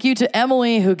 Also, thank you to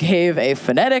Emily, who gave a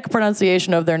phonetic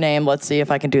pronunciation of their name. Let's see if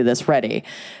I can do this. Ready?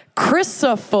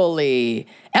 Chrysopholy.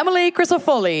 Emily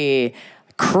Chrysopholy.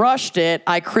 Crushed it.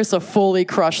 I fully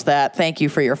crushed that. Thank you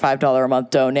for your $5 a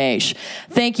month donation.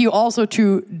 Thank you also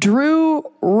to Drew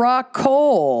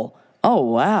Rockole. Oh,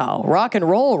 wow. Rock and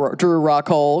roll, Drew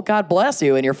Rockole. God bless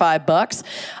you and your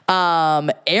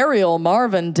 $5. Ariel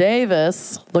Marvin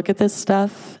Davis. Look at this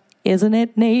stuff. Isn't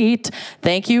it neat?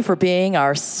 Thank you for being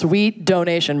our sweet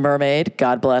donation mermaid.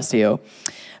 God bless you.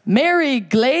 Mary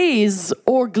Glaze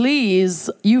or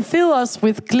Glees, you fill us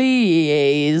with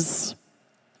glees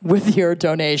with your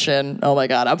donation. Oh my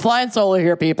God, I'm flying solo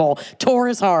here, people. Tour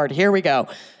is hard. Here we go.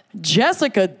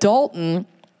 Jessica Dalton.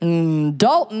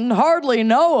 Dalton, hardly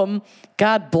know him.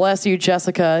 God bless you,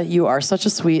 Jessica. You are such a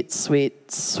sweet,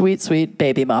 sweet, sweet, sweet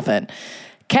baby muffin.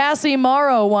 Cassie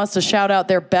Morrow wants to shout out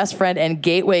their best friend and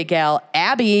gateway gal,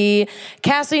 Abby.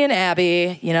 Cassie and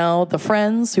Abby, you know, the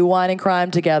friends who wine and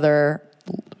crime together,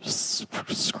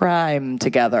 scryme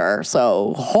together.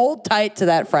 So hold tight to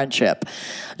that friendship.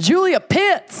 Julia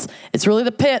Pitts. It's really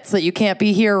the Pitts that you can't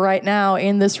be here right now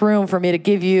in this room for me to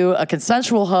give you a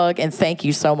consensual hug and thank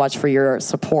you so much for your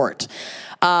support.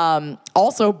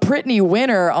 Also, Brittany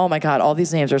Winner. Oh my God, all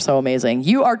these names are so amazing.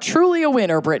 You are truly a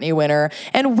winner, Brittany Winner,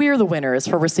 and we're the winners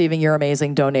for receiving your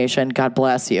amazing donation. God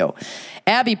bless you.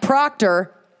 Abby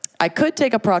Proctor. I could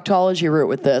take a proctology route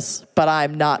with this, but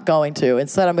I'm not going to.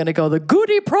 Instead, I'm going to go the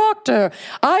Goody Proctor.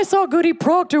 I saw Goody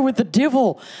Proctor with the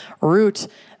devil route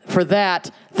for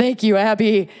that. Thank you,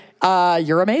 Abby.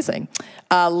 You're amazing.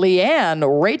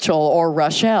 Leanne, Rachel, or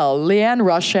Rochelle. Leanne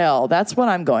Rochelle. That's what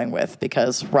I'm going with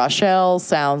because Rochelle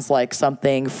sounds like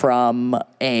something from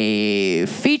a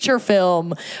feature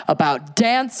film about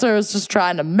dancers just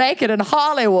trying to make it in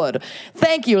Hollywood.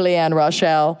 Thank you, Leanne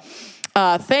Rochelle.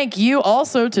 Thank you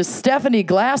also to Stephanie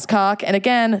Glasscock. And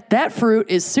again, that fruit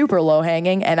is super low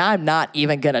hanging and I'm not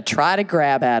even going to try to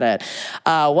grab at it.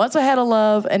 Once I had a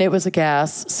love and it was a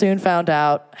gas, soon found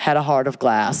out had a heart of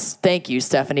glass. Thank you,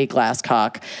 Stephanie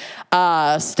Glasscock.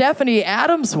 Stephanie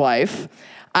Adams' wife.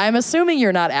 I'm assuming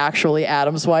you're not actually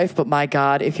Adam's wife, but my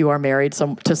God, if you are married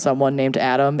to someone named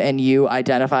Adam and you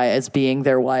identify as being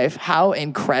their wife, how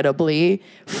incredibly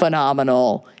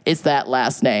phenomenal is that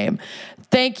last name?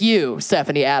 Thank you,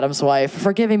 Stephanie Adams' wife,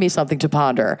 for giving me something to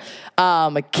ponder.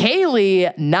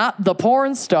 Kaylee, not the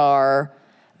porn star.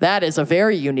 That is a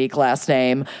very unique last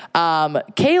name.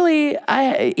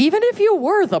 Kaylee, even if you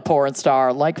were the porn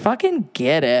star, like fucking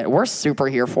get it. We're super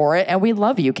here for it. And we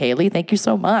love you, Kaylee. Thank you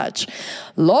so much.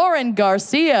 Lauren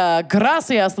Garcia.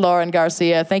 Gracias, Lauren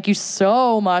Garcia. Thank you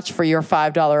so much for your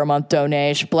 $5 a month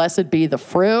donation. Blessed be the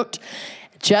fruit.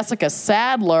 Jessica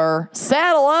Sadler,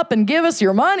 saddle up and give us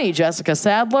your money, Jessica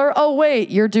Sadler. Oh, wait,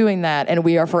 you're doing that. And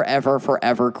we are forever,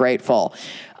 forever grateful.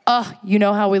 You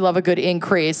know how we love a good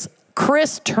increase.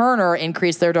 Chris Turner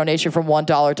increased their donation from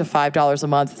 $1 to $5 a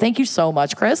month. Thank you so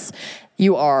much, Chris.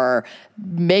 You are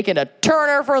making a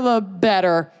turner for the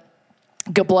better.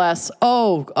 God bless.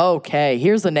 Oh, okay.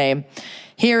 Here's a name.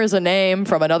 Here is a name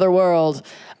from another world.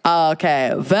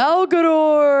 Okay.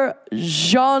 Valgador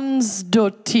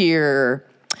Jonsdottir.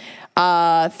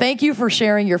 Thank you for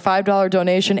sharing your $5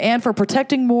 donation and for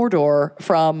protecting Mordor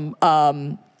from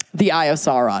the Eye of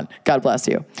Sauron. God bless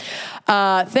you.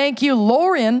 Thank you,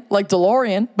 Lorian, like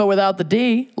DeLorean, but without the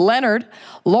D. Leonard.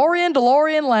 Lorian,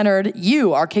 DeLorean, Leonard,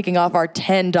 you are kicking off our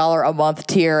 $10 a month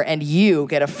tier, and you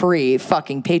get a free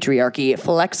fucking patriarchy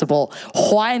flexible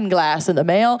wine glass in the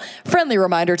mail. Friendly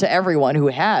reminder to everyone who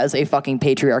has a fucking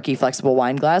patriarchy flexible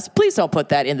wine glass, please don't put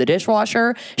that in the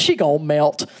dishwasher. She gonna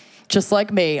melt. Just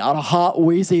like me on a hot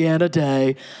Louisiana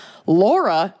day.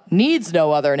 Laura needs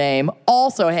no other name,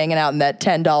 also hanging out in that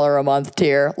 $10 a month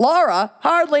tier. Laura,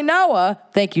 hardly Noah,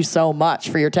 thank you so much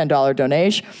for your $10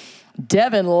 donation.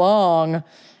 Devin Long,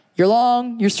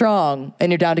 you're strong, and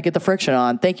you're down to get the friction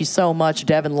on. Thank you so much,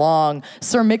 Devin Long.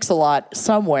 Sir Mix-a-Lot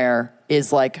somewhere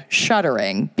is like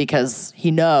shuddering because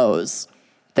he knows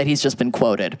that he's just been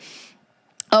quoted.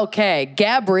 Okay,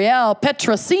 Gabrielle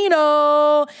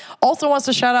Petrosino also wants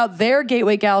to shout out their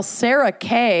Gateway gal, Sarah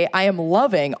K. I am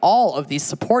loving all of these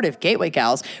supportive Gateway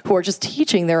gals who are just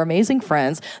teaching their amazing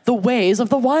friends the ways of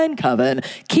the wine coven.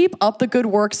 Keep up the good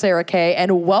work, Sarah K.,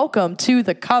 and welcome to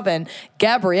the coven,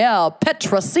 Gabrielle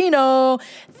Petrosino.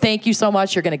 Thank you so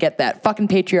much. You're going to get that fucking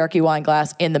patriarchy wine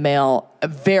glass in the mail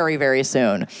very, very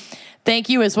soon. Thank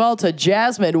you as well to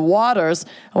Jasmine Waters.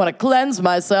 I want to cleanse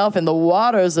myself in the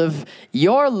waters of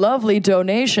your lovely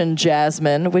donation,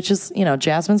 Jasmine, which is,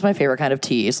 Jasmine's my favorite kind of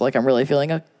tea. So, I'm really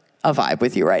feeling a vibe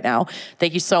with you right now.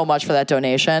 Thank you so much for that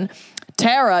donation.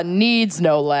 Tara needs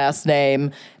no last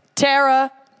name.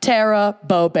 Tara,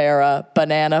 Bobera,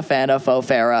 Banana Fana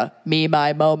Fofera, Me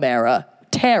My Momera.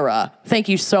 Tara, thank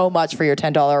you so much for your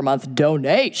 $10 a month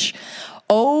donation.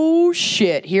 Oh,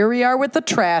 shit. Here we are with the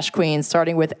trash queens,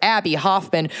 starting with Abby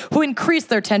Hoffman, who increased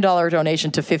their $10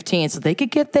 donation to $15 so they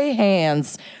could get their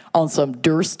hands on some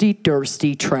thirsty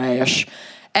trash.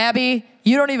 Abby,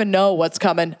 you don't even know what's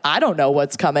coming. I don't know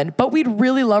what's coming, but we'd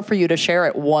really love for you to share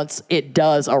it once it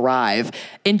does arrive.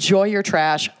 Enjoy your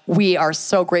trash. We are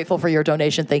so grateful for your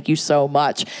donation. Thank you so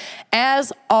much.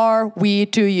 As are we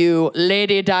to you,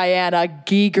 Lady Diana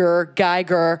Geiger.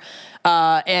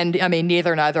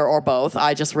 Neither or both.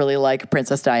 I just really like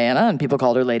Princess Diana, and people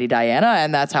called her Lady Diana,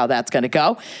 and that's how that's going to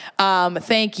go.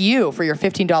 Thank you for your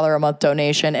 $15 a month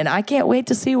donation, and I can't wait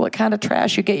to see what kind of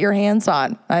trash you get your hands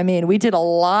on. We did a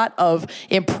lot of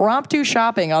impromptu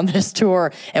shopping on this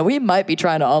tour, and we might be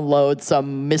trying to unload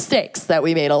some mistakes that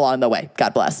we made along the way.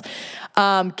 God bless.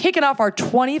 Kicking off our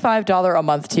 $25 a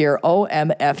month tier,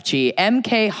 OMFG,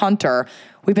 MK Hunter.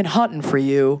 We've been hunting for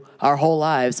you our whole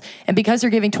lives. And because you're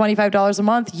giving $25 a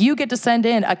month, you get to send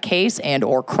in a case and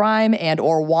or crime and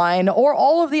or wine or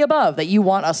all of the above that you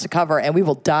want us to cover, and we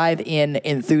will dive in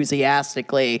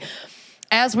enthusiastically.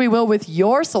 As we will with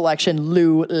your selection,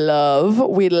 Lou Love.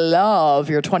 We love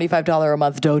your $25 a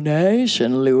month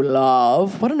donation, Lou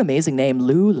Love. What an amazing name,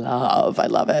 Lou Love. I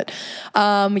love it.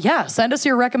 Send us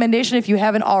your recommendation if you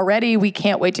haven't already. We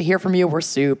can't wait to hear from you. We're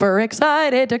super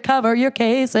excited to cover your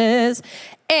cases.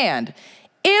 And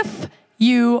if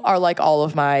you are like all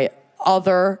of my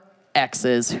other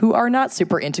exes who are not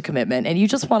super into commitment and you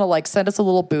just want to like send us a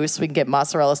little boost so we can get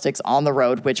mozzarella sticks on the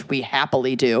road, which we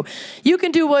happily do, you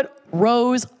can do what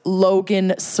Rose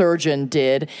Logan Surgeon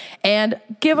did and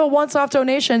give a once-off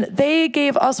donation. They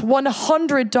gave us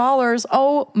 $100.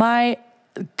 Oh my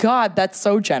God, that's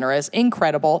so generous.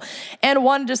 Incredible. And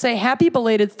wanted to say happy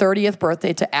belated 30th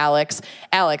birthday to Alex.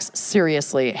 Alex,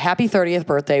 seriously, happy 30th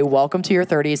birthday. Welcome to your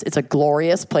 30s. It's a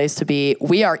glorious place to be.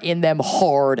 We are in them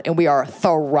hard and we are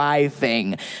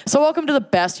thriving. So welcome to the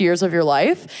best years of your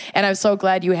life. And I'm so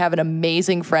glad you have an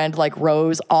amazing friend like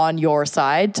Rose on your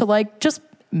side to like just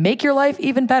make your life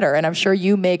even better. And I'm sure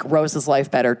you make Rose's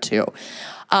life better too.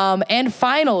 And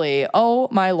finally, oh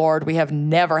my Lord, we have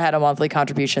never had a monthly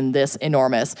contribution this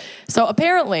enormous. So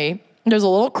apparently there's a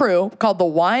little crew called the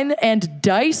Wine and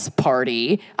Dice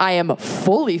Party. I am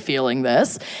fully feeling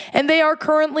this. And they are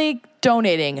currently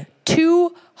donating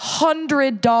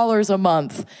 $200 a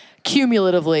month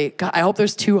cumulatively. God, I hope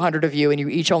there's 200 of you and you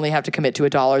each only have to commit to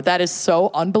 $1. That is so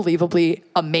unbelievably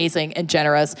amazing and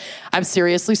generous. I'm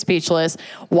seriously speechless.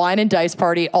 Wine and Dice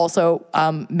Party also,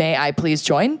 may I please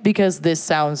join? Because this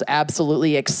sounds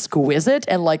absolutely exquisite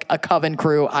and like a coven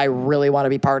crew I really want to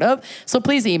be part of. So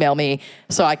please email me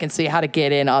so I can see how to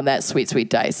get in on that sweet, sweet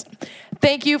dice.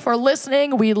 Thank you for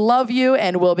listening. We love you,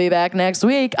 and we'll be back next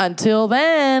week. Until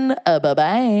then,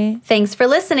 bye-bye. Thanks for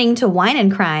listening to Wine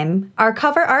and Crime. Our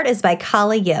cover art is by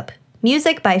Kala Yip.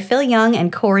 Music by Phil Young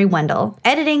and Corey Wendell.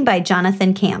 Editing by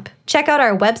Jonathan Camp. Check out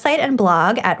our website and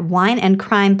blog at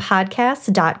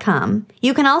wineandcrimepodcast.com.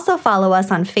 You can also follow us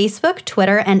on Facebook,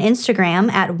 Twitter, and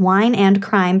Instagram at Wine and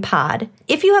Crime Pod.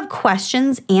 If you have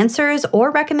questions, answers, or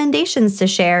recommendations to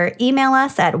share, email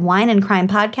us at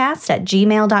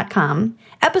wineandcrimepodcast@gmail.com.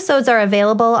 Episodes are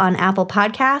available on Apple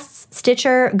Podcasts,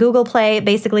 Stitcher, Google Play,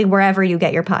 basically wherever you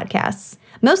get your podcasts.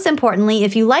 Most importantly,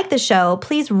 if you like the show,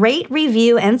 please rate,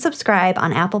 review, and subscribe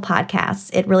on Apple Podcasts.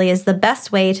 It really is the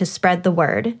best way to spread the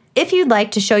word. If you'd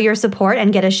like to show your support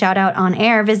and get a shout out on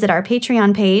air, visit our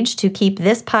Patreon page to keep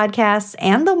this podcast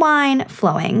and the wine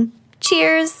flowing.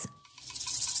 Cheers!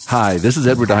 Hi, this is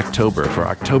Edward October for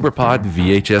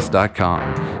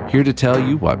OctoberPodVHS.com, here to tell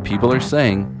you what people are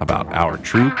saying about our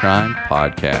true crime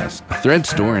podcast. A thread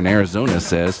store in Arizona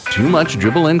says, too much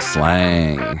dribble and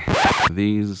slang.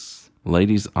 These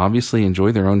ladies obviously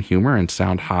enjoy their own humor and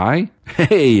sound high.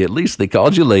 Hey, at least they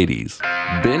called you ladies.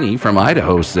 Benny from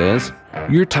Idaho says,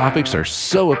 your topics are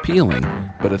so appealing,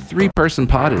 but a 3-person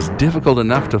pod is difficult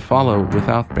enough to follow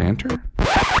without banter.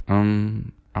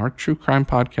 Our true crime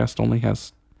podcast only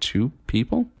has 2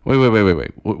 people?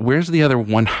 Wait. Where's the other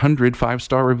 100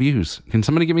 5-star reviews? Can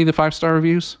somebody give me the 5-star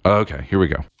reviews? Okay, here we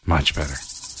go. Much better.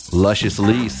 Luscious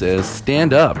Lee says,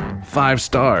 stand up, 5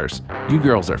 stars. You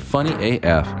girls are funny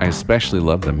AF. I especially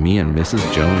love the me and Mrs.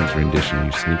 Jones rendition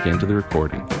you sneak into the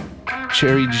recording.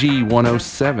 Cherry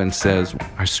G107 says,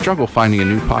 I struggle finding a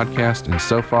new podcast, and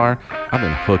so far, I've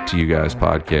been hooked to you guys'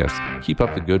 podcast. Keep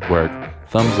up the good work.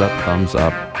 Thumbs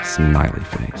up, smiley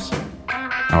face.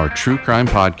 Our true crime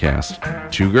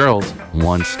podcast, 2 girls,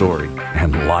 1 story,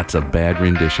 and lots of bad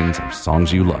renditions of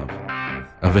songs you love.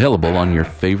 Available on your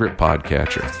favorite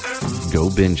podcatcher. Go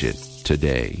binge it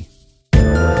today.